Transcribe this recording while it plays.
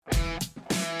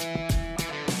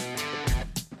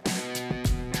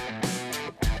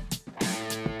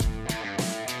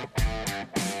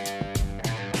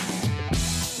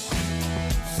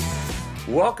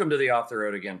Welcome to the Off the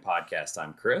Road Again podcast.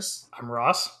 I'm Chris. I'm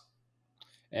Ross.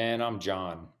 And I'm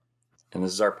John. And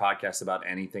this is our podcast about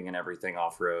anything and everything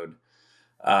off-road.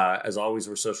 As always,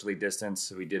 we're socially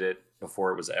distanced. We did it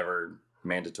before it was ever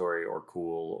mandatory or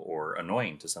cool or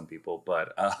annoying to some people.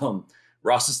 But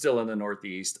Ross is still in the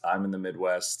Northeast. I'm in the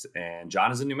Midwest. And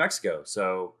John is in New Mexico.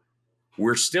 So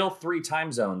we're still 3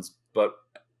 time zones. But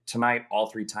tonight, all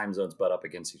 3 time zones butt up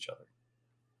against each other.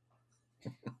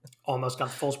 Almost got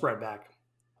the full spread back.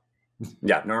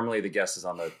 Yeah, normally the guest is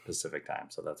on the Pacific time.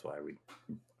 So that's why we've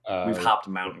hopped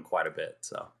mountain quite a bit.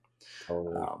 So,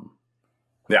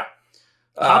 yeah.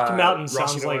 Hopped Mountain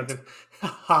Ross, sounds like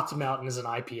Hopped Mountain is an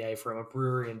IPA from a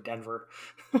brewery in Denver.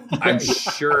 I'm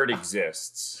sure it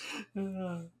exists.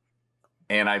 And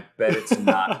I bet it's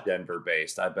not Denver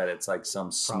based. I bet it's like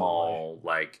some small,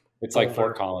 like. It's like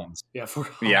Fort Collins. Yeah,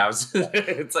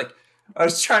 it's like. I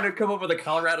was trying to come up with a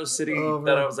Colorado city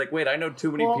that I was like, wait, I know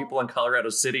too many people in Colorado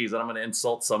cities and I'm going to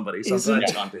insult somebody. So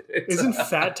isn't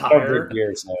Fat Tire?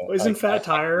 Isn't Fat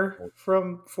Tire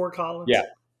from Fort Collins?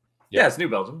 Yeah, it's New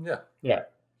Belgium. Yeah.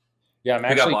 We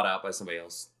got bought out by somebody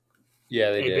else.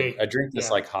 Yeah, they did. I drink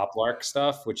this like Hoplark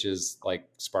stuff, which is like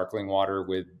sparkling water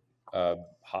with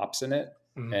hops in it.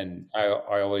 Mm-hmm. And I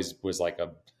always was like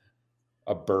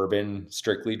a bourbon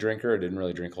strictly drinker. I didn't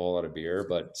really drink a whole lot of beer,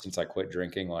 but since I quit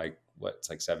drinking,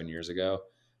 it's like 7 years ago,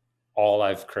 all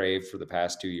I've craved for the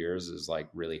past 2 years is like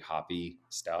really hoppy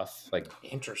stuff. Like,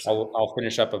 interesting. I'll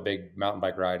finish up a big mountain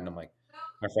bike ride and I'm like,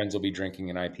 my friends will be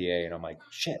drinking an IPA and I'm like,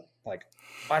 shit, like,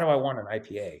 why do I want an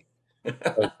IPA?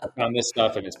 I found this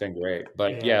stuff and it's been great.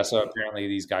 But yeah, so apparently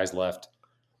these guys left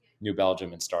New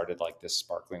Belgium and started like this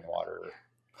sparkling water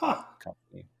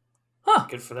company.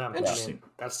 Good for them. Interesting. I mean,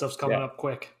 that stuff's coming up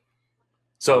quick.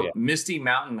 So Misty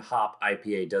Mountain Hop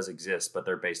IPA does exist, but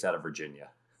they're based out of Virginia.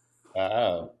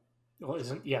 Oh. Well,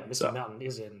 Misty Mountain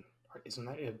isn't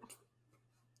that a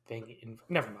thing in,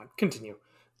 never mind. Continue.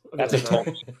 That's a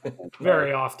Tolkien.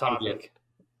 Very off topic.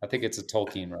 I think it's a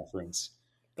Tolkien reference.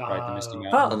 Right, the Misty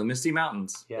Mountains. Oh, the Misty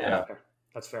Mountains. Yeah.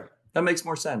 That's fair. That makes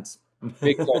more sense.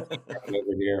 Big Tolkien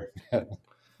over here.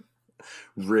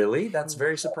 Really? That's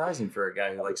very surprising for a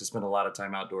guy who likes to spend a lot of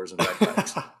time outdoors and ride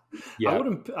bikes. Yeah.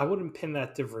 I wouldn't pin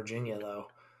that to Virginia though.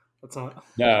 That's not.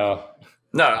 No.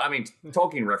 I mean,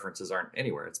 Tolkien references aren't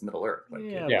anywhere. It's Middle Earth. But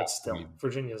still,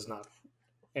 Virginia's not.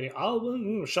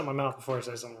 I'll shut my mouth before I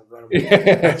say something right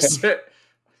away.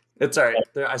 It's all right.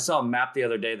 I saw a map the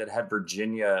other day that had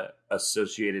Virginia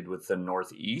associated with the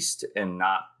Northeast and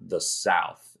not the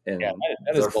South. And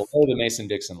that is below the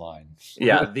Mason-Dixon line.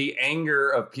 Yeah, the anger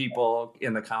of people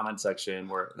in the comment section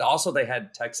were also they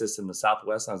had Texas in the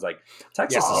Southwest. And I was like,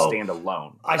 Texas is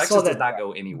standalone. Texas does not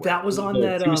go anywhere. That was on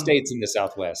that 2 states in the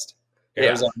Southwest: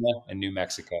 Arizona and New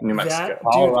Mexico.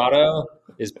 Colorado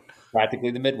is practically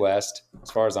the Midwest,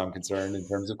 as far as I'm concerned, in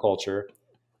terms of culture.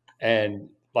 And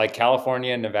like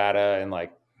California and Nevada and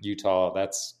like Utah,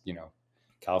 that's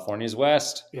California's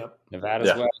west. Yep.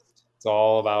 Nevada's west. It's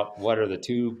all about what are the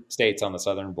 2 states on the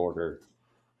southern border.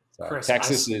 So Chris,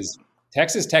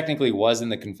 Texas technically was in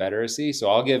the Confederacy, so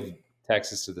I'll give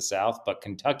Texas to the south, but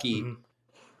Kentucky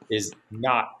is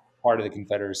not part of the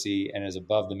Confederacy and is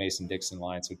above the Mason-Dixon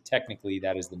line. So technically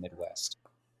that is the Midwest.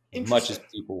 As much as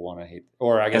people want to hate,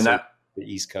 or I guess the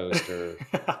East Coast or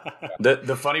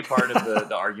the funny part of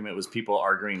the argument was people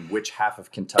arguing which half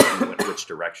of Kentucky went which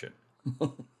direction.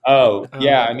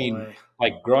 I mean,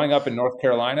 like growing up in North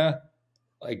Carolina,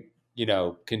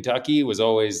 Kentucky was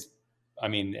always,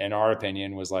 in our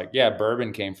opinion, was like,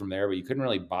 bourbon came from there, but you couldn't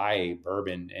really buy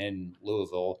bourbon in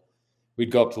Louisville. We'd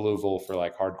go up to Louisville for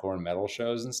like hardcore metal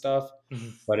shows and stuff. Mm-hmm.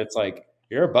 But it's like,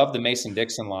 you're above the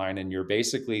Mason-Dixon line and you're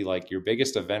basically like your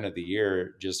biggest event of the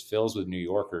year just fills with New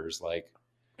Yorkers. Like,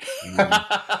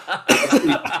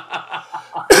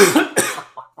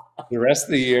 the rest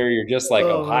of the year, you're just like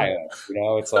Ohio.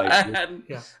 It's like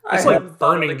it's like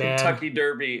Burning Man. Kentucky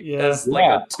Derby as like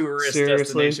a tourist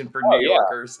destination for New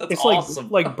Yorkers. That's awesome.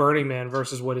 like Burning Man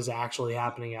versus what is actually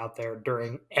happening out there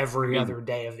during every other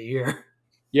day of the year.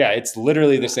 Yeah, it's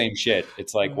literally the same shit.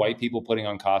 It's like white people putting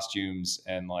on costumes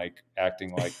and like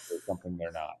acting like they're something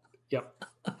they're not. Yep.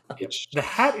 The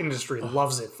hat industry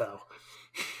loves it though.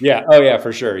 Yeah. Oh, yeah,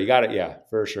 for sure. You got it. Yeah,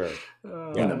 for sure.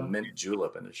 In the mint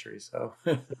julep industry. So,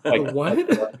 like what?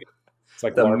 It's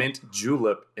like the mint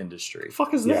julep industry. The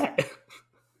fuck is that?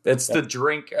 It's the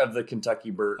drink of the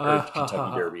Kentucky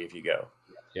Derby. If you go,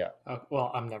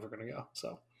 well, I'm never gonna go.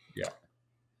 So, yeah.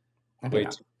 I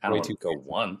don't go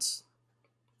once.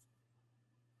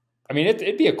 I mean,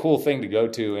 it'd be a cool thing to go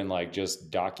to and like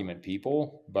just document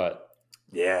people, but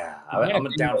Yeah, I'm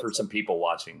down for some people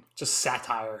watching. Just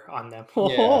satire on them.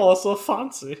 Yeah. Oh, so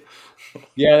fancy.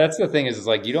 Yeah, that's the thing is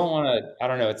like you don't want to. I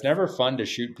don't know. It's never fun to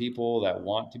shoot people that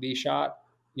want to be shot.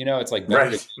 It's like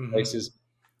better to shoot places.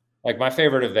 Like my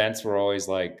favorite events were always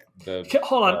like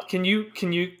Hold on, can you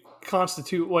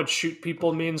constitute what shoot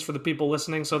people means for the people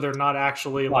listening, so they're not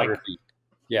actually like.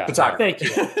 Yeah, thank you.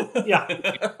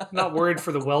 Yeah, not worried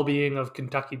for the well-being of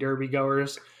Kentucky Derby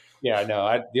goers. Yeah,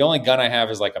 no. The only gun I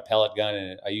have is like a pellet gun,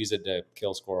 and I use it to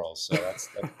kill squirrels. So that's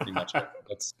pretty much it.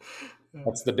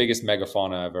 That's the biggest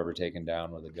megafauna I've ever taken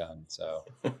down with a gun. So,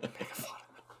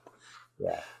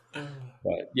 yeah.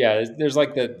 But yeah, there's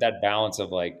like that balance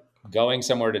of like going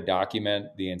somewhere to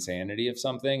document the insanity of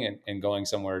something, and going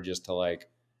somewhere just to like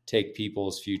take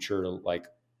people's future like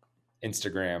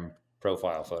Instagram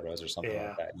profile photos or something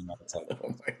like that. It's like,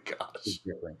 oh my gosh, it's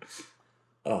different.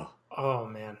 Oh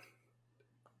man.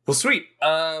 Well, sweet.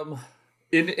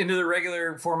 Into the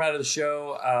regular format of the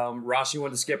show. Ross, you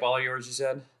wanted to skip all of yours, you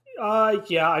said?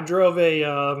 Yeah, I drove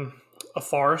a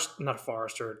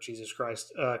Forester, Jesus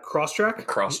Christ, Crosstrek.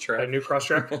 Crosstrek. A new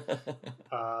Crosstrek.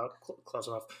 Close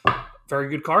enough. Very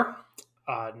good car.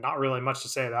 Not really much to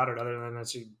say about it other than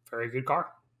it's a very good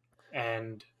car.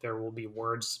 And there will be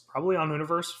words probably on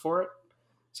Universe for it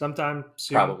sometime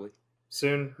soon. Probably.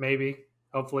 Soon, maybe,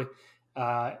 hopefully.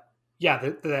 Yeah,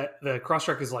 the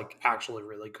Crosstrek is like actually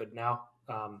really good now.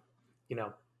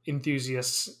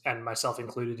 Enthusiasts and myself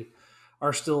included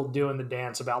are still doing the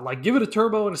dance about like give it a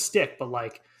turbo and a stick, but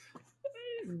like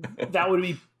that would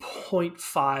be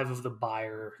 0.5 of the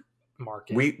buyer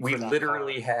market. We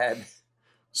literally had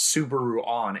Subaru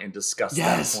on and discussed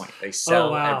that point. They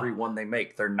sell every one they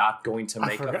make. They're not going to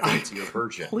make a fancier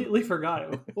version. Completely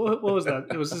forgot it. What was that?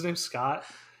 It was his name Scott.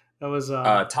 That was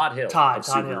Todd Hill. Todd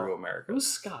Subaru Hill. America. It was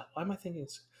Scott. Why am I thinking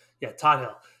it's Todd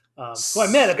Hill? Who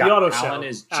I met at the auto show.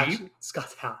 Is Jeep.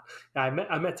 Scott Allen. Yeah,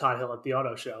 I met Todd Hill at the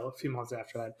auto show a few months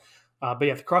after that. But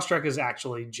yeah, the Crosstrek is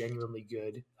actually genuinely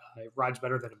good. It rides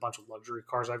better than a bunch of luxury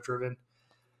cars I've driven.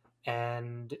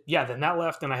 And yeah, then that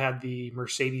left, and I had the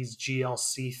Mercedes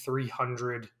GLC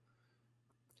 300,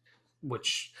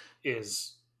 which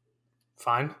is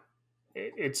fine.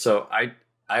 So I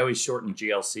always shorten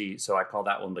GLC, so I call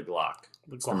that one the Glock.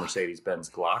 It's the Mercedes-Benz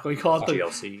Glock. Can we call it the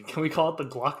GLC? Can we call it the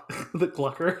Glock? The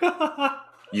Glucker?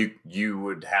 You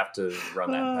would have to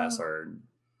run that past our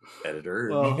editor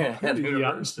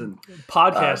Podcasting.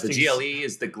 The GLE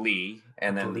is the Glee,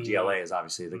 and then the GLA is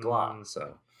obviously the Glock.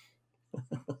 So,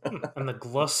 and the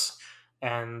Glus,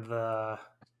 and the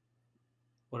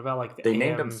what about like they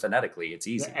named them phonetically? It's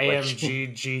easy. The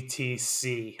AMG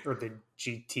GTC or the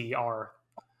GTR,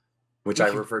 which I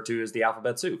refer to as the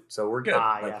alphabet soup. So we're good.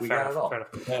 We got it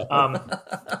all.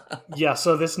 Yeah.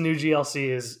 So this new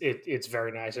GLC it's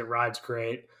very nice. It rides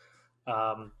great.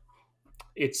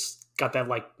 It's got that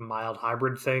like mild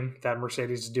hybrid thing that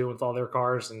Mercedes is doing with all their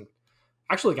cars, and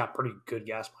actually got pretty good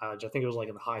gas mileage. I think it was like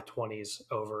in the high 20s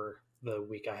over the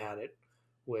week I had it,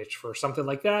 which for something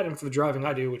like that and for the driving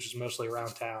I do, which is mostly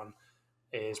around town,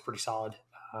 is pretty solid.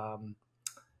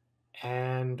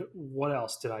 And what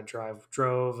else did I drive?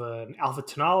 Drove an Alfa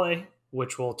Tonale,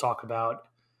 which we'll talk about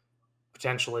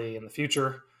potentially in the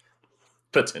future.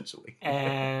 Potentially.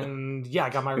 And yeah,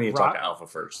 I got my we need to talk to Alfa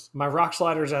first. My rock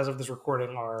sliders, as of this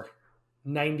recording, are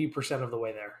 90% of the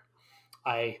way there.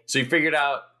 So you figured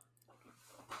out.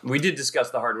 We did discuss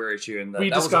the hardware issue, and that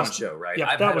was on the show, right? Yeah,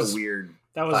 I've had a weird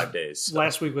 5 days. So.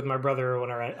 Last week with my brother when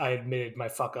I admitted my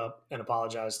fuck up and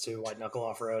apologized to White Knuckle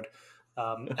Off Road,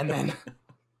 and then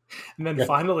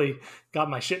finally got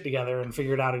my shit together and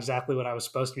figured out exactly what I was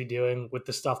supposed to be doing with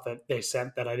the stuff that they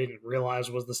sent that I didn't realize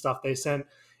was the stuff they sent,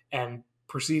 and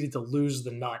proceeded to lose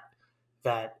the nut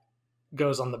that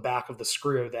goes on the back of the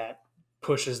screw that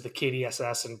pushes the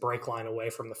KDSS and brake line away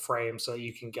from the frame so that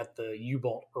you can get the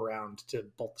U-bolt around to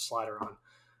bolt the slider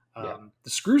on. The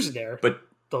screws are there, but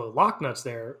the lock nut's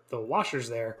there, the washer's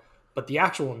there, but the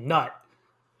actual nut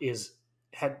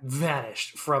had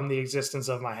vanished from the existence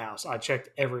of my house. I checked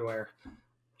everywhere,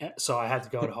 so I had to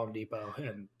go to Home Depot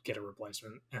and get a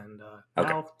replacement. And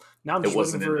now I'm just it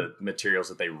wasn't in the materials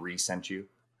that they resent you.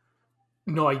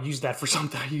 No, I used that for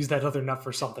something. I used that other nut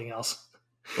for something else.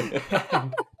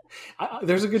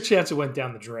 There's a good chance it went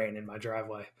down the drain in my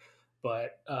driveway,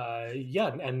 but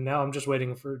and now I'm just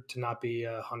waiting for it to not be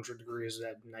 100 degrees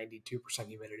at 92%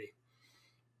 humidity.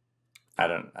 I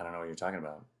don't know what you're talking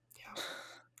about. Yeah,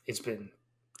 it's been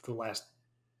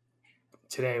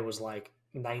today was like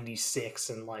 96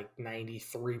 and like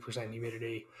 93%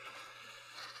 humidity.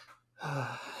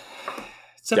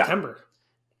 It's September,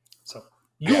 so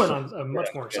you went on a much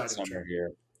more exciting trip.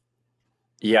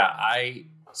 Yeah, I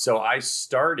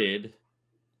started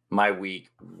my week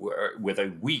with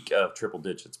a week of triple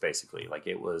digits, basically. Like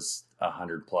it was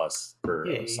 100 plus for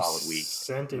a solid week.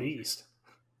 Sent it east.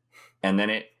 And then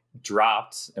it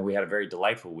dropped, and we had a very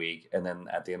delightful week. And then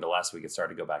at the end of last week, it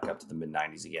started to go back up to the mid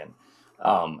 90s again.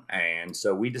 And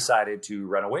so we decided to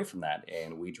run away from that,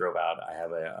 and we drove out. I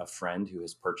have a friend who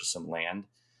has purchased some land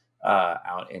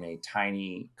out in a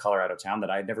tiny Colorado town that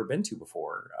I had never been to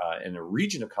before, in a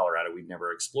region of Colorado we'd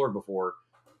never explored before.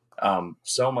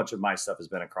 So much of my stuff has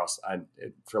been across,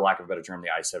 for lack of a better term, the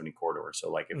I-70 corridor.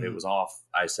 So like if it was off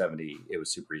I-70, it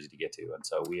was super easy to get to. And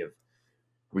so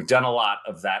we've done a lot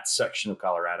of that section of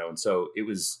Colorado. And so it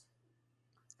was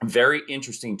very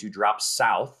interesting to drop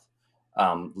south,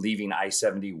 leaving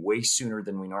I-70 way sooner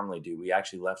than we normally do. We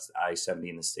actually left I-70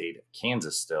 in the state of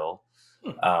Kansas still.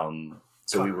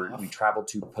 So we traveled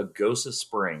to Pagosa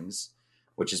Springs,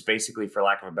 which is basically, for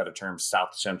lack of a better term,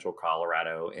 south central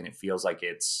Colorado. And it feels like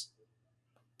it's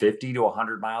 50 to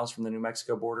 100 miles from the New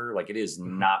Mexico border. Like it is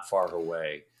not far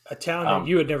away. A town that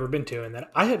you had never been to and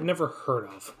that I had never heard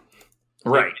of.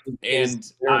 Right.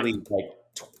 And barely like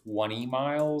 20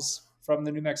 miles from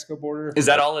the New Mexico border. Is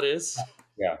that all it is?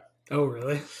 Yeah. Oh,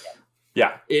 really?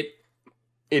 Yeah. It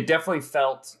definitely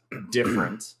felt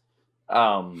different.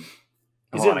 I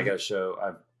got to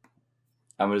show.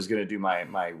 I'm just going to do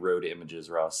my road images,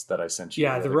 Russ, that I sent you.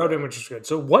 Yeah, the road image is good.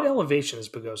 So what elevation is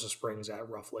Pagosa Springs at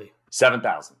roughly?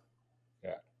 7,000.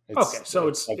 Yeah. So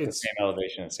it's like the same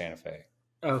elevation as Santa Fe.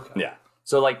 Okay. Yeah.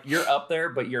 So like you're up there,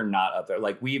 but you're not up there.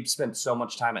 Like we've spent so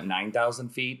much time at 9,000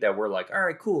 feet that we're like, all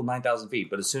right, cool, 9,000 feet.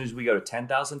 But as soon as we go to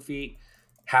 10,000 feet,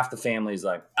 half the family is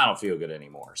like, I don't feel good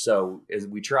anymore. So as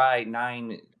we try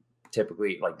 9,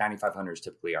 typically like 9,500 is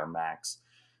typically our max.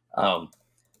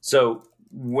 So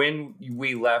when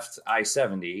we left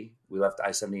I-70,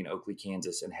 in Oakley,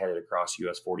 Kansas, and headed across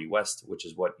US 40 West, which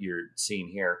is what you're seeing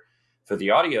here. For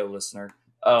the audio listener,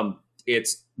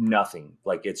 it's nothing.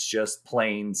 Like it's just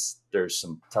plains. There's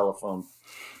some telephone,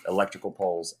 electrical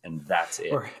poles, and that's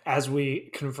it. Or as we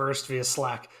conversed via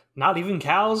Slack, not even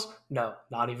cows? No,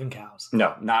 not even cows.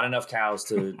 No, not enough cows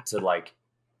to like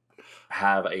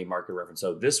have a market reference.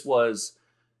 So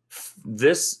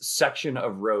this section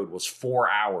of road was 4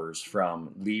 hours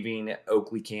from leaving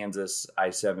Oakley, Kansas,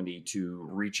 I-70 to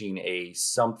reaching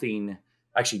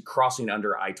actually crossing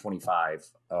under I-25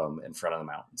 in front of the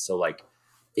mountain. So like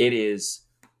it is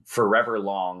forever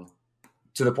long,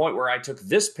 to the point where I took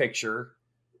this picture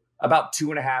about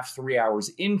 2.5, 3 hours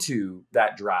into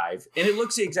that drive, and it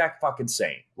looks the exact fucking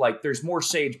same. Like there's more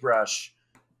sagebrush,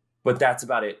 but that's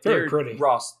about it. Very pretty.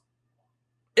 Ross,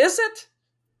 is it?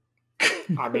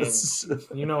 I mean,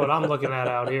 you know what I'm looking at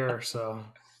out here, so.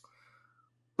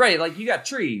 Right, like you got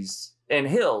trees and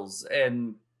hills,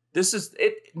 and this is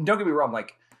it. Don't get me wrong,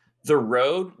 like the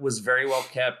road was very well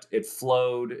kept. It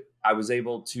flowed. I was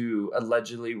able to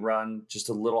allegedly run just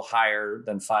a little higher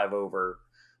than 5 over,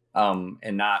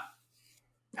 and not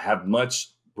have much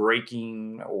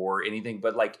braking or anything.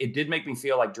 But like it did make me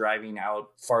feel like driving out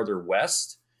farther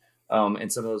west. In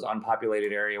some of those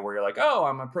unpopulated area where you're like, oh,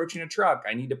 I'm approaching a truck.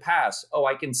 I need to pass. Oh,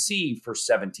 I can see for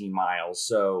 17 miles.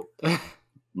 So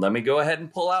let me go ahead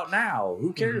and pull out now.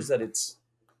 Who cares that it's...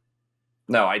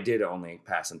 No, I did only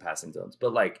pass in passing zones.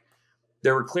 But like,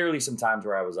 there were clearly some times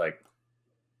where I was like,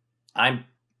 I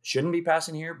shouldn't be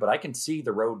passing here, but I can see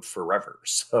the road forever.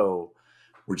 So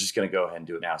we're just going to go ahead and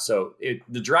do it now. So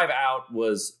the drive out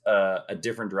was a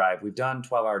different drive. We've done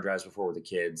 12-hour drives before with the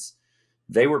kids.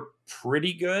 They were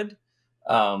pretty good,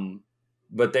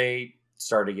 but they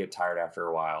started to get tired after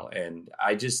a while. And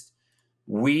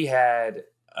we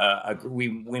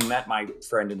met my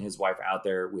friend and his wife out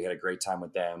there. We had a great time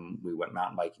with them. We went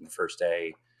mountain biking the first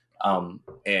day.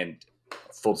 And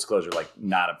full disclosure, like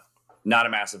not a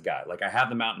massive guy. Like I have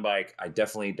the mountain bike. I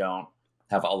definitely don't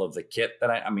have all of the kit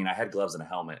that I had gloves and a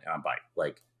helmet and a bike.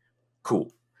 Like,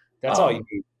 cool. That's all you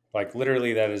need. Like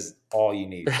literally that is all you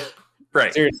need.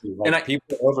 Right. Seriously, like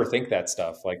people overthink that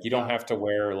stuff. Like you don't have to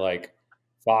wear like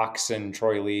Fox and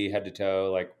Troy Lee head to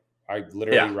toe. Like I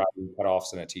literally ride in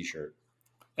cutoffs and a t-shirt.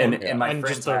 And my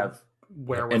friends have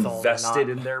invested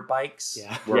in their bikes.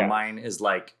 Yeah. Where mine is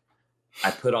like,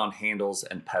 I put on handles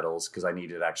and pedals because I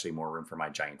needed actually more room for my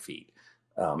giant feet.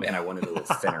 And I wanted a little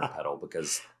thinner pedal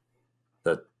because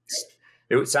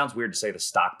it sounds weird to say the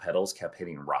stock pedals kept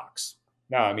hitting rocks.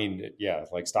 No, I mean, yeah,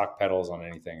 like stock pedals on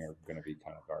anything are going to be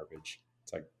kind of garbage.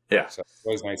 It's like, so it's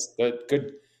always nice. The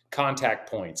good contact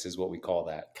points is what we call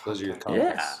that. Those are your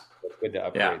contacts. Yeah. It's good to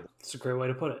upgrade. Yeah. It's a great way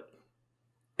to put it.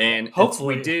 And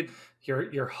hopefully we did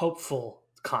your hopeful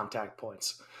contact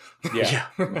points. Yeah.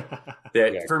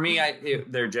 For me,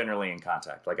 they're generally in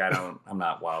contact. Like I'm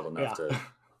not wild enough to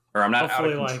or I'm not out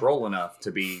of control enough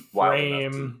to be wild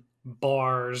enough to...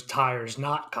 bars, tires,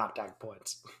 not contact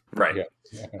points. Right.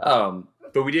 Yeah.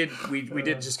 But we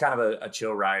did just kind of a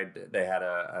chill ride. They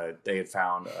had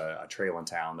found a trail in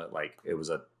town that like, it was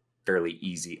a fairly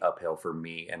easy uphill for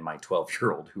me and my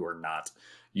 12-year-old who are not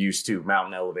used to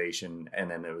mountain elevation.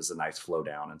 And then it was a nice flow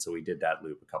down. And so we did that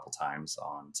loop a couple times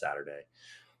on Saturday.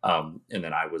 And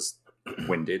then I was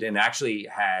winded and actually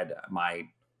had my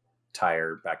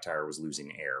back tire was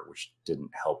losing air, which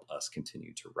didn't help us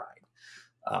continue to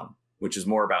ride. Which is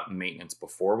more about maintenance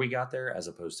before we got there, as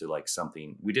opposed to like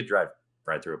something we did drive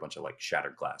right through a bunch of like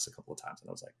shattered glass a couple of times. And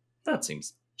I was like, that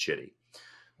seems shitty.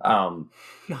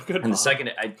 Not good. And the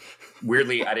second, I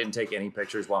didn't take any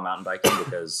pictures while mountain biking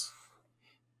because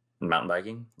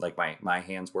like my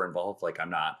hands were involved. Like I'm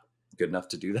not good enough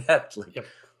to do that. Like, yep.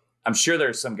 I'm sure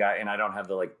there's some guy, and I don't have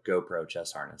the like GoPro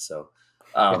chest harness. So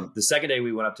the second day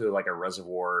we went up to like a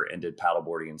reservoir and did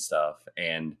paddleboarding and stuff.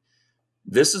 And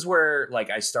this is where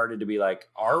like I started to be like,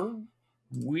 are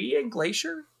we in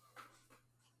Glacier?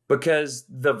 Because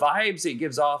the vibes it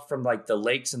gives off from like the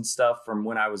lakes and stuff from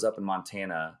when I was up in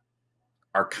Montana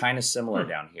are kind of similar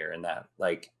down here in that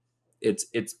like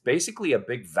it's basically a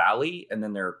big valley and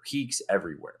then there are peaks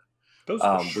everywhere. Those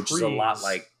which is a lot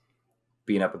like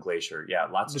being up a glacier. Yeah,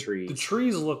 lots of trees. The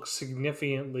trees look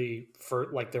significantly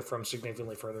they're from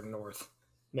significantly further north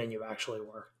than you actually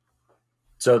were.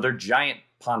 So they're giant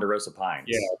ponderosa pines.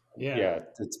 Yeah.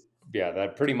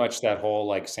 That pretty much that whole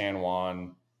like San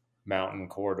Juan mountain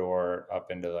corridor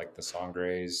up into like the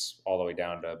Sangres all the way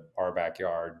down to our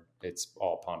backyard. It's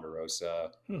all ponderosa.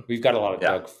 We've got a lot of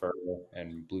Doug fir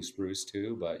and blue spruce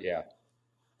too, but yeah,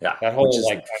 that whole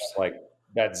like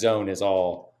that zone is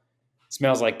all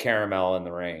smells like caramel in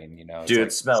the rain. You know, dude,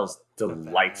 it smells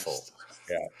delightful.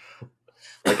 Yeah.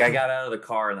 Like I got out of the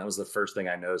car and that was the first thing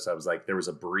I noticed. I was like, there was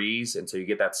a breeze. And so you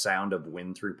get that sound of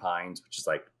wind through pines, which is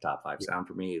like top 5 sound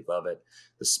for me. Love it.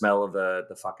 The smell of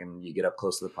the fucking, you get up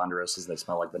close to the ponderosas, they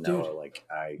smell like vanilla.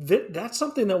 Dude, that's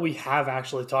something that we have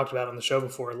actually talked about on the show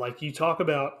before. Like you talk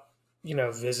about, you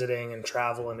know, visiting and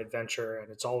travel and adventure.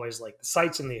 And it's always like the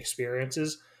sights and the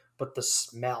experiences, but the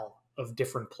smell of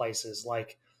different places,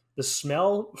 like the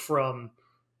smell from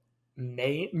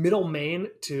middle Maine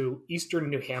to eastern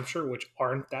New Hampshire, which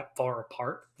aren't that far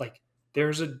apart, like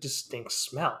there's a distinct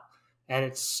smell, and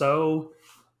it's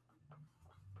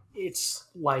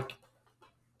like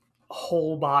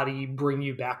whole body bring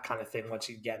you back kind of thing once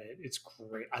you get it. It's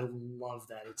great. I love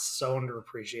that. It's so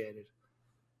underappreciated.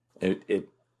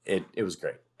 It was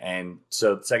great. And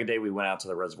so the second day we went out to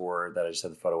the reservoir that I just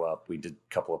had the photo up. We did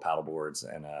a couple of paddle boards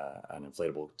and an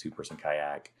inflatable 2-person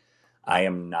kayak. I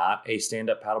am not a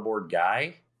stand-up paddleboard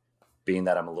guy, being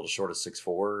that I'm a little short of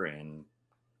 6'4" and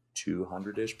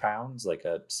 200-ish pounds. Like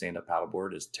a stand-up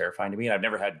paddleboard is terrifying to me. And I've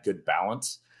never had good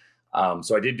balance.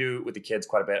 So I did do it with the kids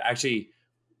quite a bit. Actually,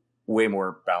 way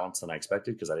more balance than I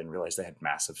expected because I didn't realize they had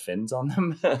massive fins on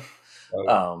them.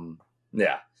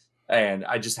 Yeah. And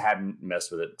I just hadn't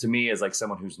messed with it. To me, as like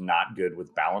someone who's not good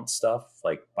with balance stuff,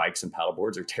 like bikes and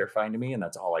paddleboards are terrifying to me. And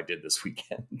that's all I did this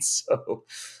weekend. So,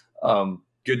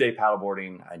 good day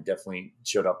paddleboarding. I definitely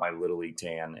showed off my Little League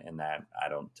tan in that I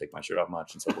don't take my shirt off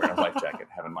much. And so wearing a life jacket,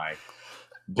 having my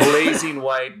blazing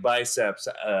white biceps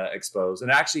exposed.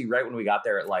 And actually right when we got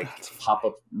there, it like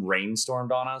pop-up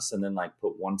rainstormed on us and then like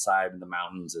put one side in the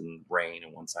mountains and rain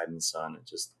and one side in the sun.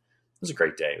 It was a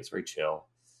great day. It was very chill.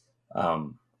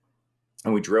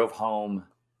 And we drove home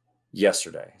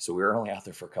yesterday. So we were only out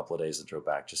there for a couple of days and drove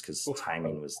back just because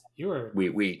timing was,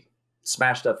 we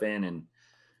smashed stuff in. And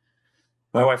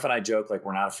my wife and I joke like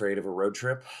we're not afraid of a road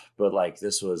trip, but like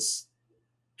this was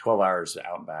 12 hours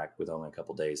out and back with only a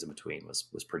couple days in between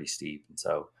was pretty steep. And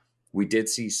so we did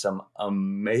see some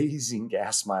amazing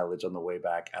gas mileage on the way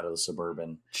back out of the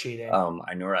Suburban. Cheating.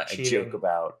 I know I joke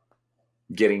about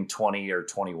getting 20 or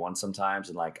 21 sometimes.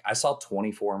 And like I saw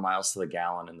 24 miles to the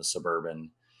gallon in the Suburban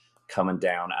coming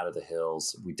down out of the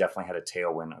hills. We definitely had a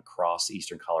tailwind across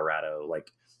eastern Colorado.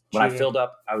 Like when I filled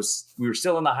up, we were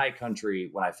still in the high country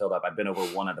when I filled up. I'd been over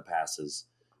one of the passes,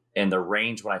 and the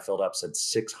range when I filled up said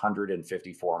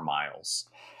 654 miles.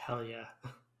 Hell yeah.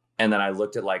 And then I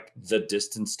looked at like the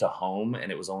distance to home,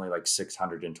 and it was only like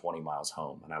 620 miles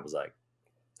home. And I was like,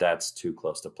 that's too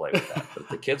close to play with that. But if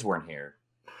the kids weren't here,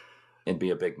 it'd be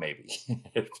a big maybe.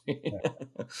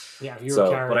 Yeah. If you were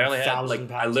carrying but I only had 1,000 like,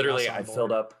 pounds I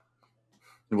filled up.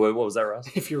 What was that, Russ?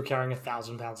 If you were carrying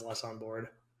 1,000 pounds less on board.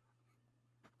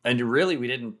 And really, we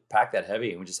didn't pack that heavy,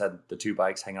 and we just had the 2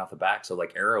 bikes hanging off the back. So,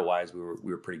 like aero wise, we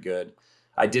were pretty good.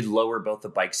 I did lower both the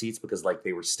bike seats because like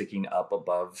they were sticking up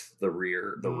above the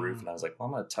roof, and I was like, well,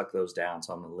 I'm going to tuck those down,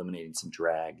 so I'm eliminating some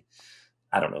drag.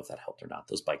 I don't know if that helped or not.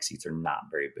 Those bike seats are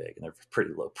not very big and they're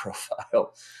pretty low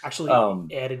profile. Actually,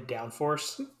 added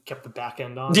downforce, kept the back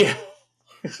end on. Yeah.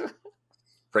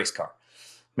 Race car.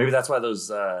 Maybe that's why those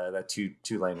that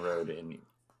two lane road in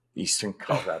eastern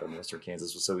Colorado and western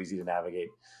Kansas was so easy to navigate.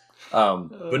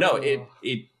 But no,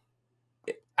 it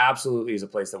absolutely is a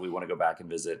place that we want to go back and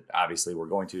visit. Obviously, we're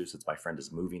going to since my friend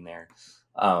is moving there.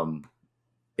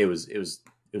 It was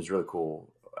really cool.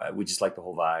 We just like the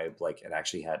whole vibe. Like it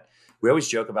actually had. We always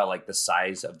joke about like the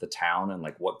size of the town and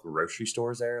like what grocery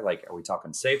stores there. Like, are we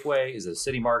talking Safeway? Is it a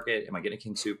city market? Am I getting a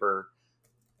King Super?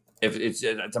 If it's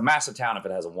a massive town, if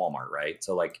it has a Walmart, right?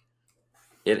 So like,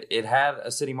 it had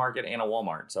a city market and a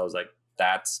Walmart. So I was like,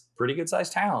 that's pretty good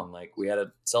sized town. Like we had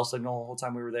a cell signal the whole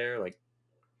time we were there. Like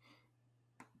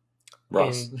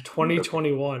Ross. In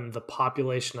 2021, the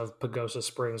population of Pagosa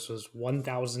Springs was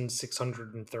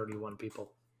 1,631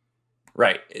 people.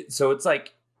 Right. So it's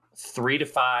like 3,000 to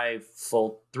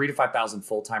 5,000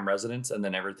 full-time residents, and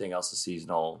then everything else is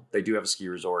seasonal. They do have a ski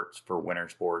resort for winter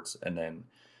sports, and then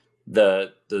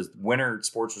the winter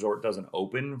sports resort doesn't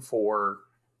open for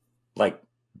like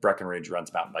Breckenridge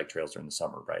runs mountain bike trails during the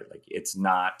summer, right? Like it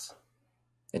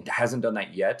hasn't done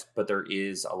that yet, but there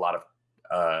is a lot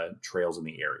of trails in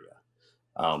the area.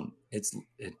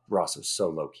 Ross is so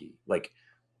low key. Like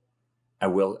I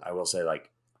will say like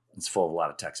it's full of a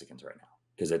lot of Texicans right now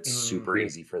because it's super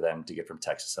easy for them to get from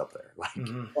Texas up there. Like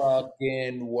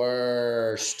fucking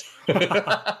worst.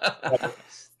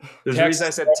 There's a reason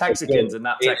I said Texicans and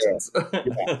not Texans.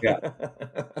 Yeah.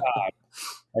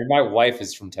 I mean, my wife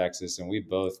is from Texas, and we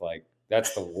both like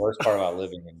that's the worst part about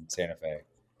living in Santa Fe.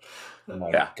 I'm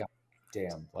like, God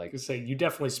damn, like say you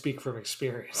definitely speak from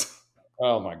experience.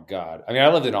 Oh my God. I mean, I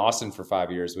lived in Austin for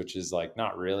 5 years, which is like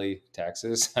not really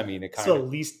Texas. I mean, it kind of at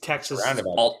least Texas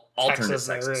alternate Texas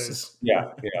there is.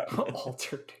 Yeah.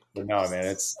 Alternate. But no, man,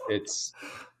 it's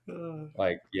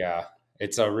like, yeah,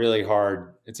 it's a really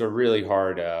hard,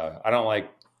 I don't like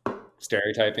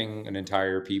stereotyping an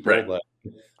entire people, right. But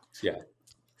yeah,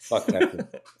 fuck Texas.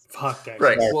 Fuck Texas.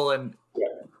 Right. Well, and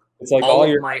it's like all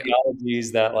your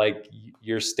ideologies that like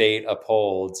your state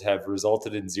upholds have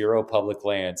resulted in zero public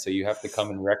land. So you have to come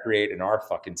and recreate in our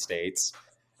fucking states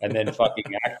and then fucking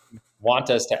want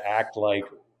us to act like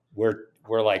we're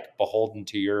like beholden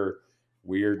to your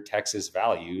weird Texas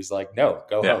values. Like, no,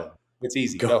 go home. It's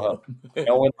easy. Go home.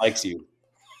 No one likes you.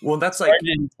 Well, that's like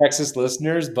Texas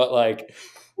listeners, but like,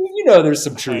 there's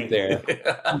some truth there.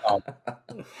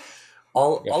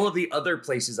 All of the other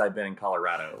places I've been in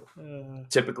Colorado,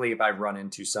 typically if I run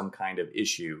into some kind of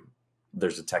issue,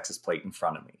 there's a Texas plate in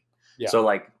front of me. Yeah. So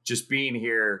like just being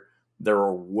here, there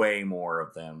are way more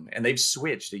of them. And they've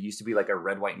switched. It used to be like a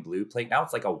red, white, and blue plate. Now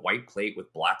it's like a white plate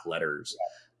with black letters.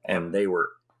 Yeah. And they were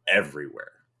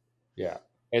everywhere. Yeah.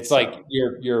 It's like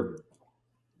you're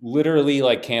literally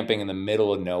like camping in the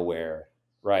middle of nowhere,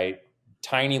 right?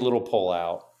 Tiny little pull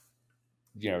out,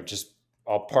 just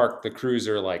I'll park the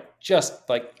cruiser just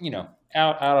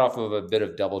out off of a bit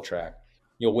of double track.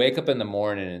 You'll wake up in the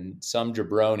morning and some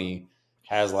jabroni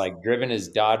has like driven his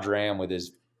Dodge Ram with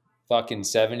his fucking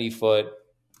 70-foot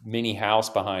mini house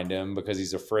behind him because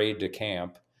he's afraid to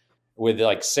camp with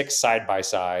like 6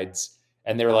 side-by-sides.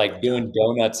 And they're like doing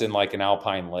donuts in like an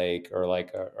alpine lake or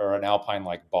an alpine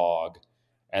like bog.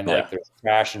 And like there's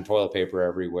trash and toilet paper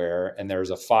everywhere. And there's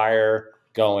a fire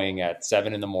going at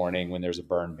 7 a.m. when there's a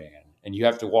burn ban. And you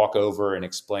have to walk over and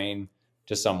explain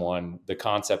to someone the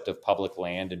concept of public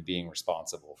land and being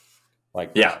responsible.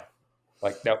 Like,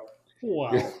 nope.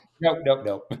 Wow.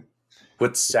 Nope.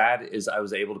 What's sad is I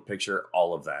was able to picture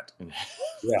all of that.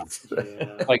 Yeah.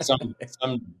 Like some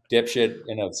dipshit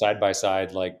in a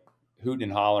side-by-side, like hooting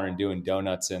and hollering, doing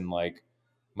donuts in like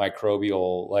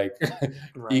microbial, like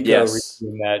eco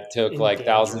region that took like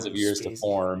thousands of years to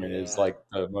form and is like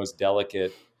the most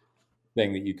delicate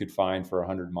thing that you could find for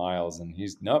 100 miles. And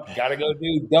he's gotta go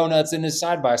do donuts in his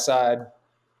side-by-side.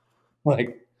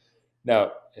 Like,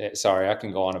 no, sorry, I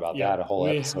can go on about that a whole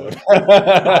episode.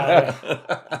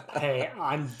 Hey,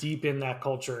 I'm deep in that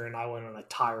culture and I went on a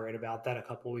tirade about that a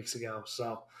couple of weeks ago.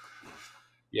 So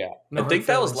yeah, I think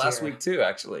that was last week too,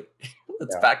 actually.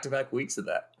 It's back-to-back weeks of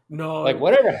that. No, like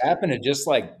whatever happened to just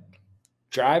like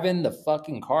driving the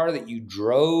fucking car that you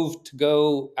drove to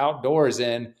go outdoors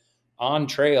in on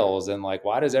trails, and like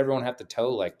why does everyone have to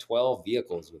tow like 12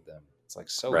 vehicles with them? It's like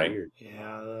so weird.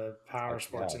 Yeah, the power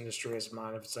sports industry is a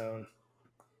mind of its own.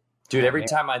 Dude, every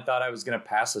time I thought I was gonna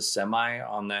pass a semi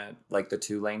on that like the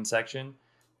 2-lane section,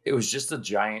 it was just a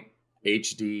giant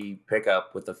HD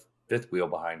pickup with a 5th wheel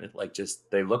behind it. Like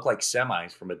they look like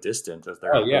semis from a distance as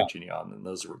they're approaching you on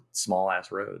those small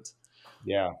ass roads.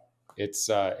 Yeah. It's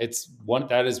that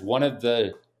is one of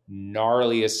the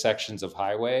gnarliest sections of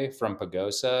highway from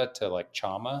Pagosa to like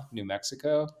Chama, New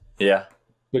Mexico. Yeah.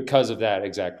 Because of that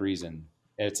exact reason.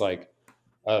 And it's like,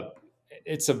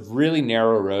 it's a really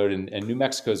narrow road, and New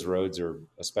Mexico's roads are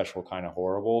a special kind of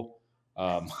horrible.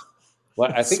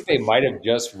 But I think they might have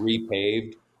just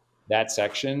repaved that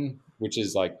section, which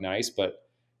is like nice, but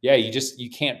yeah, you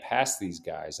can't pass these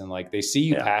guys. And like, they see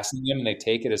you passing them and they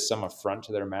take it as some affront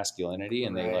to their masculinity.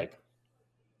 And they like,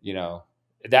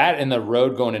 that and the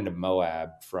road going into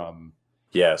Moab from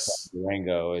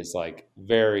Durango is like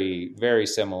very, very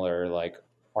similar, like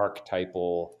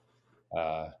archetypal.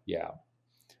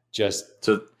 Just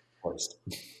so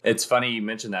it's funny you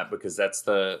mentioned that, because that's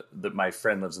the my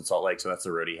friend lives in Salt Lake, so that's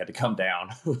the road he had to come down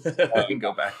and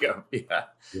go back up. Yeah.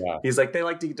 He's like, they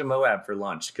like to get to Moab for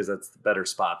lunch because that's the better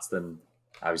spots than,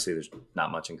 obviously there's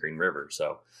not much in Green River.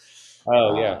 So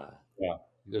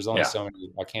there's only so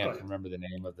many. I can't remember the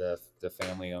name of the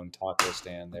family owned taco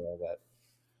stand there.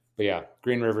 But yeah,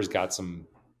 Green River's got some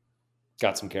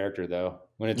character though.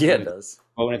 It does.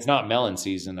 Well, when it's not melon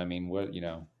season, I mean,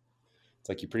 it's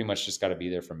like you pretty much just got to be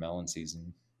there for melon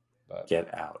season. But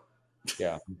get out.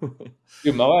 Yeah.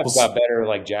 Dude, Moab's got better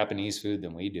like Japanese food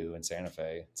than we do in Santa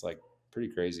Fe. It's like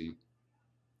pretty crazy.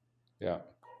 Yeah.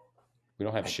 We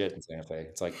don't have shit in Santa Fe.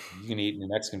 It's like you can eat New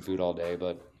Mexican food all day,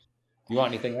 but if you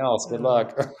want anything else, good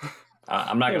luck.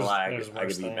 I'm not going to lie. I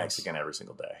could eat Mexican every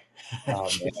single day. Oh,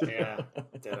 man.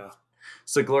 Yeah.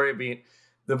 So Gloria,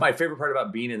 my favorite part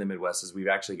about being in the Midwest is we've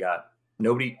actually got,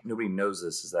 nobody knows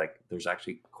this, is like there's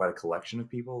actually quite a collection of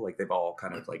people. Like they've all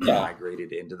kind of like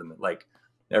migrated into the, like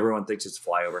everyone thinks it's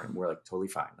flyover, and we're like, totally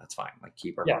fine. That's fine. Like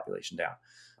keep our population down.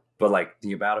 But like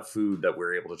the amount of food that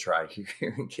we're able to try here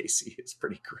in KC is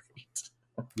pretty great.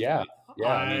 Yeah.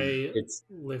 I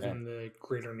live in the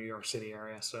greater New York City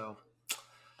area. So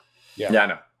yeah, I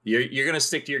know. You're going to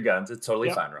stick to your guns. It's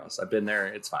totally fine, Ross. I've been there.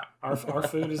 It's fine. Our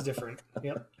food is different.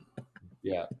 Yep.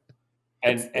 Yeah.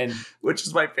 And which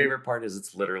is my favorite part, is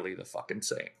it's literally the fucking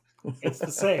same. It's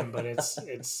the same, but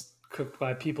it's cooked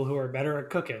by people who are better at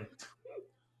cooking.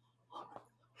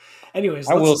 Anyways,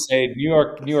 I will say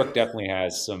New York definitely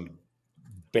has some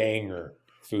banger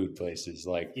food places.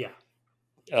 Like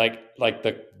the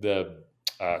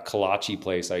kolache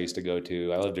place I used to go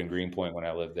to. I lived in Greenpoint when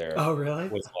I lived there. Oh, really?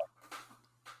 Was like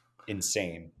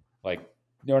insane. Like,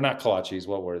 no, not kolaches.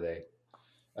 What were they?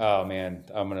 Oh man,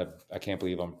 I can't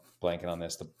believe I'm blanking on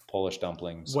this. The Polish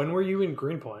dumplings. When were you in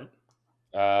Greenpoint?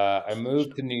 I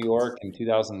moved to New York in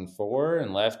 2004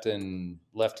 and left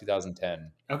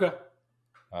 2010. Okay.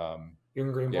 You're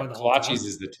in Greenpoint. Yeah, kolaches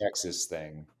is the Texas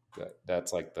thing.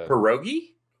 That's like the pierogi.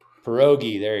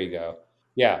 There you go.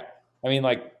 Yeah, I mean,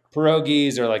 like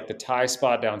pierogies are like the Thai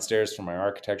spot downstairs from my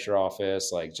architecture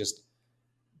office. Like just.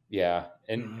 Yeah.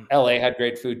 And LA had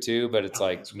great food too, but it's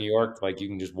like New York, like you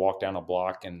can just walk down a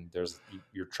block and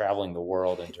you're traveling the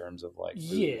world in terms of like food.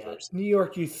 Yeah. New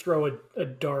York, you throw a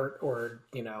dart or,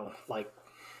 like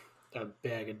a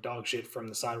bag of dog shit from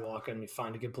the sidewalk and you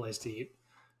find a good place to eat.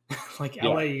 Like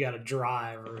LA, you got to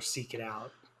drive or seek it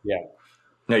out. Yeah.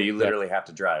 No, you literally have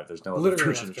to drive. There's no other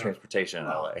transportation in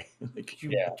LA. You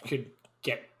could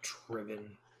get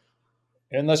driven.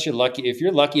 Unless you're lucky. If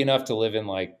you're lucky enough to live in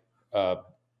like,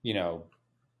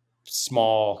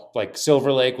 small, like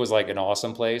Silver Lake was like an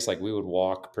awesome place. Like we would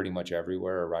walk pretty much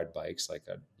everywhere or ride bikes, like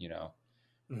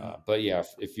but yeah,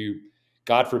 if you,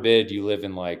 God forbid, you live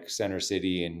in like Center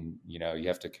City and, you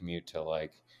have to commute to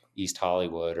like East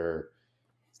Hollywood or,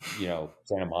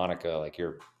 Santa Monica, like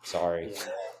you're sorry.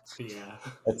 Yeah.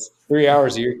 That's 3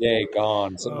 hours of your day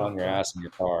gone sitting on your ass in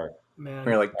your car. Man.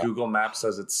 You're like, Google Maps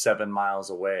says it's 7 miles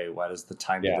away. Why does the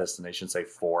time to destination say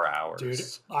 4 hours? Dude,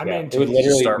 it would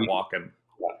literally start walking.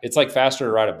 It's like faster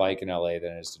to ride a bike in LA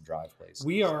than it is to drive places.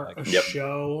 We are a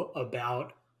show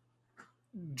about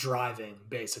driving,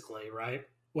 basically, right?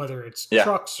 Whether it's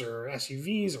trucks or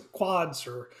SUVs or quads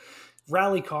or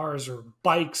rally cars or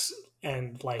bikes,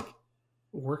 and like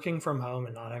working from home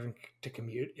and not having to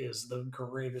commute is the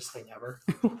greatest thing ever.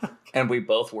 And we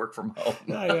both work from home.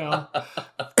 I know.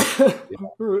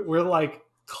 We're like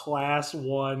class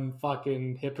 1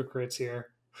 fucking hypocrites here.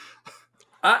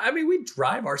 I mean, we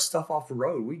drive our stuff off the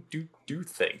road. We do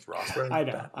things, Ross. I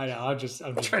know. I'm just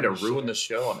trying to ruin the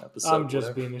show on episode. I'm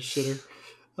just being a shitter.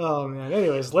 Oh man.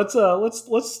 Anyways, let's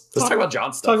talk about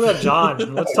John stuff. Talk about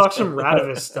John. Let's talk some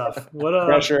Radavist stuff.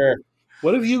 Pressure.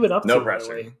 What have you been up to? No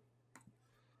pressure. Lately?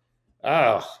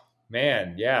 Oh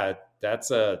man, yeah,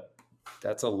 that's a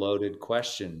loaded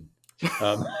question.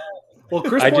 Well,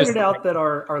 Chris pointed out that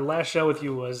our last show with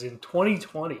you was in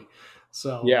 2020.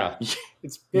 So yeah,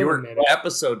 it's been you were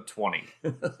episode 20.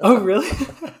 Oh, really?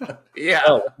 Yeah.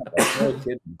 Oh, no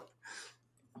kidding.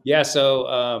 Yeah.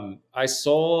 So I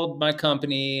sold my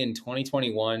company in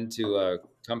 2021 to a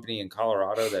company in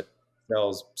Colorado that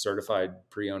sells certified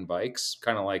pre-owned bikes,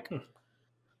 kind of like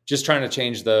just trying to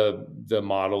change the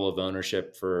model of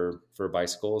ownership for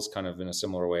bicycles, kind of in a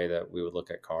similar way that we would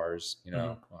look at cars, you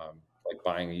know, like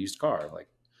buying a used car. Like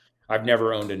I've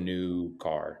never owned a new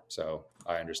car, so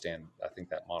I understand. I think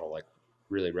that model like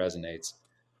really resonates.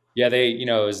 Yeah, they, you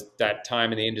know, is that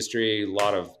time in the industry, a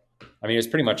lot of, I mean, it's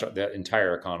pretty much the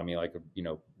entire economy, like, you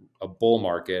know, a bull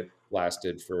market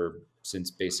lasted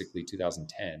since basically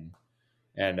 2010.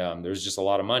 And there's just a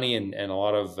lot of money and a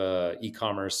lot of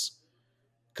e-commerce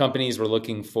companies were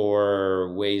looking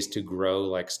for ways to grow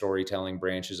like storytelling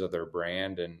branches of their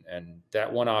brand. And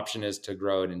that one option is to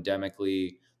grow it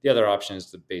endemically. The other option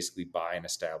is to basically buy an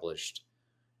established,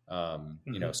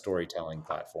 you know, storytelling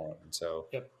platform. And so,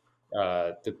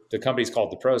 the company's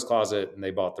called the Pros Closet, and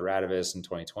they bought the Radavist in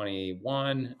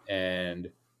 2021. And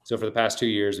so for the past 2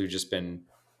 years, we've just been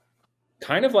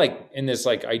kind of like in this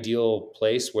like ideal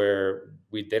place where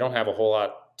they don't have a whole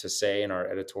lot to say in our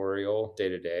editorial day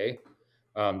to day.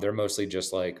 They're mostly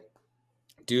just like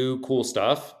do cool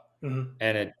stuff, and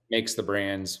it makes the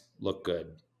brands look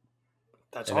good.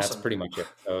 That's and awesome. That's pretty much it.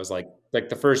 So it was like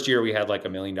the first year we had like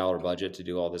 $1 million budget to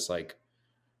do all this like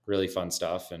really fun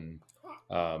stuff and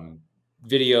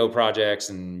video projects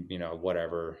and, you know,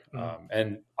 whatever.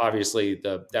 And obviously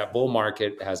that bull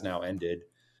market has now ended.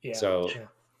 Yeah, so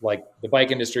like the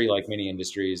bike industry, like many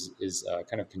industries, is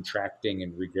kind of contracting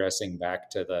and regressing back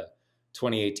to the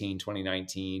 2018,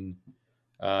 2019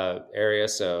 area.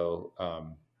 So,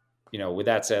 you know, with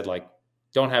that said, like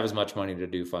don't have as much money to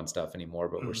do fun stuff anymore,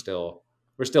 but we're still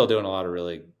doing a lot of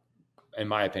really, in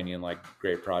my opinion, like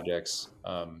great projects.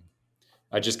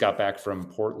 I just got back from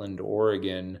Portland,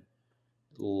 Oregon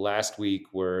last week,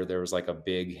 where there was like a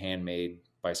big handmade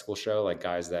bicycle show, like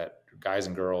guys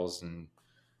and girls and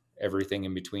everything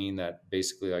in between, that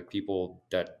basically like people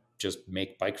that just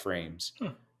make bike frames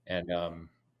and,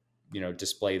 you know,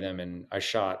 display them. And I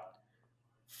shot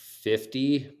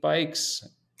 50 bikes.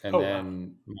 And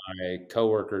then my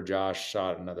coworker, Josh,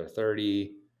 shot another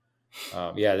 30.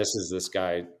 This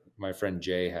guy, my friend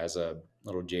Jay, has a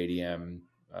little JDM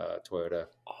Toyota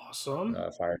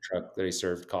fire truck that he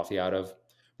served coffee out of.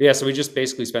 But yeah, so we just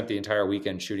basically spent the entire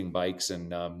weekend shooting bikes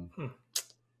and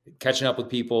catching up with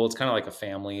people. It's kind of like a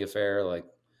family affair. Like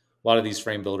a lot of these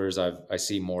frame builders I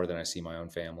see more than I see my own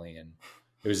family. And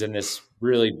it was in this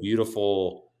really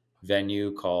beautiful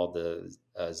venue called the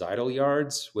Zeidel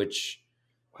Yards, which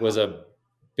was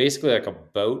basically like a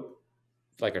boat,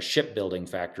 like a shipbuilding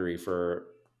factory for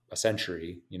a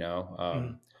century, you know.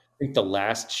 I think the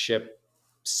last ship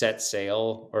set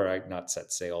sail, or not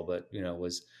set sail, but, you know,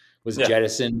 was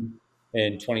jettisoned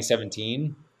in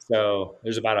 2017. So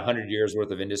there's about 100 years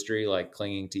worth of industry, like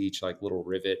clinging to each like little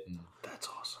rivet. And that's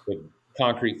awesome. The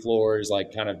concrete floors,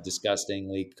 like kind of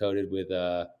disgustingly coated with,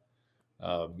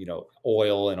 you know,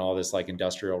 oil and all this like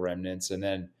industrial remnants. And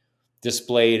then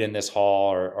displayed in this hall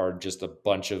are just a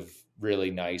bunch of really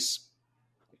nice,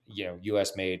 you know,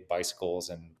 US made bicycles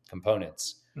and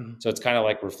components. So it's kind of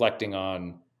like reflecting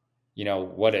on, you know,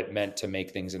 what it meant to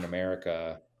make things in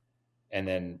America, and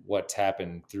then what's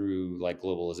happened through like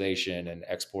globalization and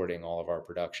exporting all of our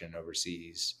production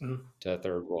overseas to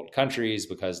third world countries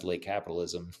because late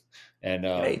capitalism. And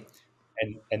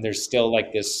and there's still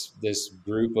like this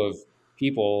group of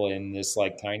people in this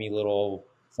like tiny little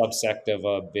subsect of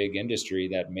a big industry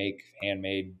that make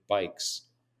handmade bikes.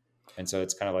 And so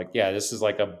it's kind of like, yeah, this is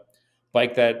like a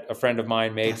bike that a friend of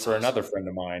mine made for another friend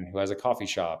of mine who has a coffee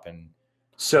shop. And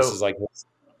so this is like,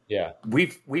 yeah,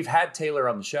 we've had Taylor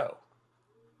on the show.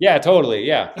 Yeah, totally.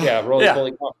 Yeah. Roly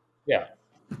Poly Coffee. Yeah.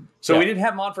 So we didn't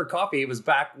have him on for coffee. It was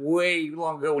back way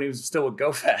long ago when he was still with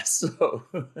GoFest. So.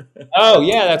 Oh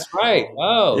yeah, that's right.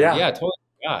 Oh yeah, totally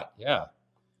forgot.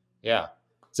 Yeah.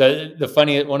 So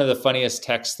one of the funniest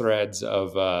text threads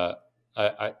of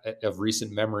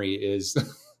recent memory is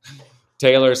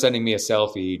Taylor sending me a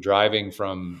selfie driving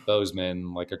from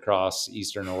Bozeman, like across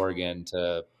Eastern Oregon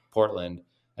to Portland,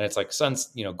 and it's like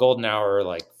golden hour,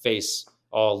 like face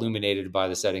all illuminated by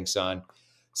the setting sun.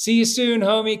 See you soon,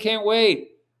 homie. Can't wait.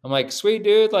 I'm like, sweet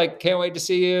dude. Like, can't wait to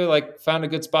see you. Like, found a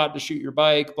good spot to shoot your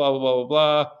bike. Blah blah blah blah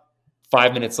blah.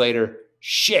 5 minutes later,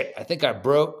 shit. I think I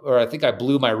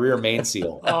blew my rear main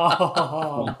seal. He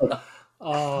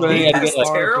has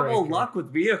terrible luck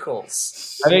with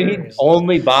vehicles. I mean, he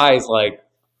only buys like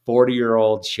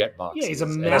 40-year-old shit boxes. Yeah, he's a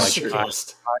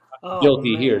masochist.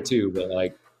 Guilty here too, but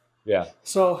like, yeah.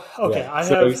 So okay,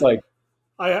 So it's like.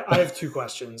 I have two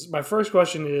questions. My first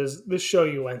question is, this show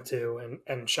you went to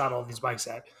and shot all these bikes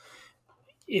at,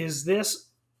 is this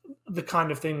the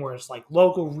kind of thing where it's like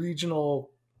local,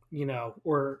 regional,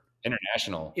 or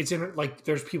international? It's like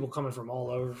there's people coming from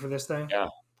all over for this thing. Yeah,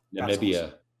 Namibia.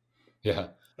 Awesome. Yeah,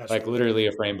 that's like literally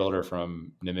a frame builder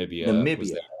from Namibia.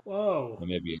 Was there. Whoa,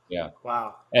 Namibia. Yeah.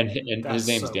 Wow. And his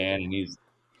name's Dan, cool. And he's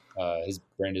his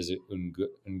brand is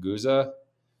Nguza.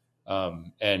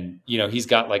 And he's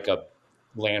got like a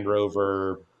Land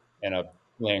Rover and a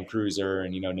Land Cruiser,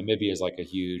 and Namibia is like a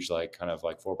huge like kind of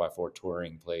like 4x4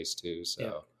 touring place too.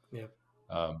 So yeah.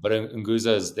 But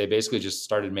Nguza they basically just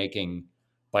started making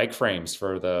bike frames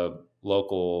for the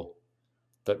local,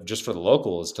 just for the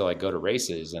locals to like go to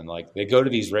races, and like they go to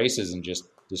these races and just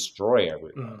destroy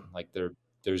everyone. Like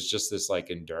there's just this like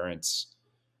endurance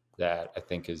that I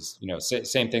think is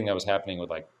same thing that was happening with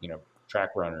like track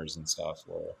runners and stuff.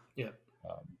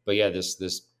 But yeah,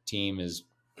 this team is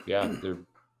they're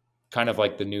kind of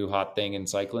like the new hot thing in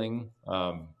cycling.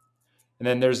 And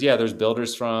then there's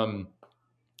builders from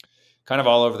kind of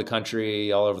all over the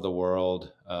country, all over the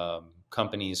world,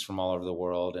 companies from all over the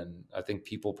world. And I think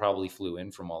people probably flew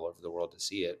in from all over the world to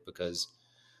see it, because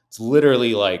it's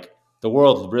literally like the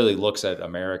world really looks at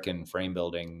American frame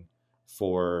building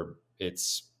for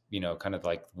its, kind of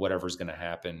like whatever's going to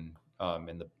happen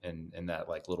in that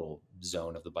like little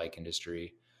zone of the bike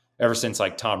industry. Ever since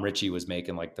like Tom Ritchie was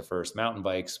making like the first mountain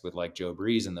bikes with like Joe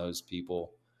Breeze and those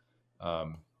people.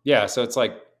 So it's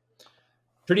like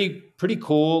pretty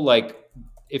cool. Like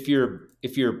if you're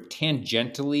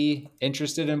tangentially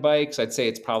interested in bikes, I'd say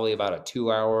it's probably about a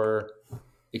 2-hour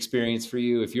experience for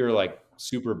you. If you're like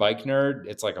super bike nerd,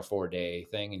 it's like a 4-day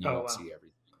thing and you won't see everything.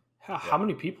 How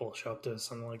many people show up to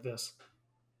something like this?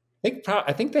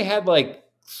 I think they had like,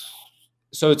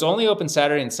 so it's only open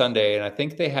Saturday and Sunday, and I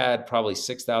think they had probably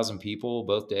 6,000 people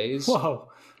both days. Whoa.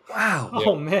 Wow. Yeah.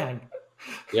 Oh man.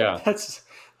 Yeah. That's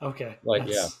okay. Like,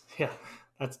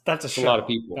 That's a lot of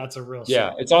people. That's a real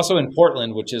show. It's also in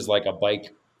Portland, which is like a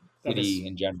bike city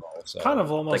in general. So kind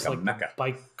of almost like Mecca. The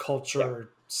bike culture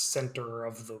center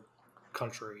of the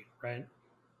country, right?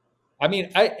 I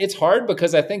mean, it's hard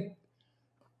because I think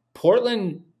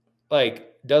Portland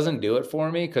like doesn't do it for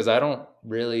me, because I don't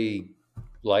really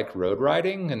like road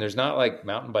riding, and there's not like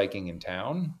mountain biking in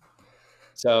town.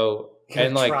 So,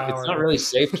 and like, it's not really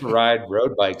safe to ride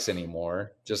road bikes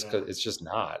anymore, just because it's just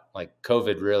not. Like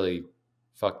COVID really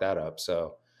fucked that up.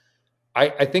 So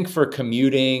I think for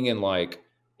commuting and like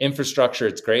infrastructure,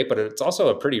 it's great, but it's also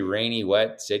a pretty rainy,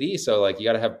 wet city. So like you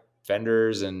got to have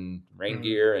fenders and rain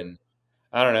gear. And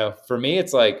I don't know, for me,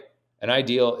 it's like an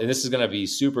ideal, and this is going to be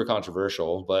super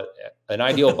controversial, but an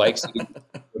ideal bike city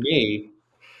for me,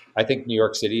 I think New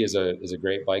York City is a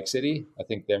great bike city. I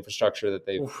think the infrastructure that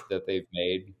they've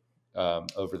made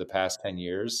over the past 10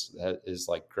 years is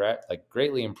like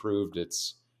greatly improved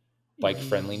its bike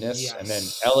friendliness. Yes. And then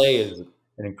LA is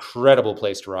an incredible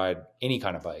place to ride any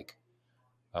kind of bike.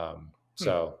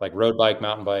 So like road bike,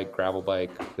 mountain bike, gravel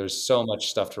bike, there's so much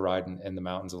stuff to ride in the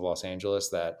mountains of Los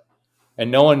Angeles and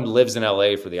no one lives in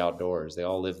LA for the outdoors. They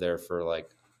all live there for like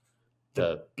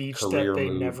the beach that they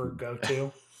never go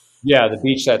to. Yeah, the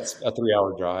beach that's a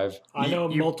 3-hour drive. I know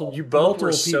you both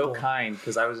were so kind,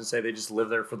 because I was going to say they just live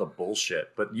there for the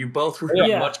bullshit, but you both were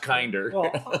much kinder.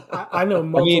 Well, I know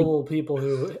multiple people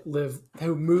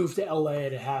who moved to LA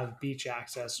to have beach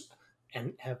access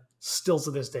and have still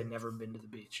to this day never been to the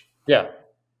beach. Yeah.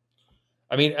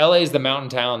 I mean, LA is the mountain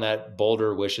town that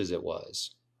Boulder wishes it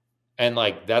was. And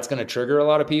like, that's going to trigger a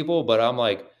lot of people, but I'm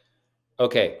like,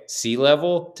 okay, sea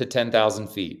level to 10,000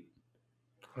 feet.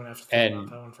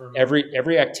 And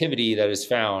every activity that is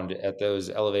found at those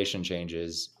elevation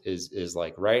changes is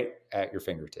like right at your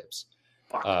fingertips.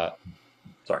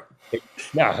 Sorry.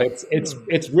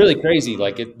 It's really crazy.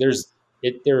 Like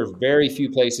there are very few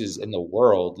places in the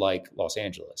world like Los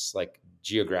Angeles, like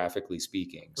geographically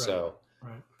speaking. Right. So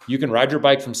you can ride your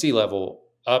bike from sea level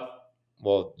up.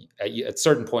 Well, at a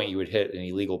certain point you would hit an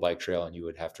illegal bike trail and you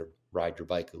would have to ride your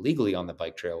bike illegally on the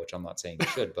bike trail, which I'm not saying you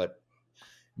should, but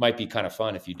might be kind of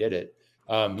fun if you did it.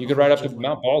 You could ride up to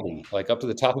Mount Baldy, like up to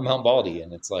the top of Mount Baldy.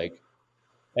 And it's like,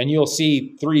 and you'll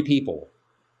see 3 people.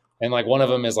 And like one of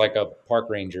them is like a park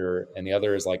ranger and the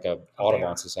other is like a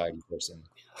Audubon Society person.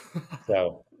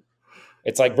 So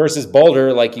it's like versus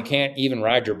Boulder, like you can't even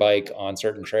ride your bike on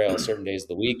certain trails, certain days of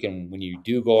the week. And when you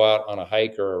do go out on a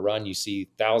hike or a run, you see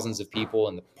thousands of people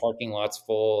and the parking lot's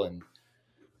full. And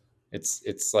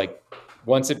it's like,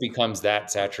 once it becomes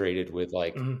that saturated with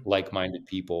like like-minded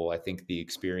people, I think the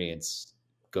experience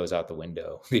goes out the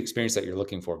window. The experience that you're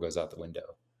looking for goes out the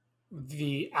window.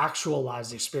 The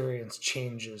actualized experience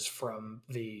changes from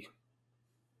the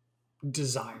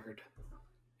desired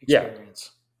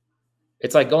experience.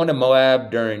 It's like going to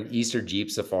Moab during Easter Jeep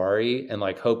Safari and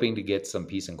like hoping to get some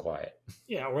peace and quiet.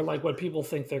 Yeah, or like what people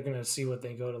think they're going to see when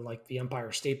they go to like the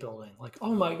Empire State Building. Like,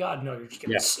 oh my God, no, you're just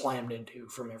getting slammed into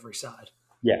from every side.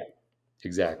 Yeah,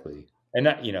 exactly. And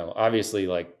that, obviously,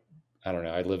 like, I don't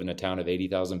know, I live in a town of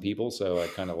 80,000 people, so I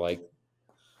kind of like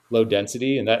low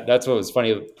density. And that's what was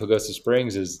funny about Pagosa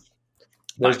Springs is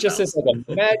there's just this like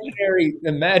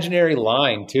imaginary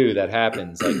line too that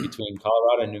happens like between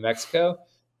Colorado and New Mexico.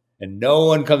 And no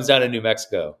one comes down to New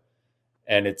Mexico.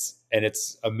 And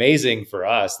it's amazing for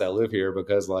us that live here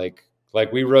because like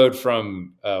we rode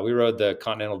the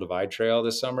Continental Divide Trail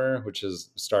this summer, which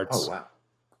starts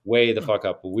way the fuck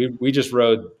up. We just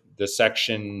rode the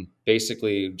section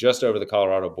basically just over the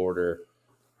Colorado border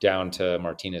down to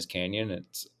Martinez Canyon.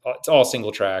 It's all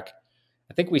single track.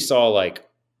 I think we saw like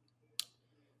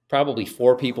probably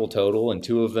 4 people total, and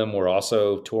 2 of them were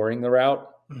also touring the route.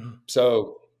 Mm-hmm.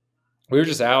 So we were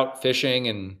just out fishing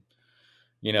and,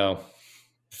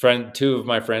 2 of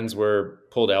my friends were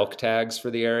pulled elk tags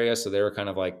for the area. So they were kind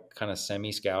of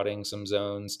semi-scouting some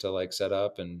zones to like set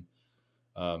up. And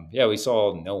we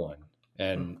saw no one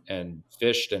and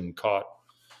fished and caught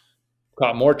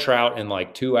more trout in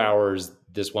like 2 hours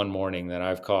this one morning than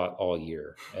I've caught all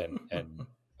year. And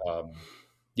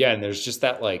there's just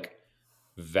that like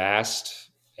vast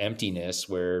emptiness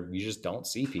where you just don't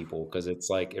see people because it's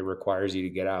like it requires you to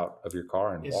get out of your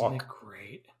car and walk. Isn't it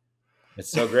great?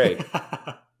 It's so great.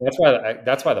 That's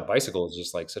why the bicycle is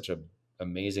just like such an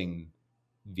amazing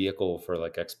vehicle for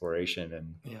like exploration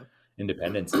and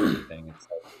independence and everything. It's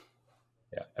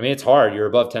like, I mean, it's hard. You're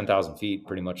above 10,000 feet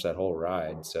pretty much that whole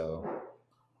ride. So,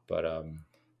 but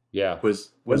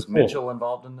was Mitchell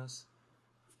involved in this?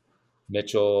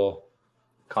 Mitchell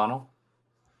Connell?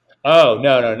 Oh,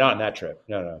 no, not in that trip.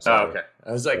 No. Sorry. Oh, okay.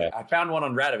 I was like, I found one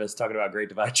on Radavist talking about Great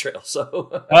Divide Trail.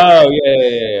 So. Oh,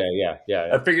 yeah.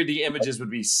 I figured the images would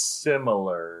be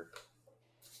similar.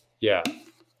 Yeah.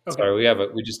 Okay. Sorry,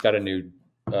 we just got a new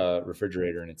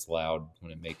refrigerator and it's loud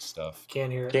when it makes stuff.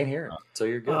 Can't hear it. So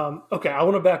you're good. Okay, I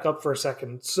want to back up for a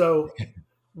second. So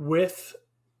with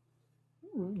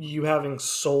you having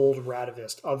sold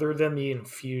Radavist, other than the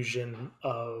infusion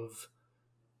of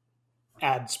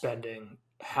ad spending,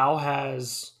 how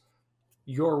has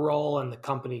your role in the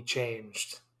company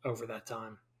changed over that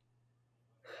time?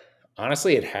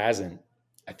 Honestly, it hasn't.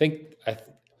 I think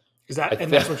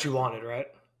that's what you wanted, right?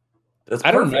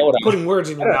 I don't know. Putting words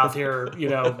in your mouth here,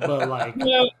 but like,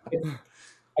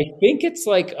 I think it's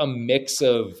like a mix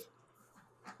of,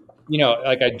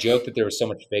 like I joked that there was so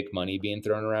much fake money being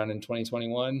thrown around in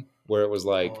 2021, where it was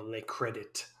like, they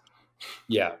credit.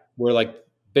 Yeah, where like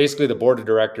basically the board of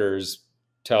directors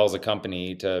tells a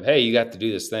company to, hey, you got to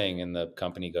do this thing, and the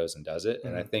company goes and does it.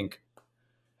 Mm-hmm. And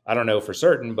I don't know for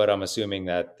certain, but I'm assuming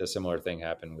that the similar thing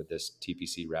happened with this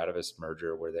TPC Radavist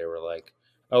merger, where they were like,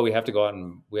 oh, we have to go out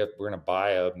and we're going to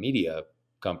buy a media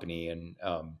company. And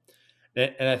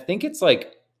I think it's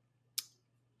like,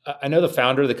 I know the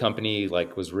founder of the company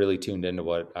like was really tuned into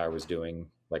what I was doing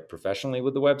like professionally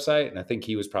with the website. And I think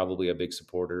he was probably a big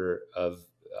supporter of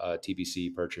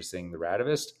TPC purchasing the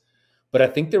Radavist. But I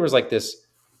think there was like this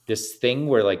thing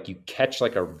where like you catch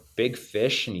like a big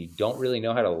fish and you don't really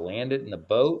know how to land it in the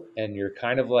boat. And you're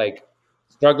kind of like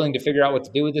struggling to figure out what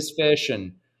to do with this fish.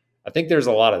 And I think there's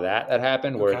a lot of that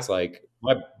happened where it's like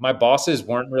my bosses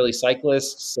weren't really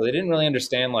cyclists. So they didn't really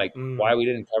understand like why we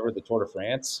didn't cover the Tour de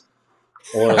France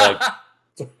or like,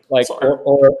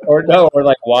 or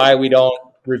like why we don't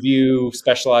review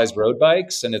specialized road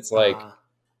bikes. And it's like,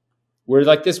 we're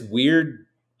like this weird,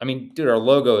 I mean, dude, our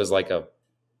logo is like a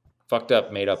fucked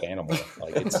up, made up animal.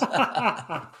 Like it's,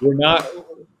 we're not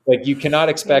like, you cannot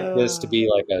expect this to be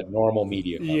like a normal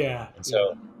media company. Yeah. And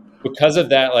so because of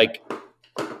that, like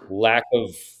lack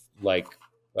of like,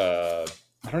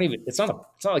 it's not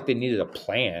like they needed a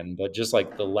plan, but just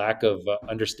like the lack of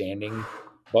understanding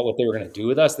about what they were going to do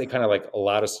with us, they kind of like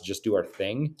allowed us to just do our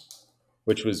thing,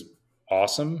 which was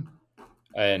awesome.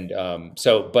 And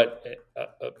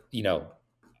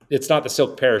it's not the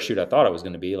silk parachute I thought it was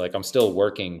going to be. Like I'm still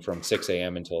working from 6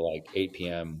 a.m. until like 8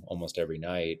 p.m. almost every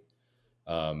night.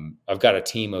 I've got a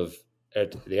team of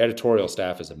the editorial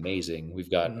staff is amazing.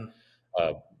 We've got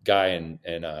a guy in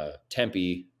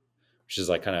Tempe, which is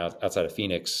like kind of outside of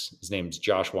Phoenix. His name's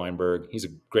Josh Weinberg. He's a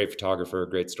great photographer,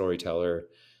 great storyteller.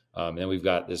 And then we've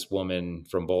got this woman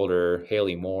from Boulder,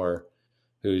 Haley Moore,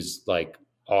 who's like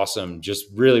awesome, just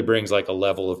really brings like a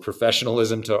level of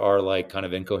professionalism to our like kind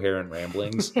of incoherent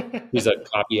ramblings. He's a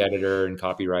copy editor and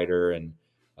copywriter and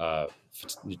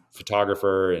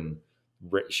photographer and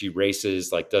she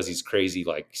races, like does these crazy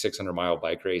like 600-mile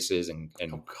bike races and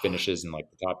finishes in like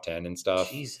the top 10 and stuff.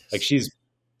 Jesus. Like she's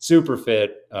super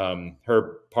fit.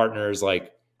 Her partner is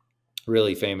like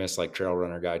really famous, like trail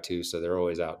runner guy too. So they're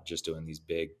always out just doing these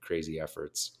big, crazy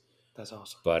efforts. That's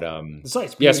awesome. But the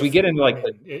site's yes, we get into like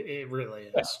it really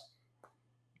is.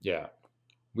 Yeah.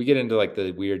 We get into like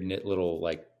the weird knit little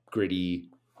like gritty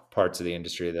parts of the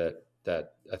industry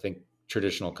that I think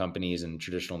traditional companies and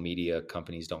traditional media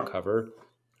companies don't cover.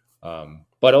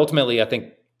 But ultimately, I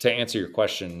think to answer your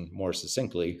question more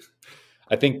succinctly,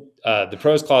 I think the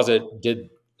Pros Closet did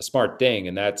a smart thing,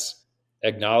 and that's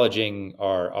acknowledging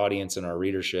our audience and our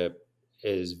readership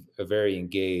is a very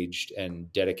engaged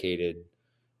and dedicated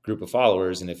group of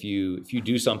followers. And if you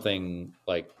do something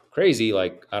like crazy,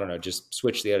 like, I don't know, just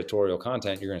switch the editorial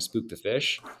content, you're going to spook the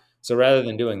fish. So rather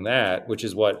than doing that, which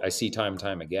is what I see time and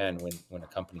time again when a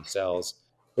company sells,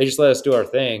 they just let us do our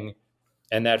thing.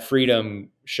 And that freedom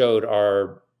showed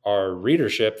our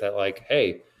readership that like,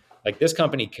 hey, like this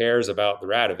company cares about the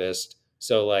Radavist.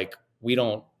 So like, we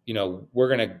don't,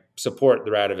 we're going to support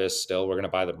the Radavist still. We're going to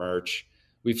buy the merch.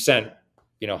 We've sent,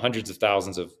 hundreds of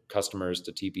thousands of customers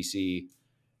to TPC.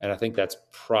 And I think that's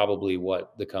probably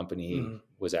what the company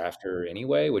was after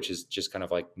anyway, which is just kind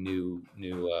of like new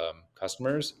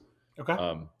customers. Okay.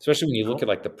 Especially when you look at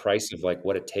like the price of like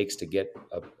what it takes to get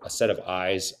a set of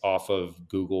eyes off of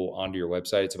Google onto your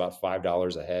website. It's about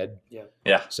 $5 a head. Yeah.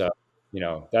 Yeah. So,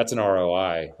 that's an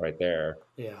ROI right there.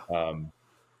 Yeah.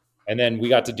 And then we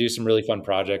got to do some really fun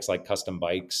projects like custom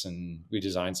bikes, and we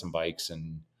designed some bikes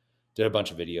and did a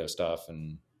bunch of video stuff.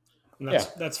 And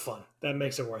that's fun. That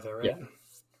makes it worth it, right?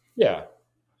 Yeah.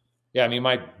 Yeah. I mean,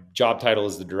 my job title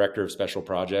is the director of special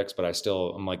projects, but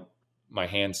I'm like, my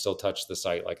hands still touch the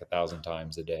site like 1,000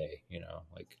 times a day,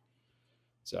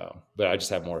 but I just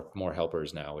have more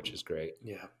helpers now, which is great.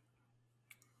 Yeah.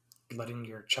 Letting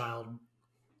your child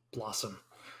blossom.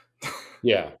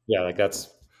 Yeah. Like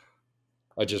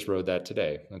I just rode that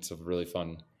today. That's a really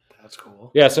fun. That's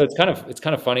cool. Yeah. So it's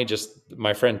kind of funny. Just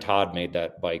my friend Todd made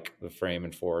that bike, the frame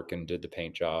and fork, and did the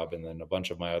paint job. And then a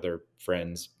bunch of my other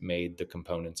friends made the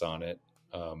components on it.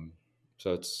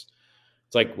 So it's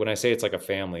like when I say it's like a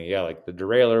family, like the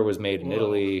derailleur was made in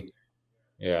Italy.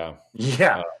 Yeah.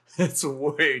 Yeah. It's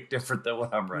way different than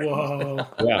what I'm writing. Whoa.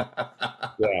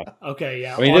 Yeah. Okay.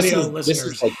 Yeah. I mean, audio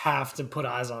listeners have to put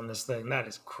eyes on this thing. That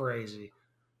is crazy.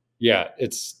 Yeah.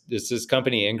 It's this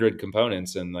company, Ingrid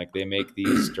Components, and like they make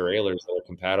these derailleurs that are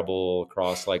compatible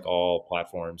across like all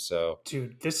platforms. So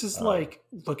dude, this is like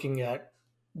looking at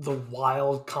the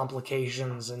wild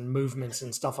complications and movements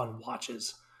and stuff on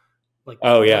watches. Like,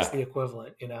 that's the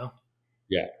equivalent,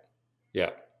 Yeah.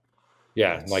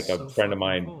 That's like a friend of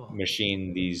mine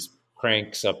machined these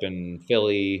cranks up in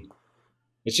Philly.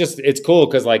 It's cool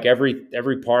because like every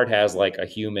part has like a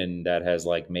human that has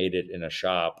like made it in a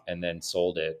shop and then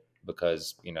sold it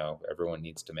because everyone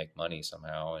needs to make money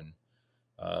somehow, and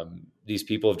these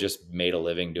people have just made a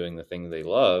living doing the thing they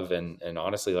love, and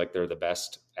honestly, like they're the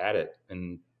best at it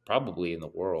and probably in the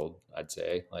world, I'd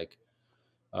say. Like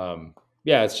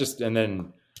it's just, and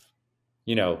then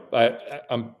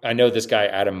I know this guy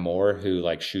Adam Moore who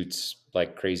like shoots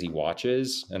like crazy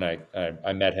watches, and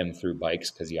I met him through bikes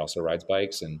because he also rides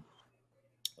bikes, and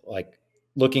like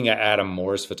looking at Adam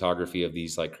Moore's photography of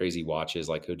these like crazy watches,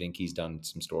 like Hodinkie's done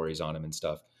some stories on him and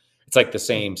stuff. It's like the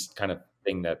same kind of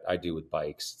thing that I do with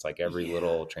bikes. It's like every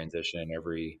little transition,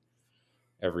 every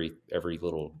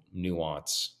little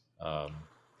nuance.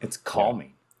 It's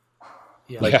calming.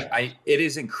 Yeah. Like it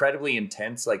is incredibly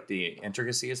intense, like the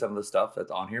intricacy of some of the stuff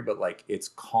that's on here, but like it's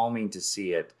calming to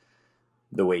see it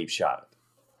the way you've shot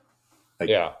it.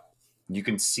 Like, you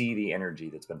can see the energy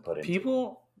that's been put into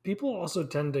it. People also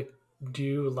tend to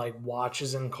do like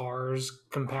watches and cars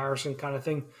comparison kind of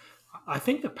thing. I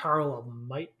think the parallel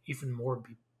might even more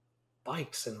be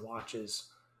bikes and watches.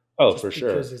 Oh, for sure.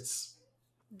 Because it's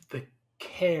the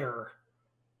care,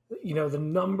 the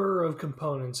number of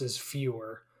components is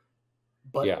fewer,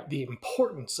 but the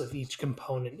importance of each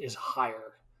component is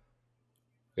higher.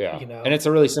 Yeah. And it's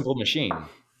a really simple machine,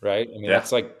 right? I mean, that's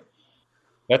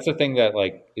the thing that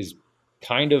like is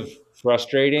kind of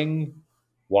frustrating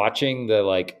watching the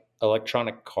like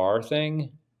electronic car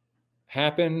thing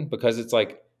happen, because it's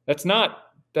like,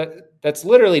 that's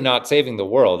literally not saving the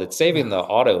world. It's saving the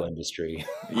auto industry.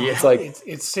 Yeah. It's like,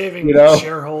 it's saving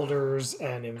shareholders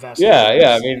and investors.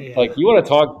 Yeah. I mean, like you want to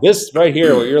talk this right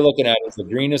here, what you're looking at is the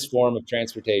greenest form of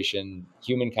transportation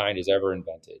humankind has ever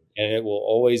invented. And it will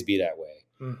always be that way.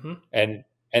 Mm-hmm.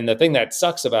 And the thing that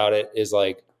sucks about it is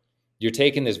like, you're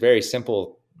taking this very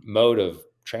simple mode of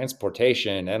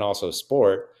transportation and also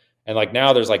sport, And like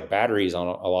now there's like batteries on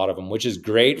a lot of them, which is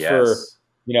great for,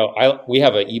 Yes. we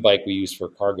have an e-bike we use for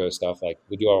cargo stuff. Like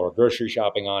we do all our grocery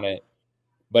shopping on it,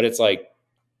 but it's like,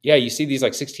 yeah, you see these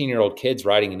like 16-year-old kids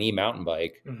riding an e-mountain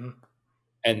bike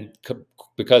and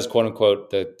because quote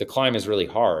unquote, the climb is really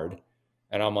hard.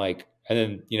 And I'm like, and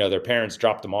then, their parents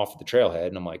dropped them off at the trailhead.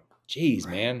 And I'm like, geez,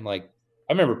 man, like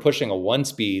I remember pushing a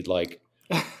 1-speed, like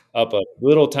up a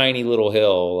little tiny little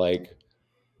hill, like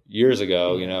years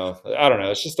ago, I don't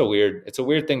know. It's just it's a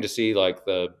weird thing to see, like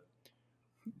the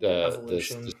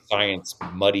science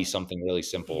muddy something really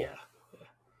simple.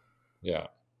 Yeah.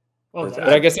 Oh, but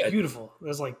I guess beautiful.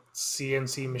 There's like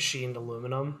CNC machined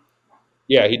aluminum.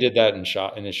 Yeah, he did that in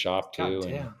his shop too. God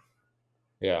damn. And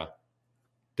yeah.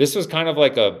 This was kind of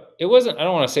like it wasn't, I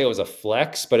don't want to say it was a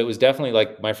flex, but it was definitely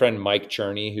like my friend Mike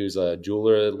Cherney, who's a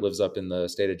jeweler, lives up in the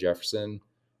state of Jefferson,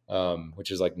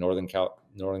 which is like Northern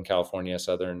California,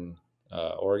 Southern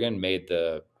Oregon, made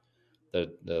the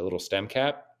little stem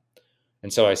cap.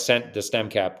 And so I sent the stem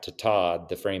cap to Todd,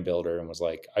 the frame builder, and was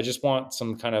like, I just want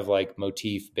some kind of like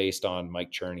motif based on Mike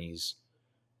Cherney's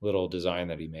little design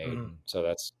that he made. So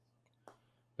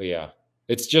but yeah,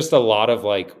 it's just a lot of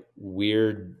like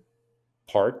weird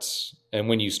parts. And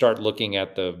when you start looking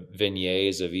at the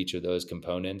vignettes of each of those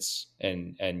components,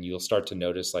 and you'll start to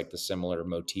notice like the similar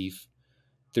motif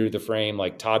through the frame.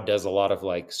 Like Todd does a lot of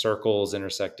like circles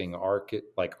intersecting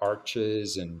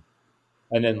arches, and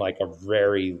then like a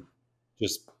very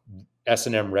just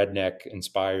S&M redneck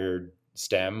inspired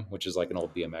stem, which is like an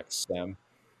old BMX stem,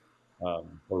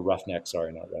 or roughneck.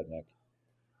 Sorry, not redneck.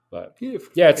 But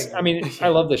yeah, it's. I mean, I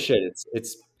love this shit.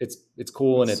 It's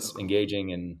cool and it's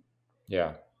engaging, and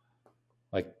yeah,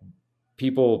 like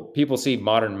people see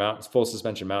modern full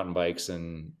suspension mountain bikes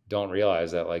and don't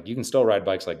realize that like you can still ride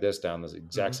bikes like this down those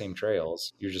exact same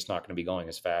trails. You're just not going to be going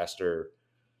as fast, or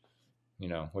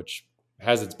which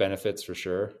has its benefits for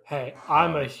sure. Hey,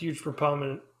 I'm a huge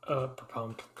proponent of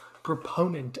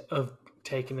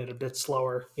taking it a bit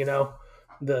slower.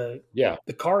 The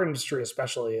car industry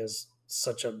especially is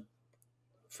such a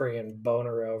friggin'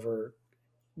 boner over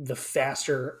the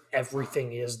faster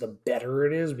everything is, the better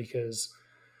it is, because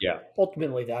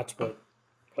ultimately that's what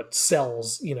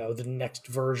sells, the next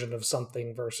version of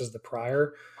something versus the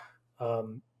prior.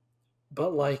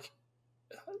 But like,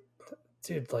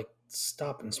 dude, like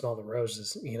stop and smell the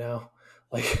roses,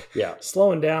 like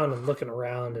slowing down and looking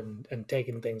around and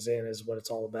taking things in is what it's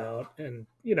all about. And,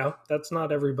 that's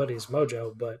not everybody's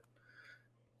mojo, but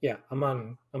yeah, we're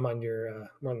on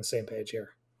the same page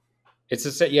here.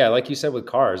 It's like you said with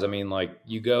cars. I mean, like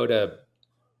you go to,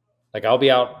 like I'll be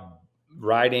out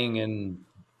riding in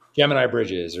Gemini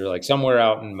Bridges or like somewhere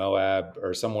out in Moab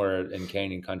or somewhere in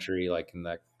Canyon country, like in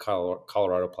that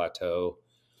Colorado plateau.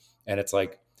 And it's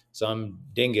like some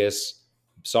dingus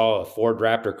saw a Ford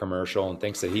Raptor commercial and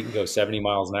thinks that he can go 70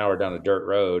 miles an hour down a dirt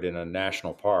road in a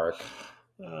national park.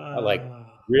 Like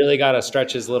really got to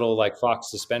stretch his little like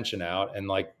Fox suspension out. And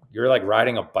like, you're like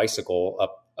riding a bicycle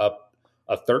up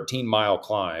a 13-mile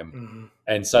climb.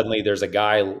 And suddenly there's a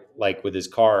guy like with his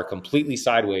car completely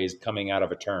sideways coming out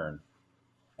of a turn.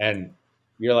 And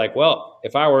you're like, well,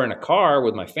 if I were in a car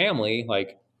with my family,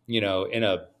 like, in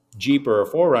a Jeep or a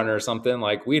 4Runner or something,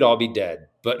 like we'd all be dead.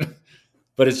 But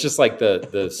it's just like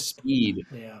the speed.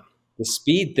 Yeah. The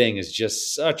speed thing is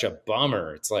just such a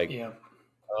bummer. It's like,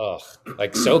 ugh,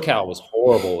 like SoCal was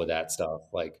horrible with that stuff.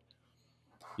 Like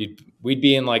we'd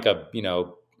be in like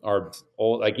our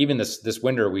old, like even this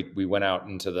winter, we went out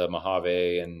into the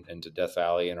Mojave and into Death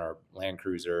Valley in our Land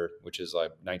Cruiser, which is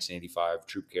like 1985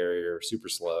 troop carrier, super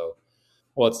slow.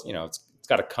 Well, it's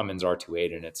got a Cummins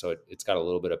R28 in it, so it's got a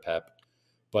little bit of pep,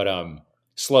 but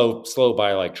slow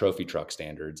by like trophy truck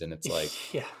standards. And it's like,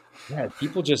 yeah,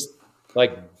 people just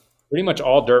like pretty much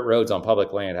all dirt roads on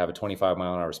public land have a 25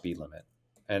 mile an hour speed limit,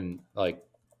 and like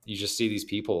you just see these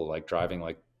people like driving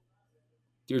like.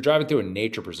 You're driving through a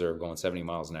nature preserve going 70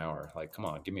 miles an hour. Like, come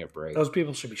on, give me a break. Those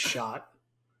people should be shot.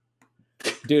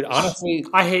 Dude, honestly,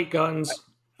 I hate guns.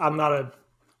 I'm not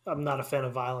a fan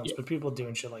of violence, but people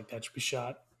doing shit like that should be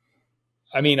shot.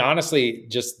 I mean, honestly,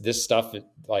 just this stuff,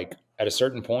 like at a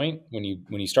certain point, when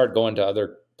you start going to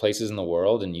other places in the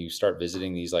world and you start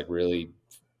visiting these like really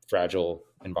fragile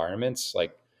environments,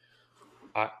 like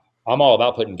I'm all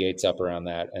about putting gates up around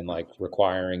that and like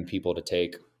requiring people to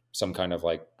take some kind of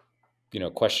like,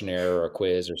 questionnaire or a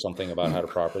quiz or something about how to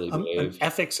properly behave. An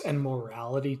ethics and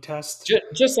morality test.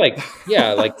 Just like,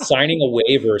 yeah, like signing a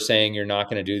waiver saying you're not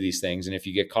going to do these things. And if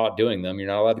you get caught doing them, you're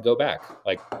not allowed to go back.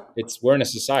 Like we're in a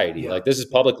society, like this is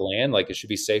public land. Like it should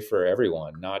be safe for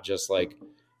everyone, not just like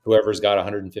whoever's got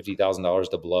 $150,000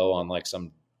 to blow on like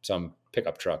some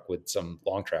pickup truck with some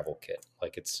long travel kit.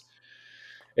 Like it's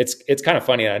it's kind of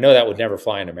funny. And I know that would never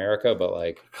fly in America, but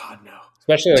like, God, no.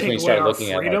 Especially like when you start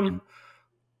looking freedom?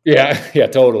 at like, yeah,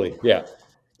 totally. Yeah.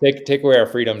 Take away our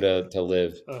freedom to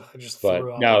live. I just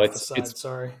threw up off the side.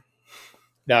 Sorry.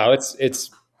 No,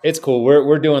 it's cool.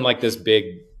 We're doing like this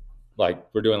big, like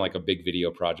we're doing like a big video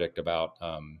project about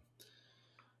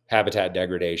habitat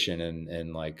degradation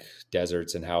and like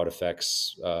deserts and how it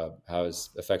affects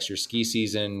affects your ski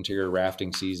season to your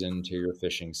rafting season to your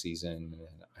fishing season, and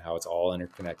how it's all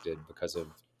interconnected because of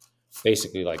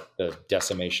basically like the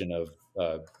decimation of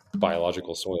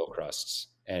biological soil crusts.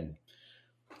 And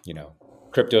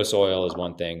crypto soil is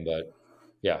one thing, but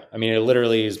yeah, I mean, it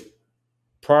literally is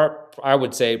I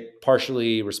would say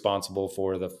partially responsible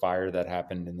for the fire that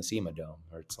happened in the SEMA Dome,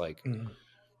 where it's like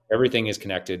everything is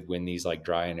connected when these like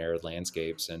dry and arid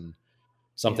landscapes, and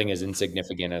something as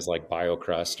insignificant as like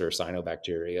biocrust or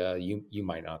cyanobacteria, you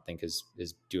might not think is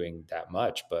doing that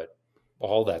much, but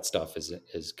all that stuff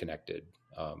is connected.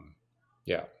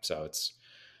 So it's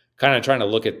kind of trying to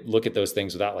look at those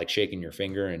things without like shaking your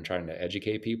finger and trying to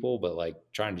educate people, but like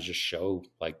trying to just show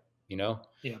like,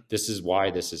 this is why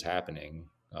this is happening.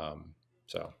 But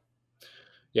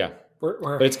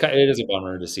it is a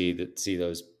bummer to see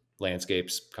those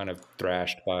landscapes kind of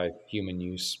thrashed by human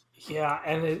use. Yeah.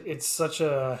 And it's such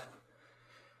a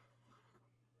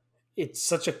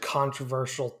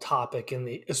controversial topic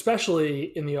especially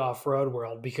in the off-road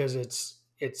world, because it's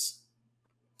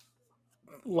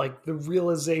like the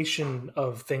realization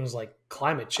of things like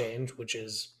climate change, which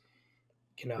is,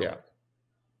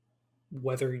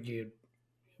 whether you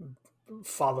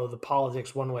follow the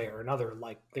politics one way or another,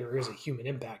 like there is a human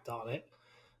impact on it.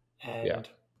 And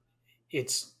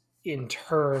it's in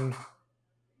turn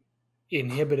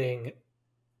inhibiting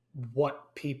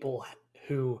what people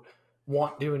who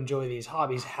want to enjoy these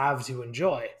hobbies have to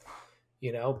enjoy,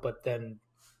 but then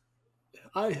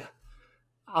I'm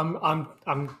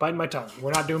biting my tongue.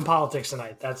 We're not doing politics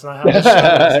tonight. That's not how this show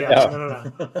is. Yeah,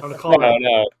 no. I'm gonna call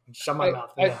it. Shut my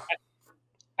mouth.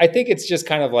 I think it's just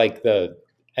kind of like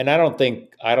and I don't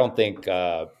think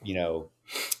the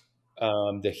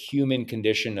human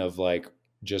condition of like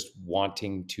just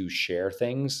wanting to share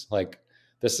things, like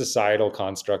the societal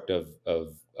construct of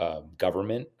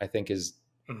government, I think is,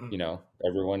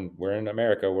 everyone, we're in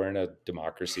America, we're in a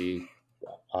democracy,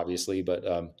 obviously, but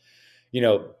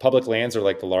public lands are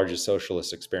like the largest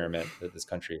socialist experiment that this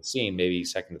country has seen, maybe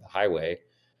second to the highway.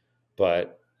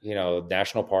 But,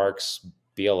 national parks,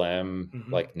 BLM,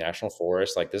 like national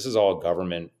forests, like this is all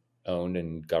government owned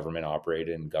and government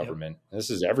operated and government. Yep. This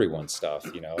is everyone's stuff,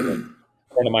 Like a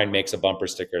friend of mine makes a bumper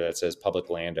sticker that says public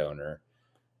landowner.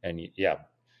 And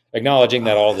acknowledging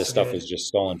that all this stuff is just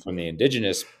stolen from the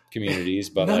indigenous communities,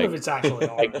 but none of it's actually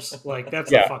ours. Like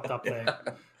that's a fucked up thing.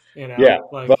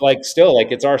 But like still, like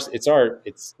it's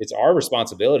our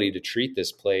responsibility to treat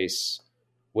this place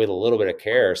with a little bit of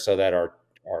care, so that our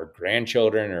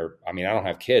grandchildren, or I mean, I don't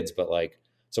have kids, but like,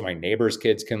 so my neighbors'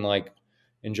 kids can like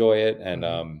enjoy it.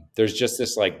 And there's just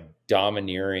this like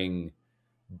dominance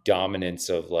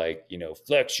of like,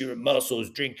 flex your muscles,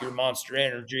 drink your Monster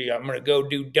Energy, I'm gonna go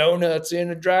do donuts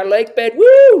in a dry lake bed,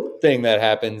 woo thing that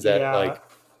happens that like.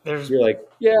 You're like,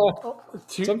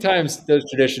 sometimes those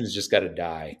traditions just got to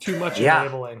die. Too much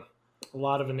enabling. A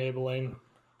lot of enabling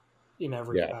in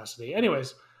every capacity.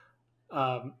 Anyways.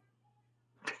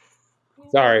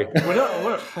 Sorry.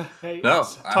 No.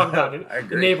 Talk about it.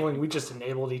 Enabling. We just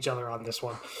enabled each other on this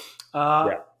one.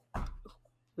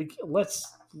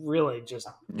 Let's really just...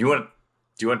 Do you want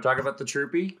to talk about the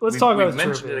Troopy? Let's talk about the Troopy. We've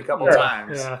mentioned it a couple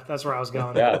times. Yeah, that's where I was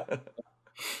going. Yeah.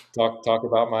 Talk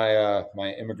about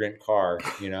my immigrant car,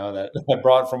 that I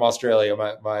brought from Australia.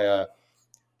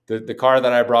 The car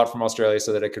that I brought from Australia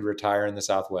so that I could retire in the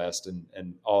Southwest,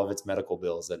 and all of its medical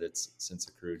bills that it's since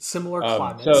accrued. Similar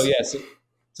climates.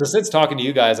 So since talking to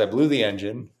you guys, I blew the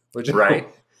engine, which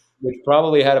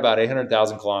probably had about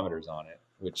 800,000 kilometers on it.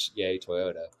 Which yay,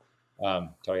 Toyota.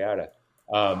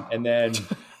 And then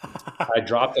I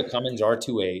dropped a Cummins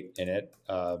R28 in it.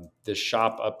 This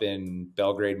shop up in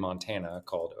Belgrade, Montana,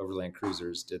 called Overland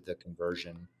Cruisers, did the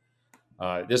conversion.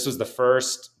 This was the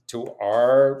first, to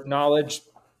our knowledge,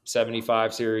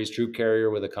 75 series troop carrier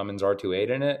with a Cummins R28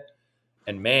 in it.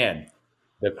 And man,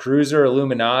 the cruiser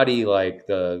Illuminati, like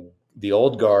the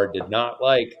old guard, did not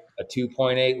like a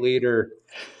 2.8 liter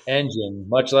engine,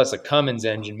 much less a Cummins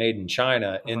engine made in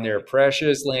China, in their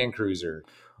precious Land Cruiser.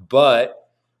 But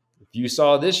if you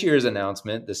saw this year's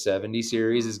announcement, the 70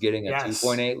 series is getting a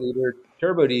 2.8 liter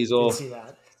turbo diesel. See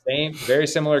that. Very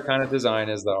similar kind of design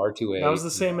as the R28. That was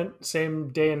the same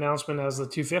day announcement as the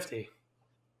 250.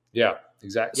 Yeah,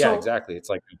 exactly. Yeah, exactly. It's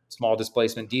like a small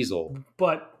displacement diesel.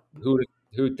 But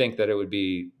who'd think that it would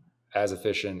be as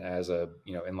efficient as a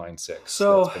inline six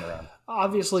So that's been around?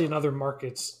 obviously in other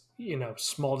markets,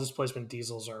 small displacement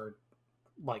diesels are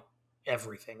like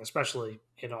everything, especially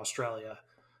in Australia.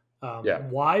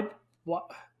 Why?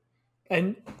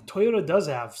 And Toyota does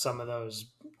have some of those,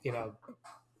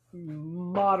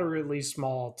 moderately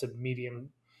small to medium,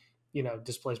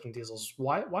 displacement diesels.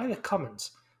 Why the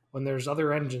Cummins when there's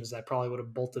other engines that probably would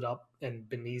have bolted up and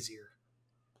been easier?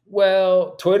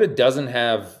 Well, Toyota doesn't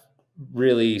have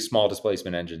really small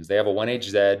displacement engines. They have a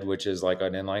 1HZ, which is like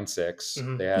an inline 6.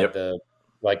 Mhm. They have the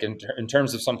like in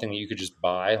terms of something that you could just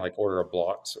buy, like order a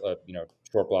block,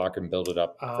 short block and build it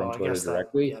up from Toyota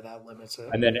directly. That limits it.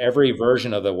 And then every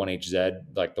version of the 1HZ,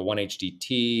 like the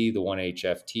 1HDT, the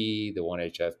 1HFT, the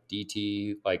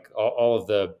 1HFDT, like all of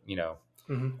the,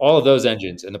 all of those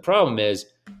engines. And the problem is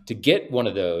to get one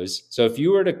of those. So if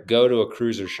you were to go to a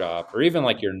cruiser shop or even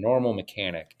like your normal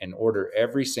mechanic and order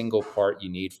every single part you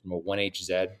need from a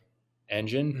 1HZ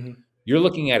engine, you're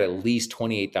looking at least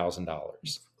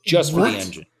 $28,000 just for the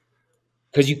engine.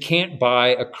 Because you can't buy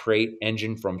a crate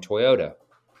engine from Toyota.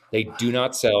 They do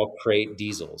not sell crate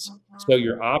diesels. So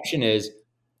your option is,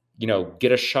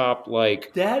 get a shop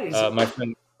like that is my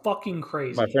friend fucking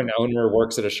crazy. My friend owner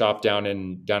works at a shop down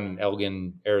in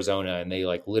Elgin, Arizona, and they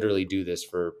like literally do this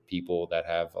for people that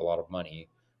have a lot of money,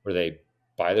 where they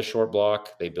buy the short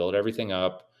block, they build everything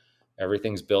up,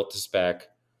 everything's built to spec,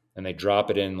 and they drop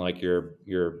it in like your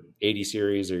 80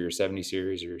 series or your 70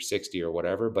 series or your 60 or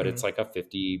whatever. But it's like a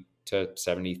 $50,000 to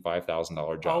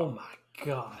 $75,000 job. Oh my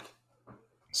god!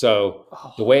 So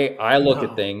the way I look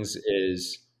at things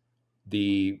is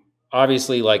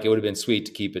obviously, like, it would have been sweet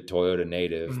to keep it Toyota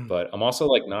native, but I'm also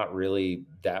like not really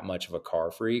that much of a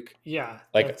car freak. Yeah,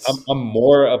 like I'm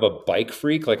more of a bike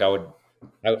freak. Like I would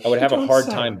have a hard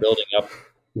time building up.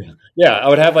 Yeah, I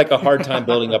would have like a hard time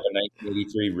building up a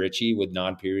 1983 Ritchie with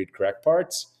non-period correct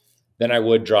parts than I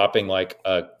would dropping like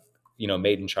a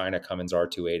made in China Cummins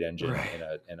R28 engine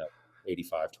in a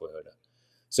 85 Toyota.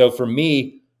 So for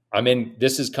me,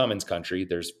 this is Cummins country.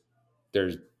 There's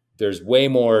way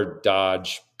more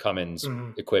Dodge Cummins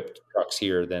equipped trucks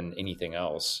here than anything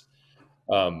else.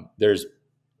 There's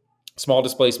small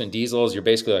displacement diesels. You're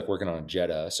basically like working on a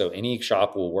Jetta. So any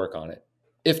shop will work on it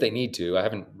if they need to. I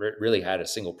haven't really had a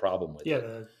single problem with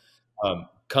it.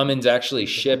 Cummins actually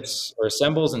ships or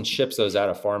assembles and ships those out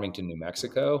of Farmington, New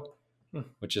Mexico,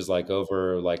 which is like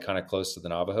over like kind of close to the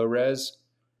Navajo res.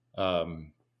 So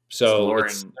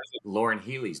Lauren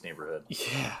Healy's neighborhood.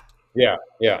 Yeah.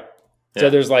 So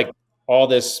there's like all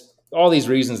these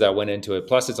reasons that went into it.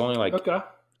 Plus, it's only like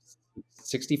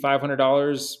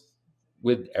 $6,500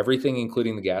 with everything,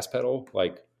 including the gas pedal.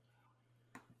 Like,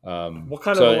 what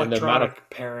kind of electronic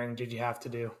pairing did you have to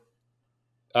do?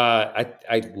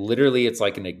 I literally, it's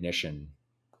like an ignition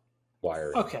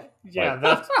wiring. Okay, yeah,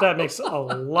 that makes a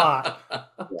lot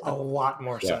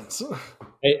more sense.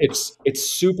 It's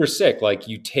super sick. Like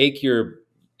you take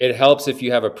it helps if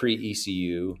you have a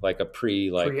pre-ECU, like a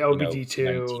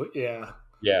pre-OBD2.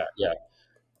 Yeah.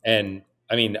 And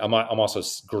I mean, I'm also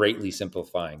greatly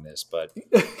simplifying this, but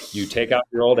you take out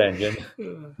your old engine,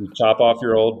 you chop off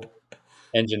your old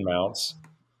engine mounts,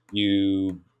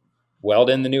 you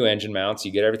weld in the new engine mounts,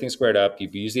 you get everything squared up, you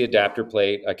use the adapter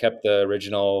plate. I kept the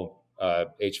original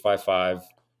H55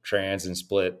 trans and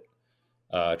split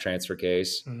transfer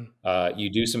case. You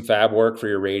do some fab work for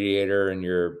your radiator and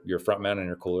your front mount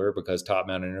intercooler, because top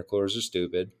mount intercoolers are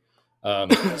stupid.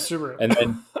 Super. And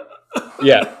then,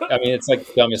 yeah, I mean, it's like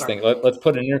the dumbest thing. Let's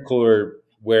put an intercooler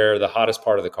where the hottest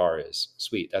part of the car is.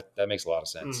 Sweet. That makes a lot of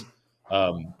sense.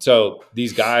 So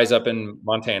these guys up in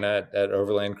Montana at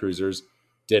Overland Cruisers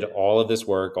did all of this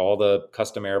work, all the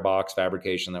custom airbox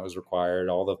fabrication that was required,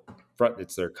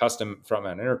 it's their custom front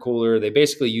mount intercooler. They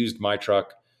basically used my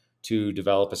truck to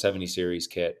develop a 70 series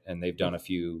kit, and they've done a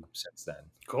few since then.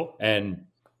 Cool. And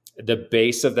the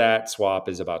base of that swap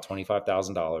is about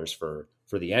 $25,000 for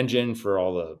the engine, for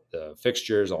all the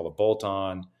fixtures, all the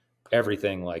bolt-on,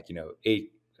 everything, like, maybe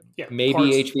parts,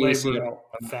 HVAC, labor,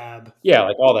 fab. Yeah,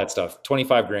 like all that stuff.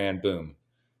 $25,000, boom.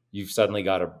 You've suddenly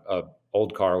got a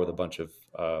old car with a bunch of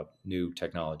new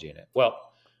technology in it. Well,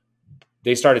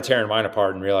 they started tearing mine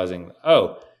apart and realizing,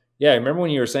 oh, yeah, remember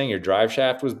when you were saying your drive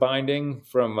shaft was binding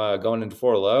from going into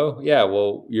 4-low? Yeah,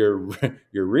 well, your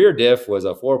rear diff was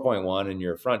a 4.1 and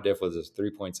your front diff was a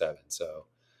 3.7. So,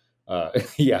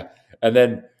 yeah. And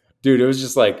then, dude, it was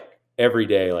just like every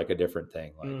day, like a different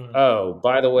thing. Like, oh,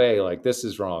 by the way, like this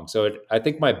is wrong. So I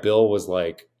think my bill was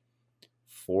like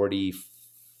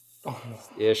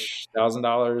 $40,000-ish,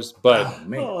 but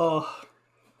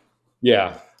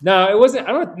yeah, no, it wasn't.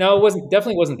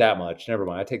 Definitely wasn't that much. Never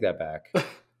mind. I take that back.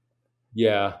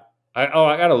 Yeah. I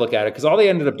got to look at it because all they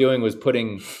ended up doing was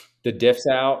putting the diffs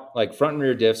out, like front and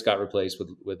rear diffs got replaced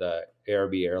with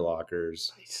ARB air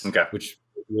lockers, Nice. Okay. which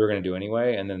we were going to do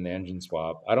anyway, and then the engine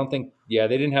swap. I don't think, they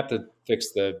didn't have to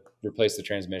replace the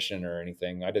transmission or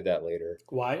anything. I did that later.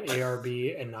 Why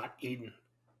ARB and not Eaton?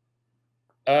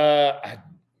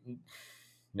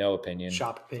 No opinion.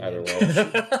 Shop opinion. Either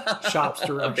way. Shop's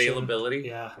direction. Availability.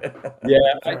 Yeah. Yeah,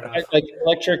 I like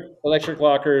electric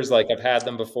lockers. Like I've had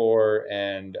them before,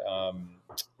 and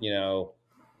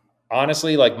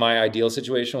honestly, like my ideal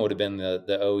situation would have been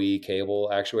the OE cable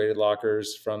actuated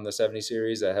lockers from the 70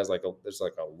 series that has there's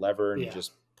like a lever and you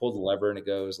just pull the lever and it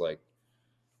goes. Like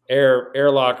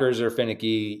air lockers are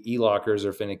finicky, E lockers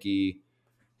are finicky.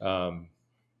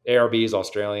 ARB is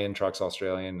Australian, truck's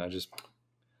Australian. I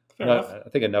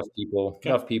think enough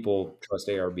people trust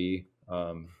ARB.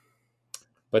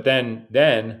 But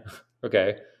then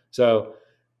okay, so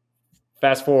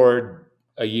fast forward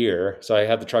a year. So I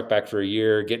had the truck back for a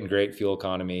year, getting great fuel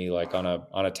economy, like on a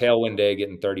tailwind day,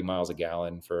 getting 30 miles a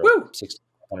gallon for a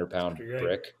 1,600 pound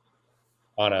brick.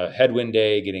 On a headwind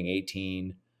day, getting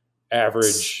 18.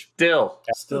 Average. Still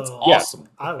awesome.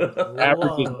 I would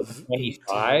average love is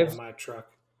 25 in my truck.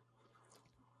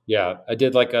 Yeah, I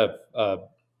did like a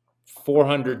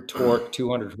 400 torque,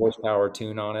 200 horsepower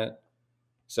tune on it.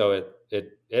 So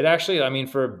it actually, I mean,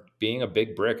 for being a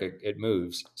big brick, it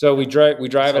moves. So we drive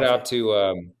it out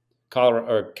to Colorado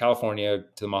or California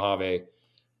to the Mojave,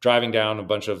 driving down a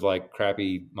bunch of like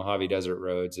crappy Mojave desert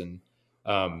roads, and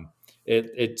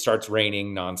it starts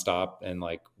raining nonstop, and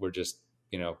like we're just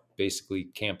basically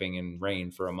camping in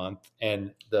rain for a month.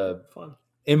 And the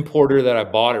importer that I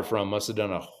bought it from must have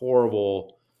done a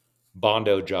horrible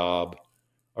Bondo job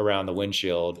around the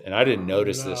windshield, and I didn't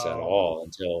notice this at all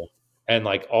until. And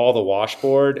like all the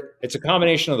washboard, it's a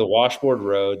combination of the washboard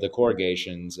road, the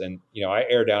corrugations, and I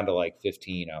air down to like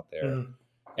 15 out there,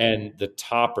 and the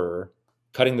topper,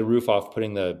 cutting the roof off,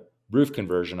 putting the roof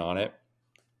conversion on it,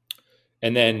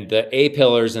 and then the A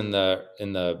pillars in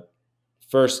the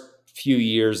first few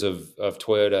years of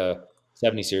Toyota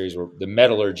 70 series, where the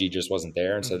metallurgy just wasn't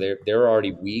there, and so they were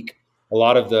already weak. A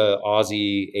lot of the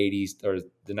Aussie 80s or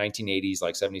the 1980s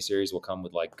like 70 series will come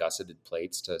with like gusseted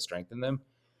plates to strengthen them.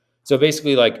 So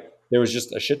basically, like there was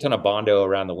just a shit ton of Bondo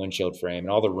around the windshield frame,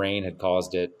 and all the rain had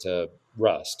caused it to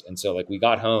rust. And so like we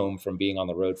got home from being on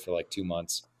the road for like 2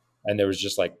 months, and there was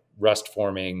just like rust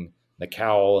forming the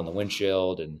cowl and the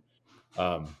windshield. And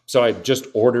so I just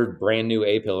ordered brand new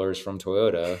A-pillars from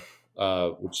Toyota,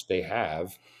 which they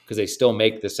have because they still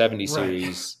make the 70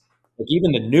 series. Like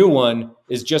even the new one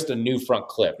is just a new front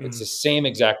clip. It's the same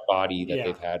exact body that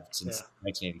they've had since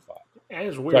 1985. That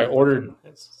is weird. So I ordered.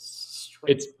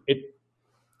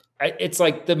 It's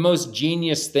like the most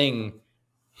genius thing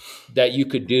that you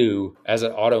could do as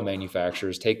an auto manufacturer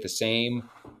is take the same.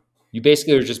 You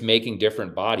basically are just making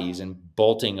different bodies and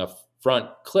bolting a front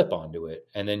clip onto it,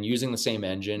 and then using the same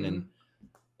engine. And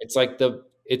it's like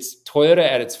it's Toyota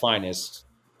at its finest.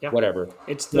 Yeah. Whatever.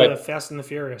 It's the Fast and the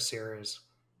Furious series.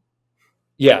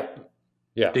 Yeah.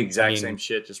 The exact same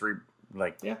shit, just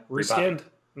reskinned.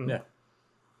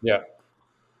 Yeah.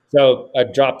 So I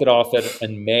dropped it off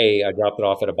in May. I dropped it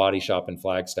off at a body shop in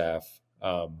Flagstaff.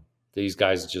 These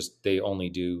guys they only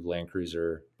do Land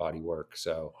Cruiser body work.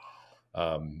 So,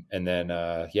 and then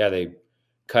they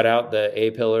cut out the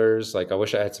A-pillars. Like I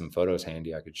wish I had some photos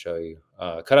handy I could show you.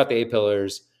 Cut out the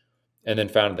A-pillars, and then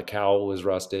found the cowl was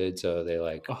rusted. So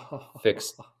they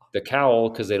fixed the cowl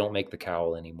because they don't make the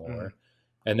cowl anymore.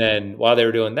 And then while they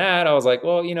were doing that, I was like,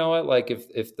 well, you know what? Like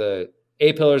if the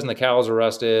A-pillars and the cowls are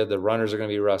rusted, the runners are going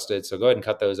to be rusted. So go ahead and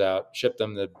cut those out, ship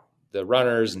them the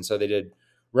runners. And so they did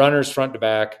runners front to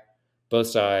back, both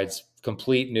sides,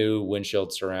 complete new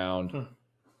windshield surround.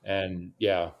 And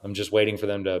I'm just waiting for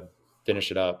them to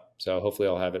finish it up. So hopefully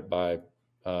I'll have it by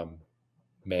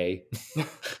May.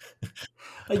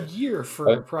 A year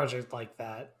for a project like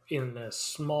that in a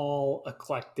small,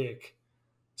 eclectic,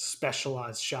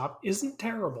 specialized shop isn't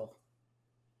terrible.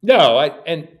 No, I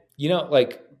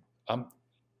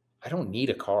don't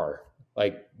need a car.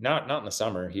 Like not in the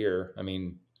summer here. I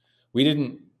mean, we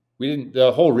didn't,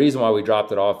 the whole reason why we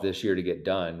dropped it off this year to get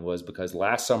done was because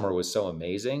last summer was so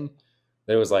amazing.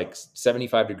 There was like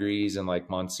 75 degrees and like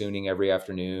monsooning every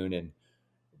afternoon. And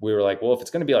we were like, well, if it's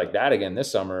going to be like that again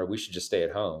this summer, we should just stay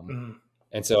at home.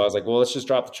 And so I was like, well, let's just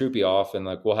drop the Troopy off and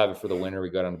like, we'll have it for the winter. We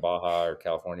go down to Baja or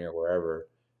California or wherever.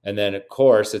 And then of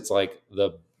course it's like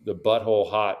the butthole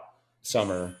hot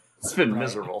summer. It's been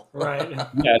miserable. Right. Yeah.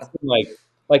 It's been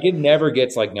like it never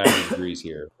gets like 90 degrees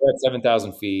here. We're at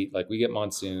 7,000 feet. Like we get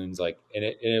monsoons, like, and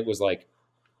it was like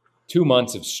 2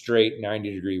 months of straight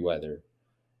 90-degree weather.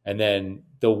 And then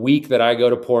the week that I go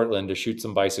to Portland to shoot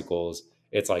some bicycles,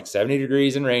 it's like 70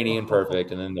 degrees and rainy and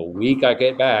perfect. And then the week I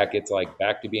get back, it's like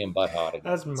back to being butt hot again.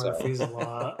 That's Murphy's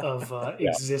law of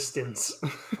existence.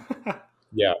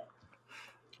 Yeah.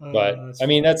 But I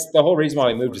mean, that's the whole reason why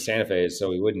we moved to Santa Fe, is so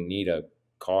we wouldn't need a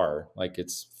car. Like,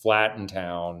 it's flat in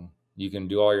town. You can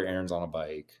do all your errands on a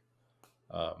bike.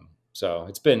 So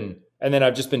it's been, and then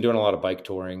I've just been doing a lot of bike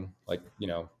touring, like, you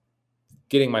know,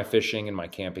 getting my fishing and my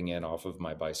camping in off of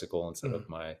my bicycle instead of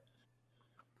my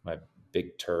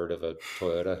big turd of a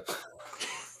Toyota.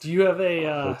 Do you have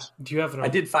an? I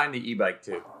did find the e-bike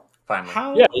too.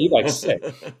 Finally. Yeah, the e-bike's sick.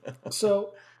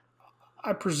 So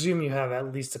I presume you have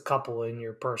at least a couple in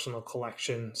your personal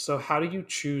collection. So how do you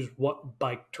choose what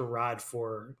bike to ride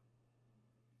for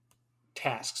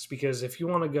tasks? Because if you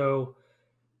want to go,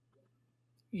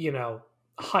 you know,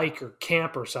 hike or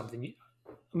camp or something,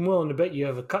 I'm willing to bet you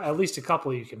have at least a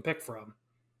couple you can pick from.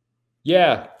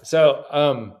 Yeah.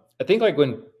 So I think like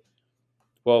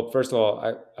first of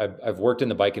all, I've worked in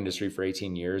the bike industry for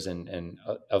 18 years, and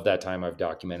of that time I've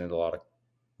documented a lot of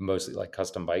mostly like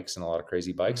custom bikes and a lot of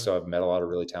crazy bikes. So I've met a lot of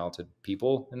really talented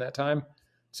people in that time.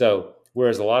 So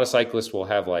whereas a lot of cyclists will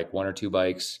have like one or two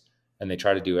bikes and they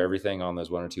try to do everything on those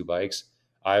one or two bikes,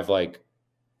 I've like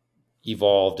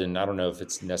evolved, and I don't know if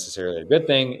it's necessarily a good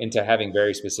thing, into having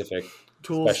very specific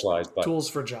specialized bikes. Tools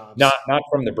for jobs. Not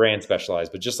from the brand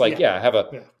specialized, but just like, I have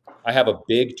a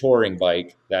big touring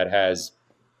bike that has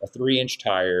a 3-inch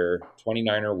tire,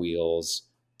 29er wheels.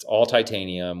 It's all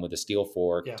titanium with a steel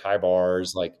fork, tie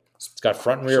bars. Like, it's got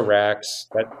front and rear racks.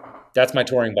 That's my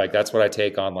touring bike. That's what I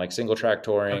take on like single track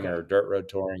touring or dirt road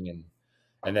touring.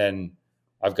 And then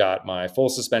I've got my full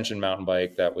suspension mountain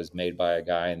bike that was made by a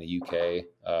guy in the UK,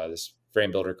 this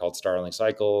frame builder called Starling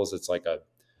Cycles. It's like a,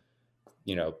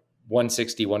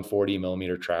 160, 140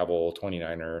 millimeter travel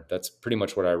 29er. That's pretty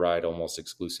much what I ride almost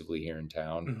exclusively here in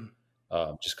town,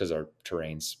 just because our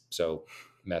terrain's so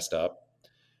messed up.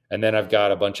 And then I've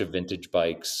got a bunch of vintage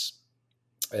bikes,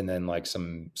 and then like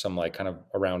some like kind of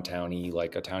around towny,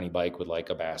 like a towny bike with like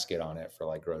a basket on it for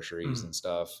like groceries and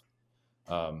stuff.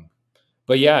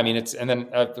 But yeah, I mean, and then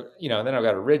I've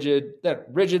got a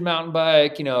rigid mountain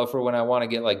bike, for when I want to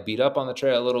get like beat up on the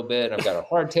trail a little bit. I've got a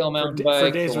hardtail mountain bike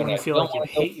for days when you feel like you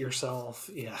hate yourself.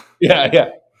 Yeah.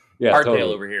 Hardtail totally.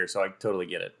 over here, so I totally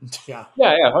get it. Yeah.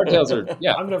 Hardtails are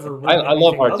I've never. I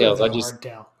love hardtails.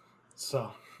 Hardtail.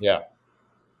 So. Yeah.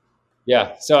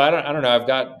 So I don't know. I've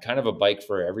got kind of a bike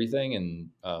for everything, and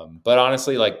but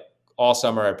honestly, like all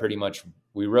summer,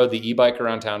 we rode the e-bike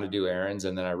around town to do errands,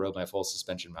 and then I rode my full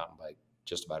suspension mountain bike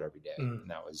just about every day, and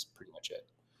that was pretty much it.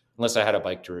 Unless I had a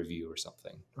bike to review or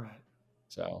something. Right.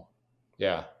 So,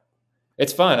 yeah,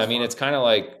 it's fun. I mean, it's kind of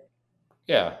like,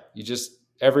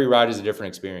 every ride is a different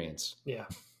experience. Yeah.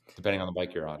 Depending on the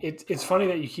bike you're on. It's funny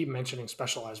that you keep mentioning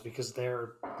Specialized, because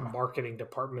their marketing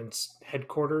department's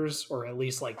headquarters, or at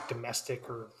least like domestic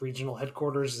or regional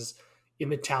headquarters, is in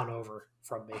the town over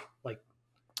from me. Like,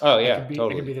 totally. I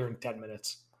could be there in 10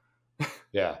 minutes.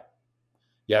 Yeah.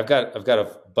 I've got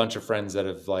a bunch of friends that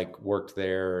have like worked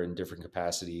there in different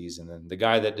capacities, and then the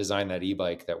guy that designed that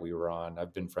e-bike that we were on,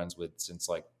 I've been friends with since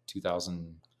like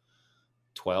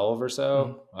 2012 or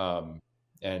so.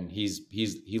 And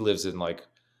he lives in like,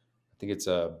 I think it's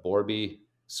Borby,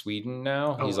 Sweden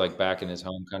now. He's like back in his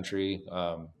home country,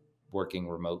 working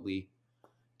remotely,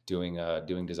 doing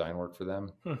design work for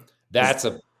them.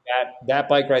 That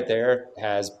bike right there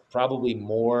has probably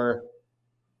more,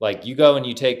 like, you go and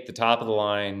you take the top of the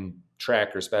line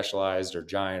Trek or Specialized or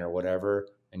Giant or whatever,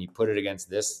 and you put it against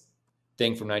this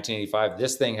thing from 1985.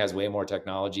 This thing has way more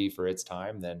technology for its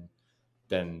time than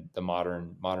the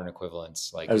modern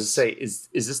equivalents. Like, I was to say, is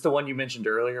this the one you mentioned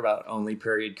earlier about only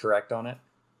period correct on it?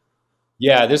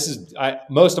 Yeah, this is all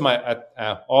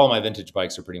of my vintage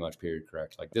bikes are pretty much period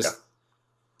correct. Like this,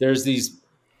 There's these.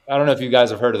 I don't know if you guys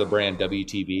have heard of the brand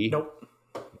WTB. Nope.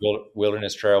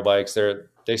 Wilderness Trail Bikes.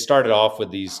 They started off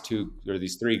with these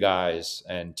three guys,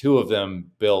 and two of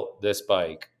them built this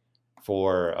bike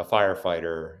for a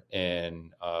firefighter in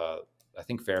I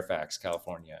think Fairfax,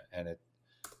 California, and it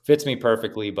fits me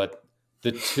perfectly. But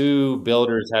the two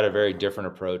builders had a very different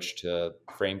approach to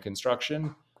frame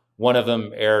construction. One of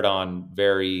them erred on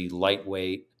very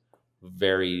lightweight,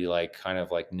 very like kind of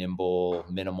like nimble,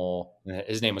 minimal.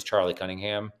 His name was Charlie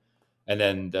Cunningham. And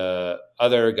then the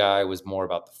other guy was more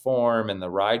about the form and the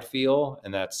ride feel,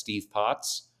 and that's Steve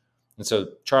Potts. And so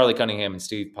Charlie Cunningham and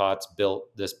Steve Potts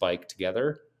built this bike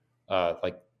together.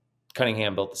 Like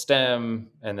Cunningham built the stem,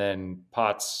 and then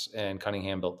Potts and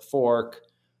Cunningham built the fork.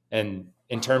 And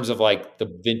in terms of like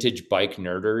the vintage bike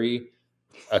nerdery,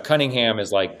 Cunningham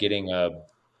is like getting a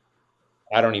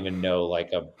I don't even know,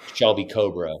 like a Shelby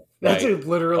Cobra. That's right?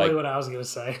 literally like, what I was going to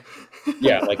say.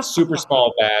 Yeah, like super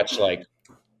small batch, like,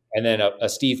 and then a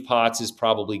Steve Potts is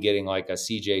probably getting like a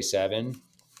CJ7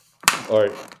 or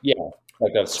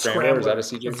like a scrambler. Is that a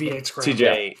CJ? V8 scrambler.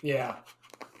 CJ8. Yeah.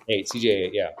 CJ8.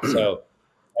 Yeah. So,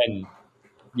 and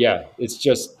it's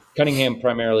just Cunningham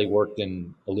primarily worked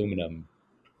in aluminum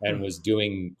and was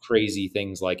doing crazy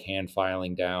things like hand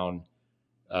filing down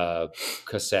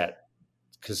cassettes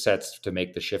to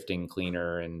make the shifting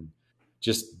cleaner and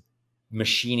just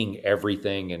machining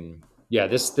everything. And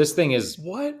this thing is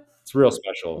it's real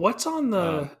special. What's on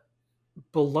the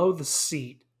below the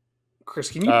seat, Chris?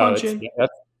 Can you punch in?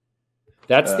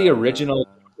 That's the original.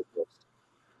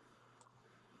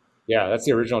 Yeah, that's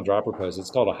the original dropper post.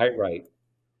 It's called a height right.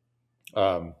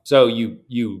 So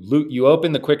you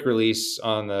open the quick release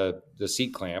on the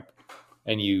seat clamp,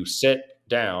 and you sit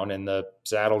down, and the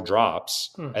saddle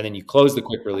drops, and then you close the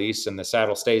quick release, and the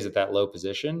saddle stays at that low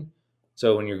position.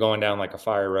 So when you're going down like a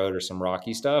fire road or some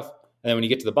rocky stuff, and then when you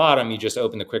get to the bottom, you just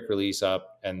open the quick release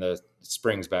up, and the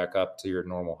springs back up to your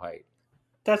normal height.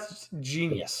 That's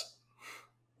genius.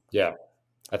 Yeah.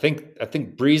 I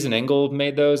think Breeze and Engel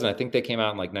made those, and I think they came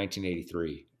out in like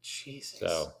 1983. Jesus.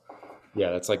 So,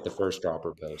 yeah, that's like the first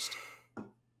dropper post.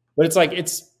 But it's like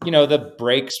the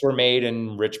brakes were made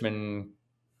in Richmond,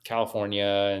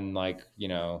 California, and like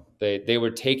they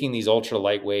were taking these ultra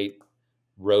lightweight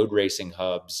road racing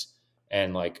hubs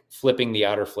and like flipping the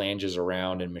outer flanges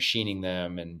around and machining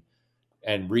them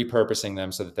and repurposing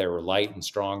them so that they were light and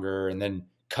stronger, and then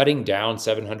cutting down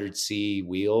 700C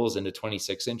wheels into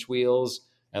 26-inch wheels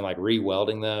and like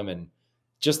re-welding them. And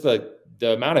just the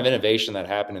amount of innovation that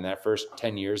happened in that first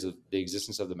 10 years of the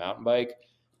existence of the mountain bike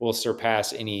will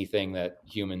surpass anything that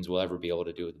humans will ever be able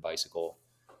to do with the bicycle.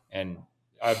 And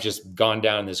I've just gone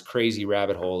down this crazy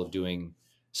rabbit hole of doing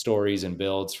stories and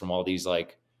builds from all these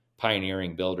like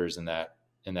pioneering builders in that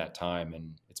time.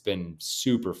 And it's been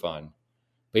super fun.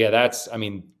 But yeah,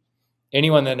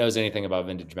 anyone that knows anything about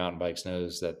vintage mountain bikes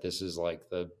knows that this is like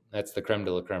that's the creme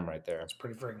de la creme right there. It's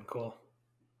pretty freaking cool.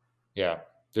 Yeah.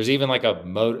 There's even like a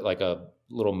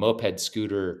little moped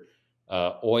scooter,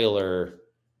 oiler,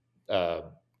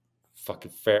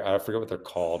 fucking fair. I forget what they're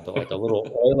called, but like a little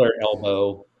oiler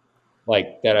elbow,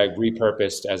 like that I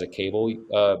repurposed as a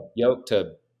cable yoke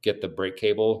to get the brake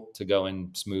cable to go in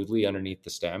smoothly underneath the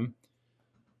stem.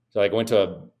 So like I went to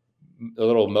a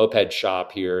little moped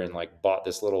shop here and like bought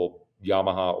this little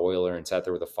Yamaha oiler and sat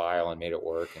there with a file and made it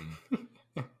work.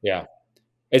 And yeah,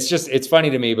 it's funny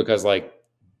to me because like,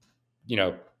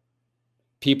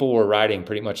 people were riding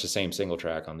pretty much the same single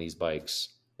track on these bikes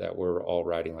that we're all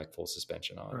riding like full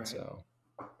suspension on. Right. So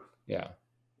yeah,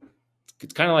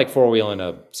 it's kind of like four-wheeling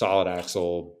a solid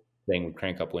axle thing with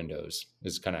crank up windows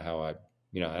is kind of how I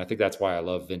think that's why I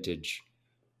love vintage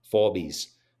Forbies.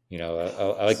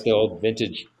 I like the old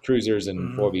vintage cruisers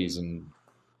and Forbies and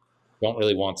don't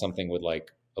really want something with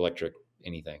like electric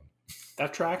anything.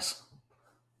 That tracks.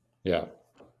 Yeah.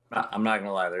 I'm not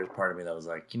gonna lie. There's part of me that was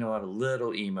like, you know what, a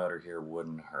little e-motor here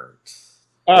wouldn't hurt.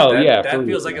 Oh that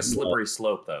feels like a slippery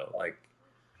slope, though. Like,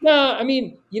 no, I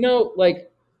mean,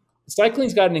 like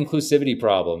cycling's got an inclusivity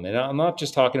problem, and I'm not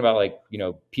just talking about like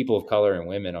people of color and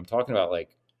women. I'm talking about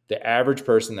like the average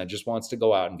person that just wants to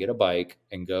go out and get a bike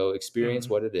and go experience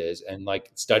what it is. And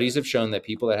like studies have shown that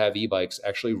people that have e-bikes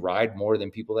actually ride more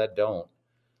than people that don't,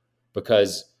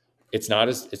 because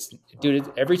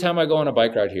every time I go on a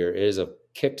bike ride here, it is a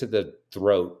kick to the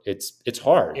throat. It's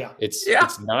hard. Yeah. It's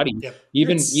not easy. Yep.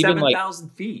 Even 7,000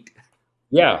 feet.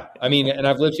 Yeah. I mean, and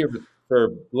I've lived here for a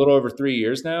little over 3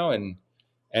 years now. And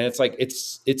it's like,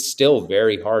 it's still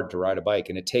very hard to ride a bike,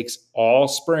 and it takes all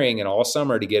spring and all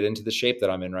summer to get into the shape that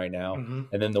I'm in right now. Mm-hmm.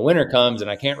 And then the winter comes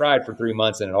and I can't ride for 3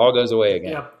 months and it all goes away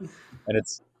again. Yep. And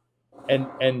it's,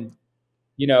 and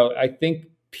I think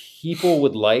people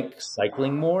would like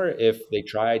cycling more if they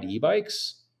tried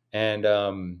e-bikes,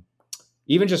 and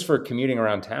even just for commuting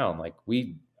around town. Like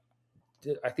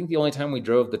I think the only time we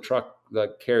drove the truck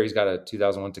that Carrie's got a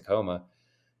 2001 Tacoma,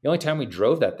 the only time we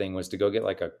drove that thing was to go get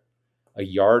like a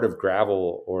yard of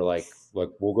gravel, or like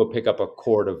we'll go pick up a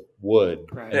cord of wood,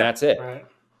 and that's it. Right.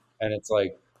 And it's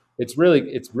like, it's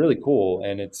really cool,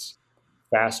 and it's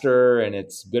faster, and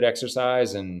it's good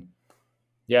exercise. And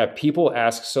yeah, people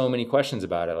ask so many questions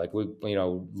about it. Like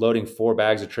loading 4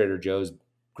 bags of Trader Joe's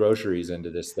groceries into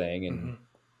this thing. And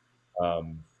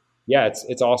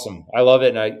it's awesome. I love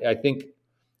it. And I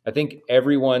think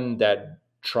everyone that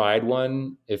tried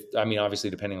one, obviously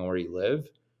depending on where you live,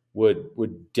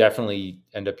 would definitely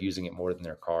end up using it more than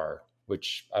their car,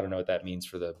 which I don't know what that means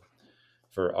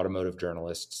for automotive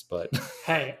journalists, but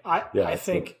hey, I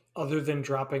think other than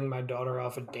dropping my daughter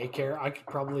off at daycare, I could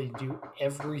probably do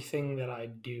everything that I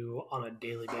do on a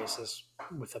daily basis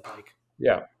with a bike.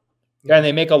 Yeah. Yeah, and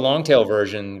they make a long tail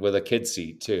version with a kid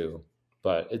seat too.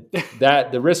 But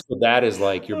the risk with that is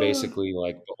like you're basically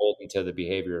like beholden to the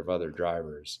behavior of other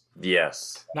drivers.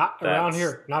 Yes. Not around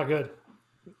here. Not good.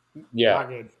 Yeah. Not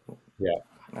good. Yeah.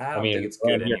 I don't think it's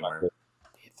good anywhere.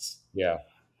 Yeah.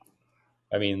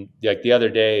 I mean, like the other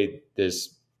day,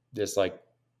 this like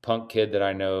punk kid that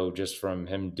I know just from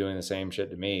him doing the same shit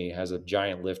to me has a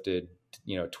giant lifted,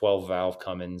 12 valve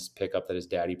Cummins pickup that his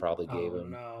daddy probably gave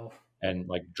him. No. And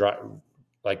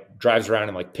drives around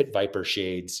in like pit viper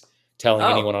shades, telling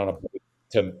anyone on a bike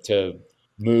to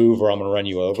move or I'm going to run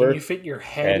you over. Can you fit your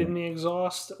head in the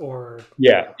exhaust or?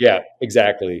 Yeah,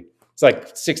 exactly. It's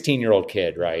like 16-year-old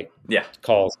kid, right? Yeah.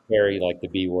 Calls Carrie like the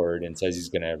B word and says he's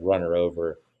going to run her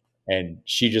over. And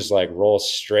she just like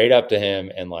rolls straight up to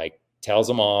him and like tells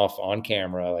him off on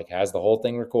camera, like has the whole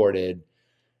thing recorded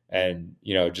and,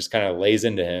 just kind of lays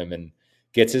into him and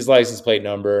gets his license plate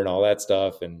number and all that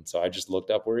stuff. And so I just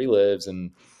looked up where he lives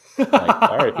and like,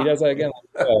 all right, if he does that again,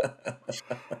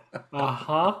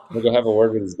 we'll go have a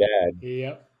word with his dad.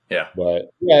 Yep. Yeah.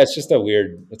 But yeah, it's a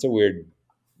weird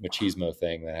machismo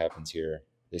thing that happens here.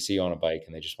 They see you on a bike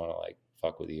and they just want to like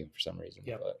fuck with you for some reason.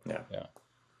 Yep. But yeah.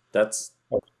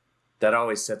 That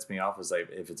always sets me off is like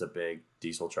if it's a big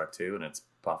diesel truck too and it's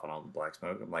puffing all the black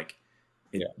smoke, I'm like,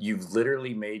 you've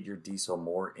literally made your diesel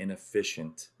more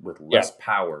inefficient with less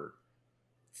power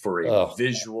for a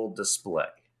visual display.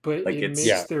 But like it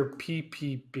makes their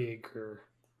PP bigger.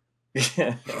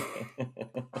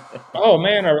 Oh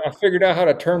man, I figured out how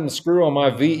to turn the screw on my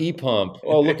VE pump.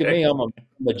 Oh, look at me, I'm a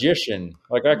magician.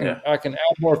 Like I can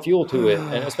add more fuel to it,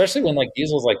 and especially when like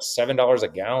diesel's like $7 a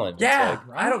gallon. Yeah,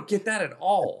 like, I don't get that at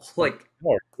all. Like,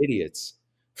 more idiots.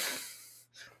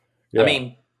 I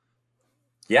mean,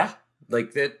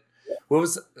 like that. What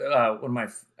was one of my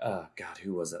God?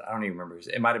 Who was it? I don't even remember.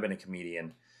 It might have been a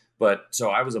comedian. But so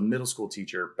I was a middle school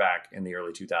teacher back in the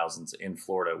early 2000s in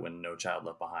Florida when No Child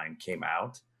Left Behind came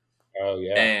out. Oh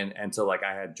yeah. And so like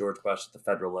I had George Bush at the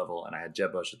federal level and I had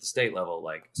Jeb Bush at the state level.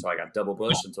 Like, so I got double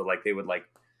Bush. And so like they would like,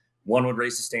 one would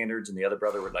raise the standards and the other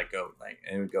brother would like go like,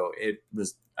 and it would go, it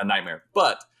was a nightmare.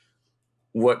 But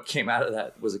what came out of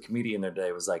that was a comedian the other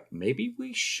day was like, maybe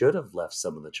we should have left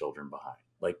some of the children behind.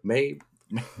 Like maybe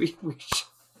we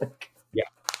should.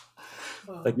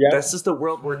 Like that's just the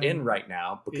world we're in right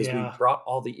now because we brought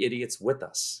all the idiots with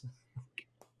us.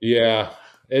 Yeah,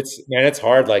 it's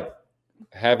hard. Like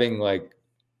having like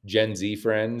Gen Z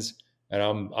friends, and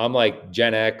I'm like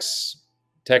Gen X.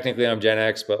 Technically, I'm Gen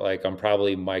X, but like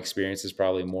my experience is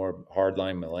probably more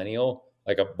hardline millennial.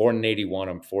 Like I'm born in '81.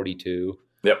 I'm 42.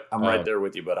 Yep, I'm right there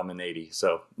with you, but I'm in '80.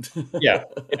 So yeah,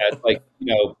 it's like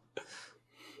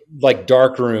like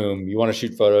dark room. You want to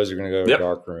shoot photos? You're going to go to a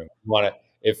dark room. You want to.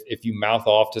 If you mouth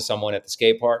off to someone at the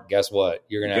skate park, guess what?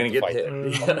 You're going to have to fight them.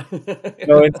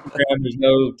 No Instagram, there's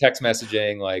no text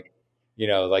messaging. Like,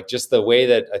 like just the way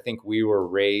that I think we were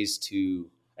raised to,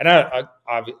 and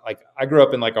I grew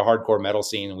up in like a hardcore metal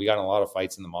scene and we got in a lot of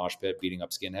fights in the mosh pit, beating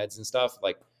up skinheads and stuff.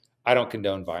 Like I don't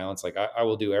condone violence. Like I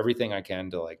will do everything I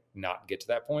can to like not get to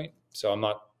that point. So I'm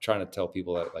not trying to tell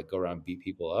people that like go around and beat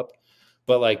people up,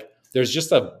 but like there's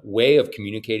just a way of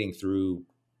communicating through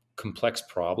complex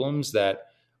problems that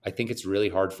I think it's really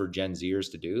hard for Gen Zers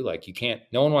to do. Like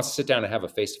no one wants to sit down and have a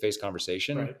face-to-face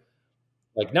conversation, right.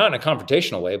 Like not in a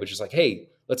confrontational way, but just like, hey,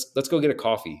 let's go get a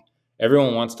coffee.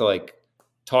 Everyone wants to like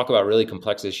talk about really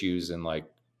complex issues in like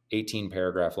 18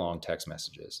 paragraph long text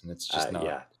messages. And it's just not.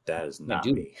 Yeah, that is not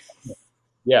me.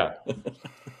 Yeah.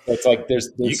 It's like there's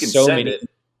you can so send many. It.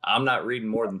 I'm not reading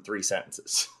more than 3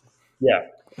 sentences. Yeah.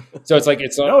 So it's like,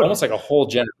 it's almost like a whole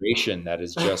generation that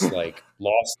is just like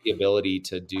lost the ability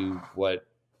to do what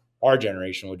our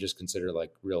generation would just consider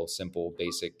like real simple,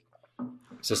 basic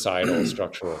societal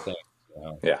structural things.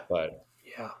 Yeah. But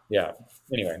yeah.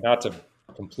 Anyway, not to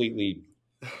completely,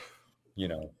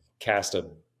 cast a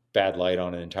bad light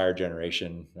on an entire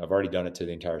generation. I've already done it to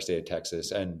the entire state of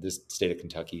Texas and this state of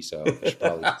Kentucky. So I should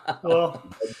probably. well,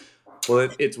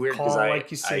 it's weird because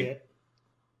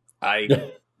I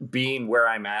being where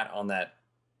I'm at on that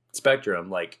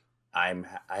spectrum, like I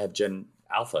have Gen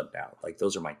Alpha now. Like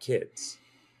those are my kids.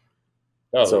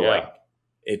 Oh, so yeah. like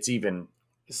it's even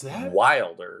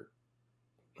wilder.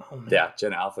 Oh, man. Yeah,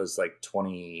 Gen Alpha is like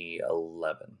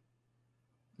 2011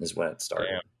 is when it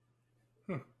started.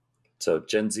 So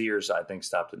Gen Zers I think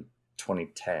stopped in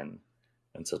 2010,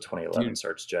 and so 2011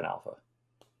 starts Gen Alpha.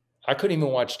 I couldn't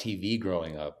even watch TV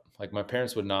growing up. Like my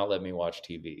parents would not let me watch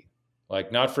TV.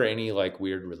 Like not for any like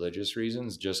weird religious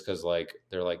reasons, just because like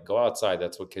they're like, go outside,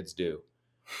 that's what kids do.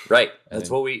 Right. That's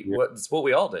what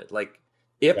we all did. Like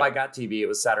if I got TV, it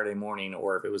was Saturday morning,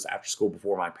 or if it was after school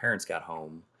before my parents got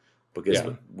home, because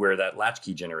we're that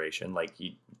latchkey generation. Like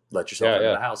you let yourself into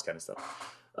the house kind of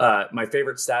stuff. My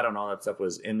favorite stat on all that stuff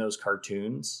was in those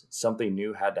cartoons, something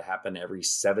new had to happen every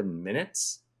 7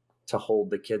 minutes to hold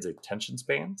the kids' attention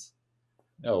spans.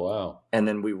 Oh, wow. And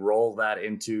then we roll that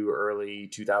into early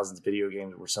 2000s video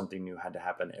games where something new had to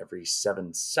happen every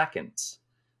 7 seconds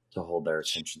to hold their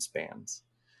attention spans.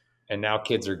 And now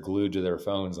kids are glued to their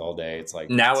phones all day. It's like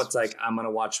I'm going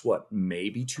to watch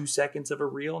maybe 2 seconds of a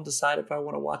reel and decide if I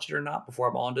want to watch it or not before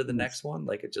I'm on to the next one.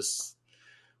 Like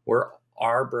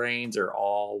our brains are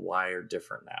all wired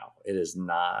different now. It is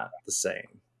not the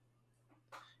same.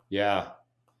 Yeah.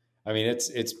 I mean,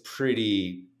 it's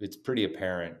pretty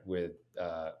apparent with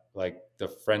like the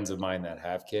friends of mine that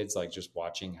have kids, like just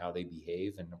watching how they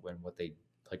behave and what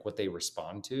they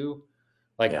respond to.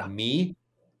 Like me,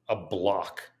 a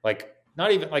block, like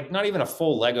not even a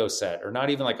full Lego set, or not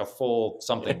even like a full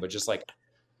something, but just like,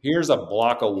 here's a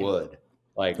block of wood.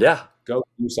 Like, go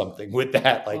do something with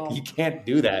that. Like, you can't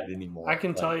do that anymore. I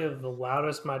can tell you the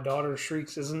loudest my daughter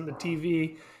shrieks isn't the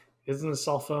TV, isn't the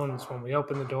cell phone. It's when we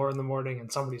open the door in the morning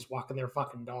and somebody's walking their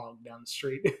fucking dog down the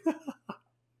street.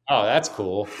 Oh, that's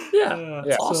cool. Yeah.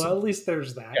 Awesome. So at least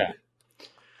there's that.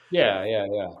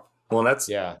 Yeah. Well, that's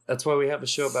why we have a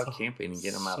show about camping and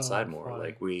getting them outside more. Fun.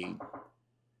 Like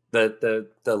the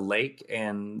lake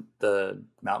and the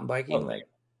mountain biking,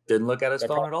 didn't look at his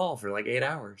phone at all for like 8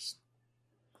 hours.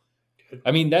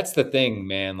 I mean, that's the thing,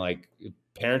 man. Like,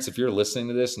 parents, if you're listening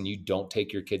to this and you don't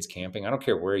take your kids camping, I don't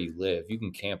care where you live. You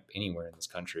can camp anywhere in this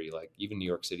country. Like, even New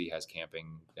York City has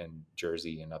camping, and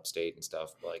Jersey and upstate and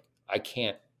stuff. Like, I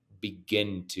can't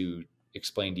begin to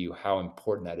explain to you how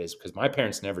important that is, because my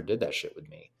parents never did that shit with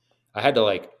me. I had to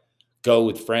like go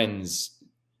with friends,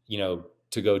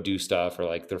 to go do stuff, or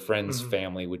like their friends'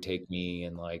 family would take me,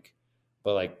 and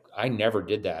but I never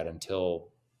did that until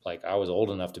like I was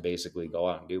old enough to basically go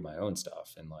out and do my own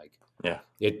stuff. And but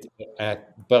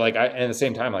at the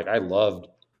same time, I loved,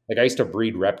 I used to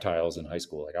breed reptiles in high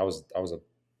school. Like I was a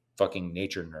fucking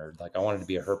nature nerd. Like I wanted to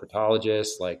be a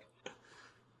herpetologist, like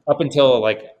up until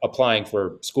applying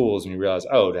for schools, and you realize,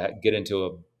 to get into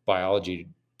a biology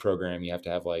program, you have to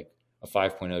have like a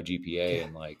 5.0 GPA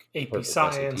and AP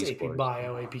Science, AP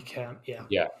Bio, AP Chem.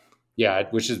 Yeah.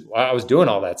 Which is, I was doing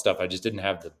all that stuff. I just didn't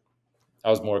have I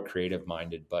was more creative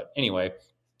minded. But anyway,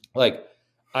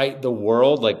 the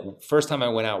world, first time I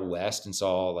went out west and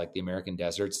saw the American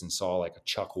deserts and saw a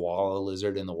chuckwalla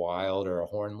lizard in the wild, or a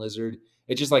horned lizard,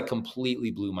 it just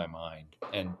completely blew my mind.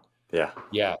 And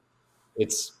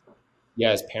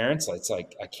as parents, it's I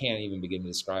can't even begin to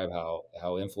describe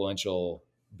how influential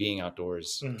being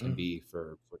outdoors can be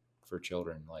for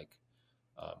children.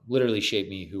 Literally shaped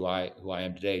me who I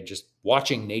am today, just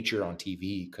watching nature on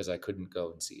TV because I couldn't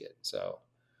go and see it. So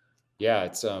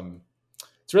it's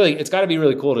got to be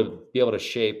really cool to be able to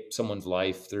shape someone's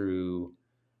life through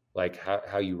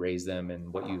how you raise them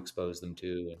and what you expose them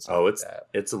to and stuff like that.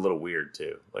 It's a little weird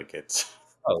too. It's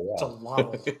a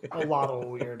lot of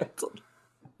weird.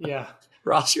 Yeah.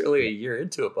 Ross, you're only a year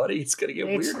into it, buddy. It's gonna get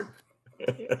weirder.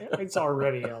 It's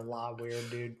already a lot weird,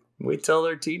 dude. Wait till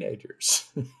they're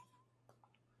teenagers.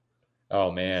 Oh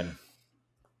man.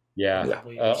 Yeah.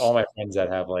 All my friends that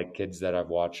have kids that I've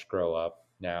watched grow up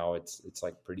now, it's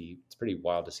pretty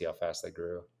wild to see how fast they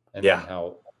grew, and then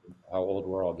how old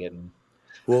we're all getting.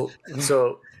 Well,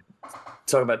 so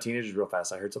talking about teenagers real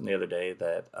fast, I heard something the other day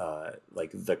that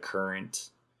the current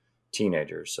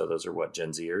teenagers, so those are what,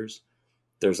 Gen Zers,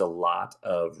 there's a lot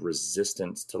of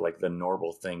resistance to the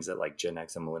normal things that Gen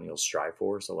X and millennials strive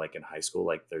for. So in high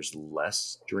school, there's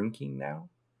less drinking now.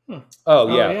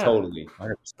 Oh yeah, totally.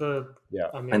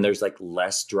 And there's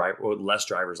less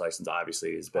driver's license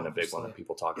obviously has been a big one that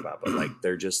people talk about, but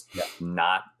they're just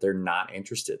they're not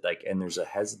interested. And there's a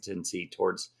hesitancy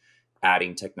towards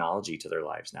adding technology to their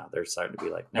lives now. They're starting to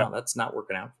be no, that's not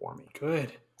working out for me.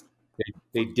 Good.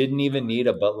 They didn't even need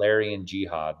a Butlerian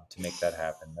jihad to make that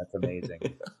happen. That's amazing.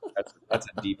 That's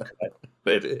a deep cut.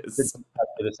 It is.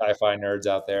 For the sci-fi nerds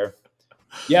out there.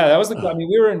 Yeah, that was I mean,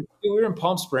 we were in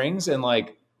Palm Springs and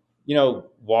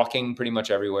walking pretty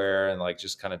much everywhere and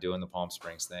just kind of doing the Palm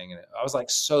Springs thing. And I was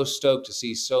so stoked to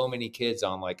see so many kids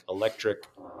on electric,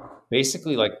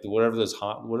 basically what are those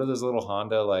little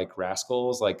Honda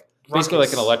rascals, basically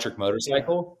an electric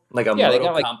motorcycle. Like a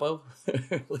moto compo?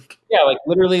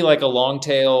 Literally a long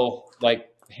tail,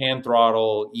 hand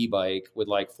throttle e-bike with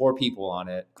 4 people on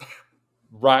it.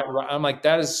 Right. I'm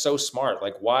that is so smart.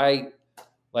 Why,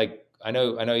 I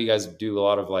know you guys do a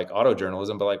lot of like auto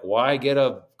journalism, but like, why get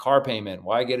a car payment?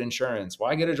 Why get insurance?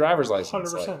 Why get a driver's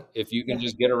license? 100%. Like, if you can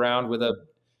just get around with a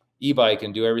e-bike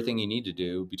and do everything you need to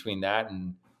do between that.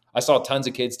 And I saw tons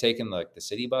of kids taking like the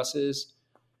city buses,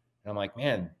 and I'm like,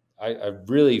 man, I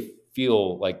really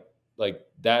feel like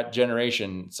that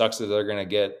generation sucks that they're going to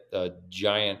get a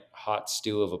giant hot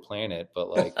stew of a planet, but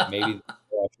like maybe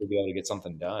they'll actually be able to get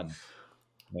something done.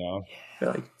 You know?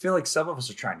 I feel like some of us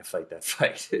are trying to fight that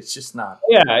fight. It's just not.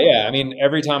 Yeah. I mean,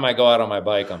 every time I go out on my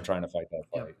bike, I'm trying to fight that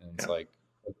fight. And it's like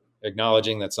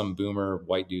acknowledging that some boomer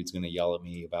white dude's going to yell at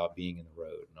me about being in the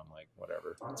road. And I'm like,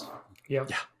 whatever. Yeah.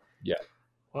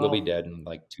 Well, you'll be dead in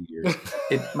like 2 years.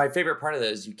 My favorite part of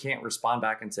that is you can't respond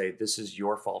back and say, this is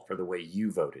your fault for the way you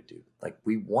voted, dude. Like,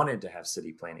 we wanted to have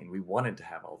city planning. We wanted to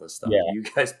have all this stuff. Yeah. You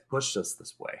guys pushed us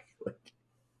this way.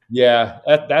 Yeah,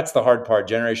 that's the hard part.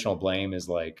 Generational blame is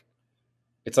like,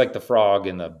 it's like the frog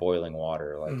in the boiling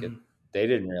water. Like they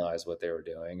didn't realize what they were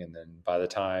doing. And then by the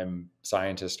time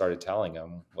scientists started telling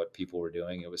them what people were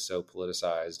doing, it was so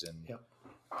politicized and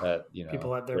that, you know,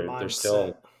 people had their mindset. They're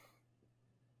still,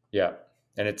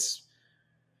 and it's,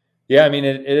 I mean,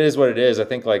 it is what it is. I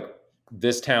think like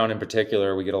this town in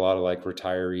particular, we get a lot of like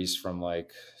retirees from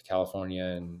like California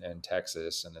and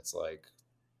Texas. And it's like,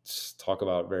 talk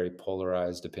about very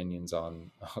polarized opinions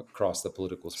on across the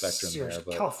political spectrum there.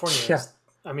 But California is,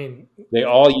 I mean, they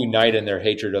all unite in their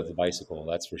hatred of the bicycle.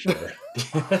 That's for sure.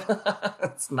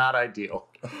 It's not ideal.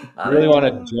 I really want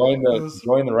to join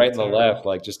the right and the left.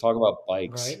 Like, just talk about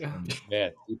bikes. Right? And,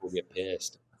 man, people get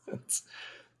pissed. It's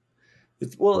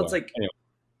like, anyway.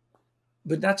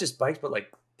 But not just bikes, but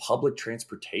like public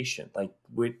transportation. Like,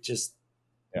 we just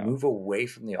move away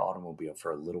from the automobile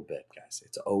for a little bit, guys.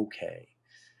 It's okay.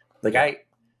 Like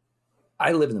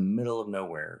I live in the middle of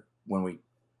nowhere. When we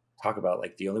talk about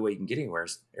like the only way you can get anywhere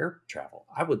is air travel,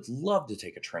 I would love to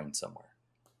take a train somewhere.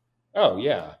 Oh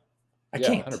yeah. I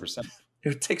can't. 100%.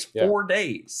 It takes 4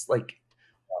 days. Like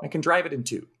I can drive it in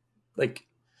 2. Like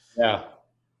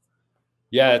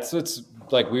it's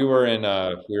like we were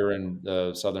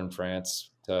in southern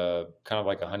France to kind of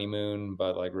like a honeymoon,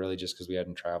 but like really just because we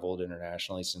hadn't traveled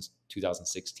internationally since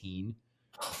 2016.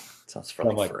 Sounds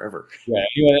like forever. Yeah,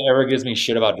 anyone that ever gives me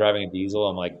shit about driving a diesel,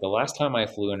 I'm like, the last time I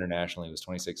flew internationally was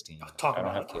 2016. I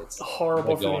don't have kids.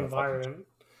 Horrible for the environment.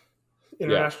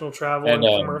 International travel and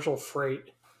commercial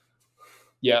freight.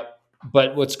 Yeah,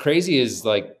 but what's crazy is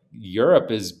like Europe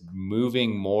is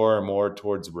moving more and more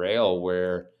towards rail,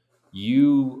 where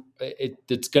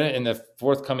it's gonna in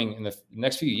the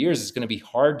next few years, it's gonna be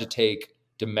hard to take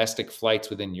domestic flights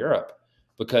within Europe.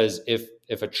 Because if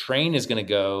a train is going to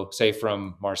go, say,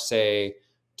 from Marseille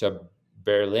to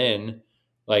Berlin,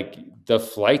 like the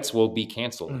flights will be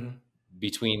canceled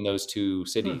between those two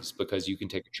cities because you can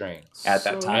take a train at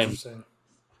that time.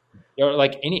 Or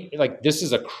like this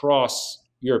is across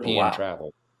European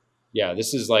travel. Yeah,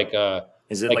 this is like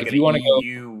is it like if you want to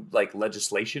EU like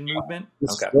legislation movement?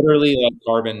 It's literally like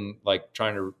carbon, like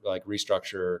trying to like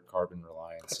restructure carbon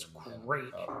reliance. That's great.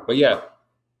 But yeah,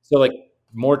 so like.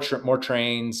 More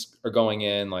trains are going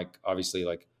in, like obviously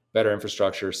like better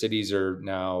infrastructure. Cities are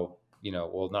now,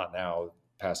 not now,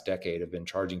 past decade have been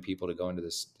charging people to go into the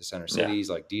center cities.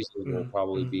 Like diesel will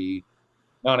probably be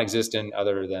non-existent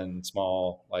other than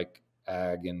small like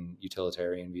ag and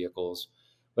utilitarian vehicles.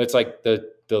 But it's like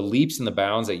the leaps and the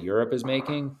bounds that Europe is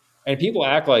making. And people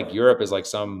act like Europe is like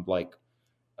some like,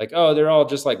 oh, they're all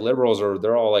just like liberals or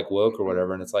they're all like woke or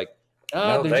whatever. And it's like,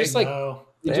 they're just like,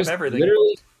 they just everything.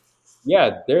 Literally,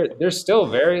 they're still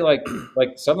very like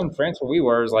southern France where we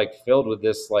were is like filled with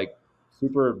this like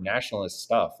super nationalist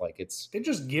stuff. Like they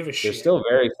just give a shit. There's still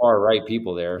very far right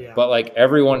people there, but like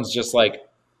everyone's just like,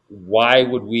 why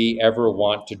would we ever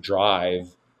want to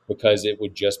drive? Because it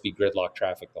would just be gridlock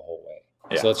traffic the whole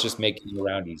way. So let's just make it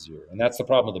around easier. And that's the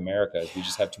problem with America is we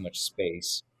just have too much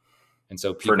space, and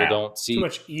so people don't see too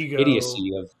much ego,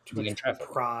 idiocy of too much traffic,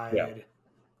 pride,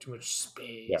 too much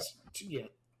space.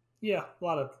 A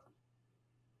lot of.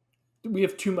 We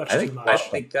have too much. I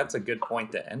think that's a good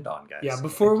point to end on, guys. Yeah,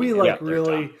 before we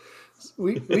really,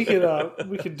 we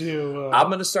could do. I'm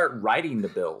going to start writing the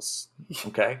bills.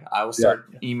 Okay, I will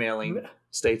start emailing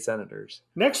state senators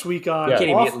next week. On you can't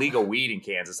even get legal weed in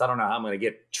Kansas. I don't know how I'm going to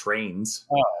get trains.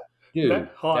 Oh, dude,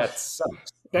 that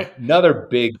sucks. Another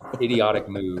big idiotic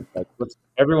move. Like,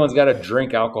 everyone's got to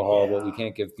drink alcohol, but we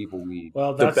can't give people weed.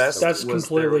 Well, that's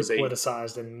completely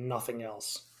politicized and nothing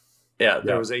else. Yeah,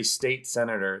 there was a state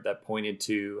senator that pointed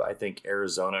to, I think,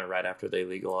 Arizona right after they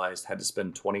legalized had to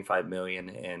spend $25 million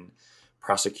in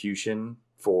prosecution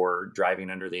for driving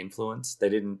under the influence. They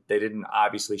didn't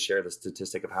obviously share the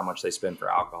statistic of how much they spend for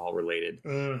alcohol related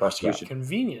prosecution.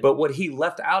 Convenient. But what he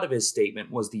left out of his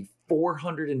statement was the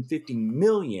 $450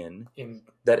 million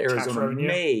that Arizona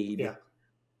made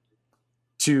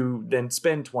to then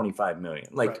spend $25 million.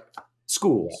 Like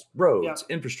schools, roads,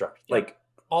 infrastructure, like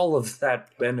all of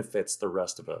that benefits the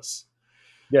rest of us.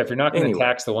 Yeah, if you're not going to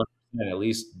tax the 1%, at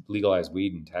least legalize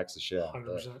weed and tax the shit out of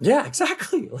it. Yeah,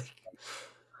 exactly. Like,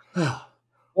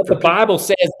 what the Bible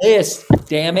says this,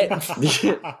 damn it.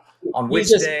 On which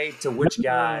day to which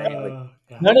guy.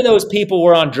 None of those people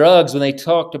were on drugs when they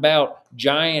talked about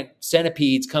giant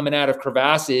centipedes coming out of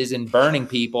crevasses and burning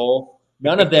people.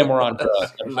 None of them were on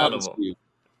drugs. None of them.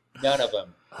 None of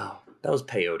them. Oh, that was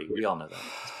peyote. We all know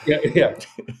that. Yeah.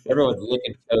 Everyone was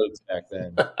licking toads back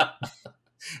then.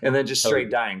 And then just straight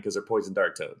dying because they're poison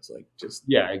dart toads. Like just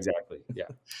exactly. Yeah.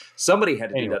 Somebody had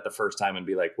to do that the first time and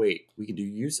be like, wait, we can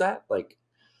use that? Like,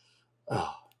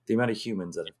 the amount of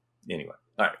humans that anyway.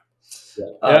 All right.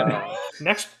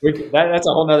 Next, that's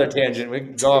a whole nother tangent. We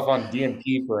can go off on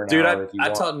DMT for an hour. I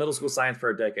taught middle school science for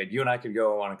a decade. You and I could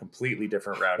go on a completely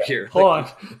different route here. Hold on.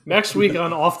 Next week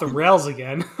on Off the Rails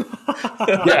again. Let's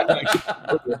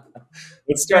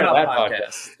start that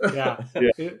podcast. Yeah.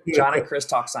 John and Chris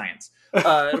talk science.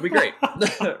 It'll be great.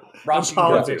 Rob, you can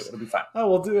go too. It'll be fine. Oh,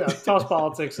 we'll do that. Toss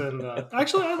politics and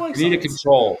actually, I like. You need a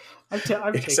control.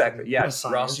 I've exactly. Yeah,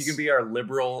 Ross, you can be our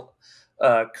liberal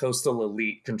coastal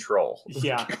elite control.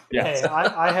 Yeah. Hey,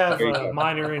 I have a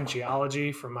minor in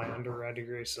geology from my undergrad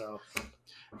degree, so.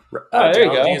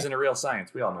 Geology isn't a real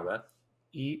science. We all know that.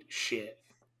 Eat shit.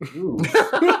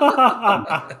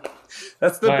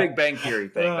 That's the Big Bang Theory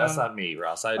thing. That's not me,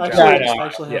 Ross. I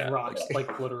actually have rocks,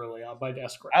 like literally on my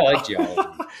desk right now. I like geology,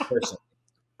 personally.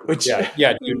 Which,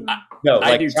 dude. No,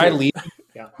 like try leave.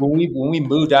 Yeah. When we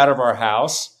moved out of our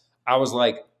house, I was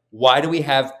like, why do we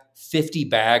have 50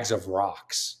 bags of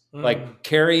rocks? Like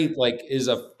Carrie, like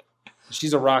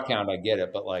she's a rock hound. I get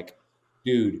it, but like,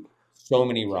 dude, so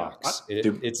many rocks.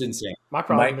 It's insane. My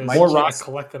problem is more rocks. I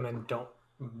collect them and don't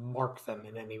mark them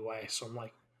in any way. So I'm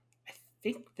like, I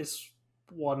think this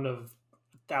one of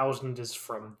 1,000 is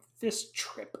from this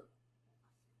trip.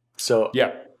 So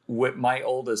my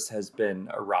oldest has been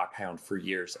a rock hound for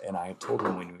years, and I told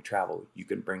him when we travel, you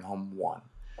can bring home one.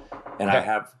 And I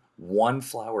have one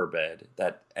flower bed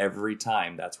that every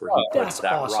time that's where he puts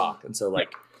that rock. And so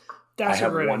like I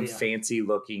have one fancy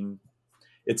looking.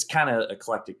 It's kind of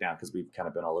eclectic now because we've kind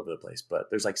of been all over the place, but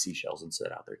there's like seashells and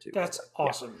shit out there too. That's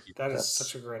awesome. That is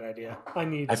such a great idea.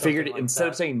 I figured instead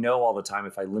of saying no all the time,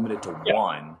 if I limit it to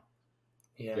one,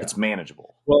 it's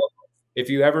manageable. Well, if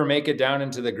you ever make it down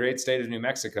into the great state of New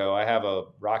Mexico, I have a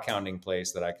rock hounding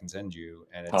place that I can send you,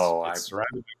 and it's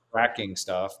surrounded by fracking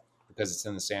stuff because it's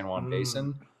in the San Juan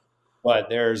Basin. But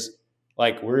there's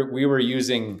like we were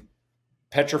using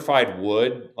petrified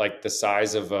wood, like the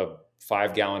size of a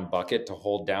 5-gallon bucket to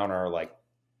hold down our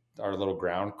little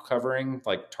ground covering,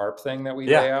 like tarp thing that we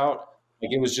lay out.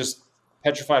 Like it was just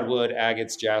petrified wood,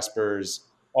 agates, jaspers,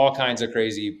 all kinds of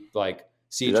crazy like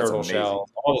sea turtle shell,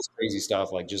 all this crazy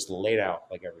stuff, like just laid out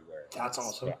like everywhere. That's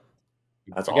awesome. Yeah.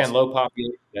 That's again low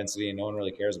population density, and no one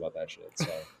really cares about that shit. So,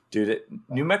 dude,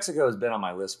 New Mexico has been on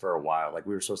my list for a while. Like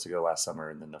we were supposed to go last summer,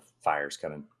 and then the fires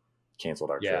kind of canceled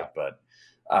our trip. But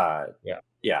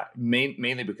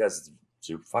mainly because it's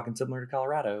super fucking similar to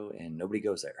Colorado, and nobody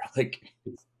goes there. Like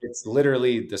it's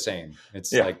literally the same.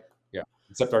 It's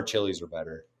except our chilies are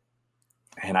better.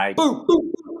 And I boop,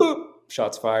 boop, boop, boop.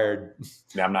 Shots fired.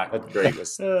 Yeah, I'm not great with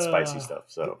spicy stuff.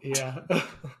 So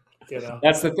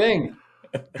that's the thing.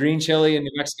 Green chili in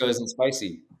New Mexico isn't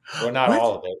spicy. Well, not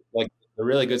all of it. Like the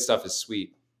really good stuff is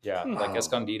sweet. Yeah, like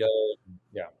escondido.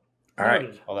 Yeah. All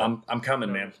right, I'm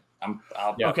coming, man.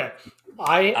 Okay.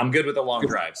 I'm good with a long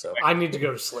drive, so I need to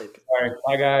go to sleep. All right,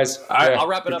 bye guys. All right, I'll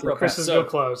wrap it up real quick. So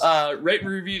close. Rate and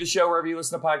review the show wherever you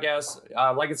listen to podcasts.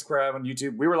 Like and subscribe on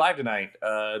YouTube. We were live tonight.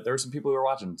 There were some people who were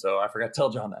watching, so I forgot to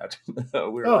tell John that. We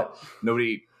were live.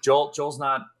 Nobody. Joel's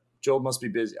not. Joel must be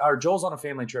busy. Or Joel's on a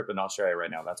family trip in Australia right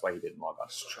now. That's why he didn't log on.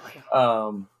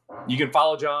 Australia. You can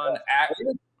follow John at.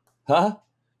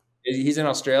 He's in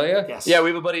Australia? Yes. Yeah, we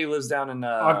have a buddy who lives down in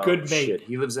our good mate.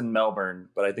 He lives in Melbourne,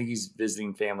 but I think he's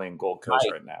visiting family in Gold Coast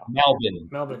right now.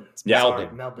 Melbourne.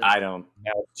 Melbourne. I don't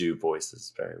do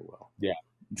voices very well. Yeah.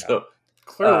 So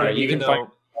clearly you can find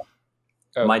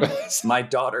my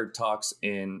daughter talks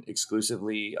in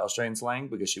exclusively Australian slang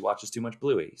because she watches too much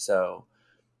Bluey. So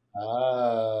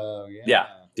yeah.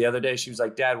 The other day she was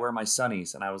like, "Dad, where are my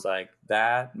sunnies?" And I was like,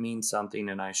 "That means something,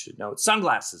 and I should know. It's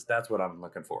sunglasses. That's what I'm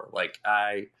looking for." Like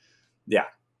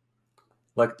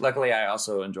Luckily, I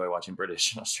also enjoy watching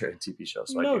British and Australian TV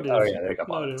shows, so I can pick up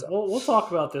on it. So. We'll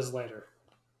talk about this later.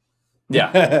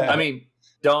 Yeah, I mean,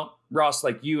 Ross,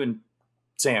 like you and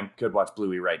Sam could watch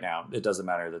Bluey right now. It doesn't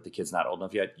matter that the kid's not old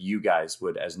enough yet. You guys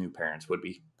would, as new parents, would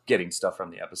be getting stuff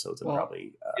from the episodes and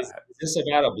probably. Is this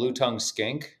about a blue-tongued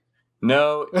skink?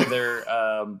 No, they're.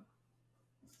 I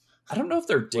don't know if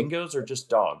they're dingoes or just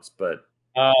dogs, but.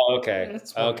 Oh, okay.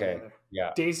 Okay.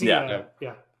 Yeah. Daisy. Yeah.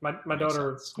 My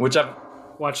daughter, which I've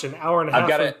watched an hour and a half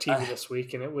of TV this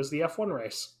week, and it was the F1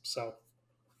 race. So.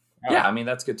 Yeah, I mean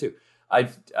that's good too.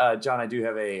 John, I do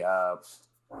have a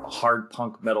hard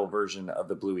punk metal version of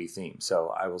the Bluey theme,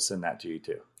 so I will send that to you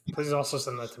too. Please also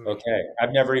send that to me. Okay,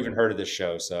 I've never even heard of this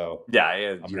show, so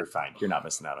yeah, you're fine. You're not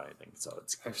missing out on anything. So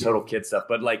it's total kid stuff,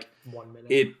 but like 1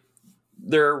 minute.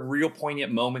 There are real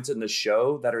poignant moments in the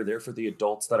show that are there for the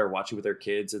adults that are watching with their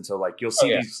kids, and so like you'll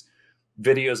see these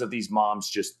videos of these moms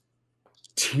just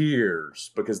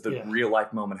tears because the real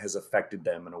life moment has affected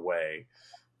them in a way.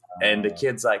 And the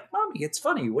kid's like, "Mommy, it's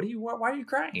funny. Why are you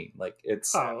crying?" Like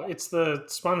it's the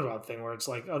SpongeBob thing where it's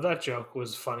like, "Oh, that joke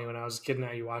was funny when I was a kid.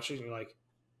 Now you watch it and you're like,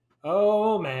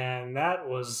 oh man, that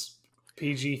was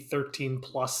PG-13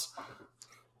 plus."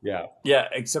 Yeah,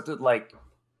 except that like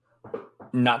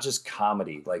not just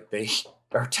comedy. Like they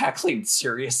are tackling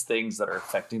serious things that are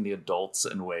affecting the adults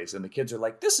in ways, and the kids are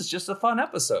like, "This is just a fun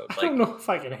episode." Like, I don't know if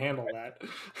I can handle that.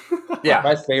 Yeah,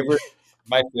 my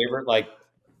favorite like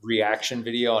reaction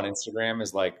video on Instagram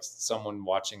is like someone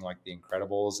watching like The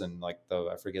Incredibles and like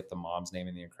I forget the mom's name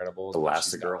in The Incredibles.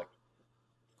 Elastigirl.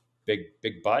 Like,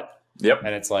 big butt. Yep.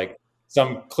 And it's like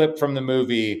some clip from the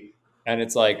movie and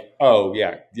it's like, oh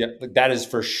yeah, that is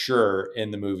for sure in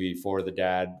the movie for the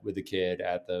dad with the kid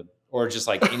or just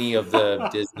like any of the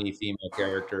Disney female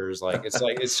characters. Like it's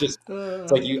like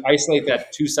you isolate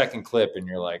that 2-second clip and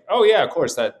you're like, oh yeah, of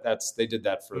course they did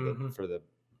that for the parents. For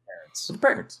the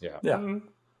parents. Yeah. Mm-hmm.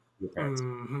 Your parents.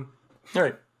 Mm-hmm. All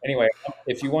right. Anyway,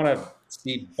 if you want to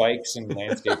see bikes and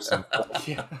landscapes, I'm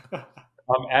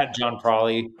at John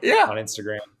Prawley on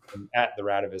Instagram and at the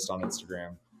Radavist on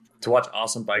Instagram to watch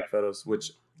awesome bike photos.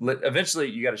 Which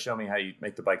eventually you got to show me how you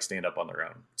make the bike stand up on their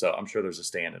own. So I'm sure there's a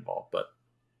stand involved, but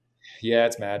yeah,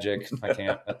 it's magic. I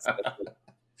can't.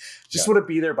 Just want to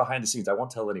be there behind the scenes. I won't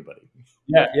tell anybody.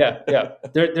 Yeah.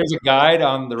 There's a guide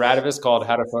on the Radavist called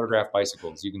 "How to Photograph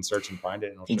Bicycles." You can search and find it,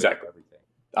 and it'll show you everything.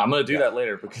 I'm going to do that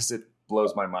later because it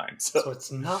blows my mind. So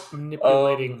it's not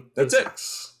manipulating that's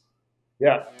physics.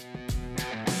 Yeah.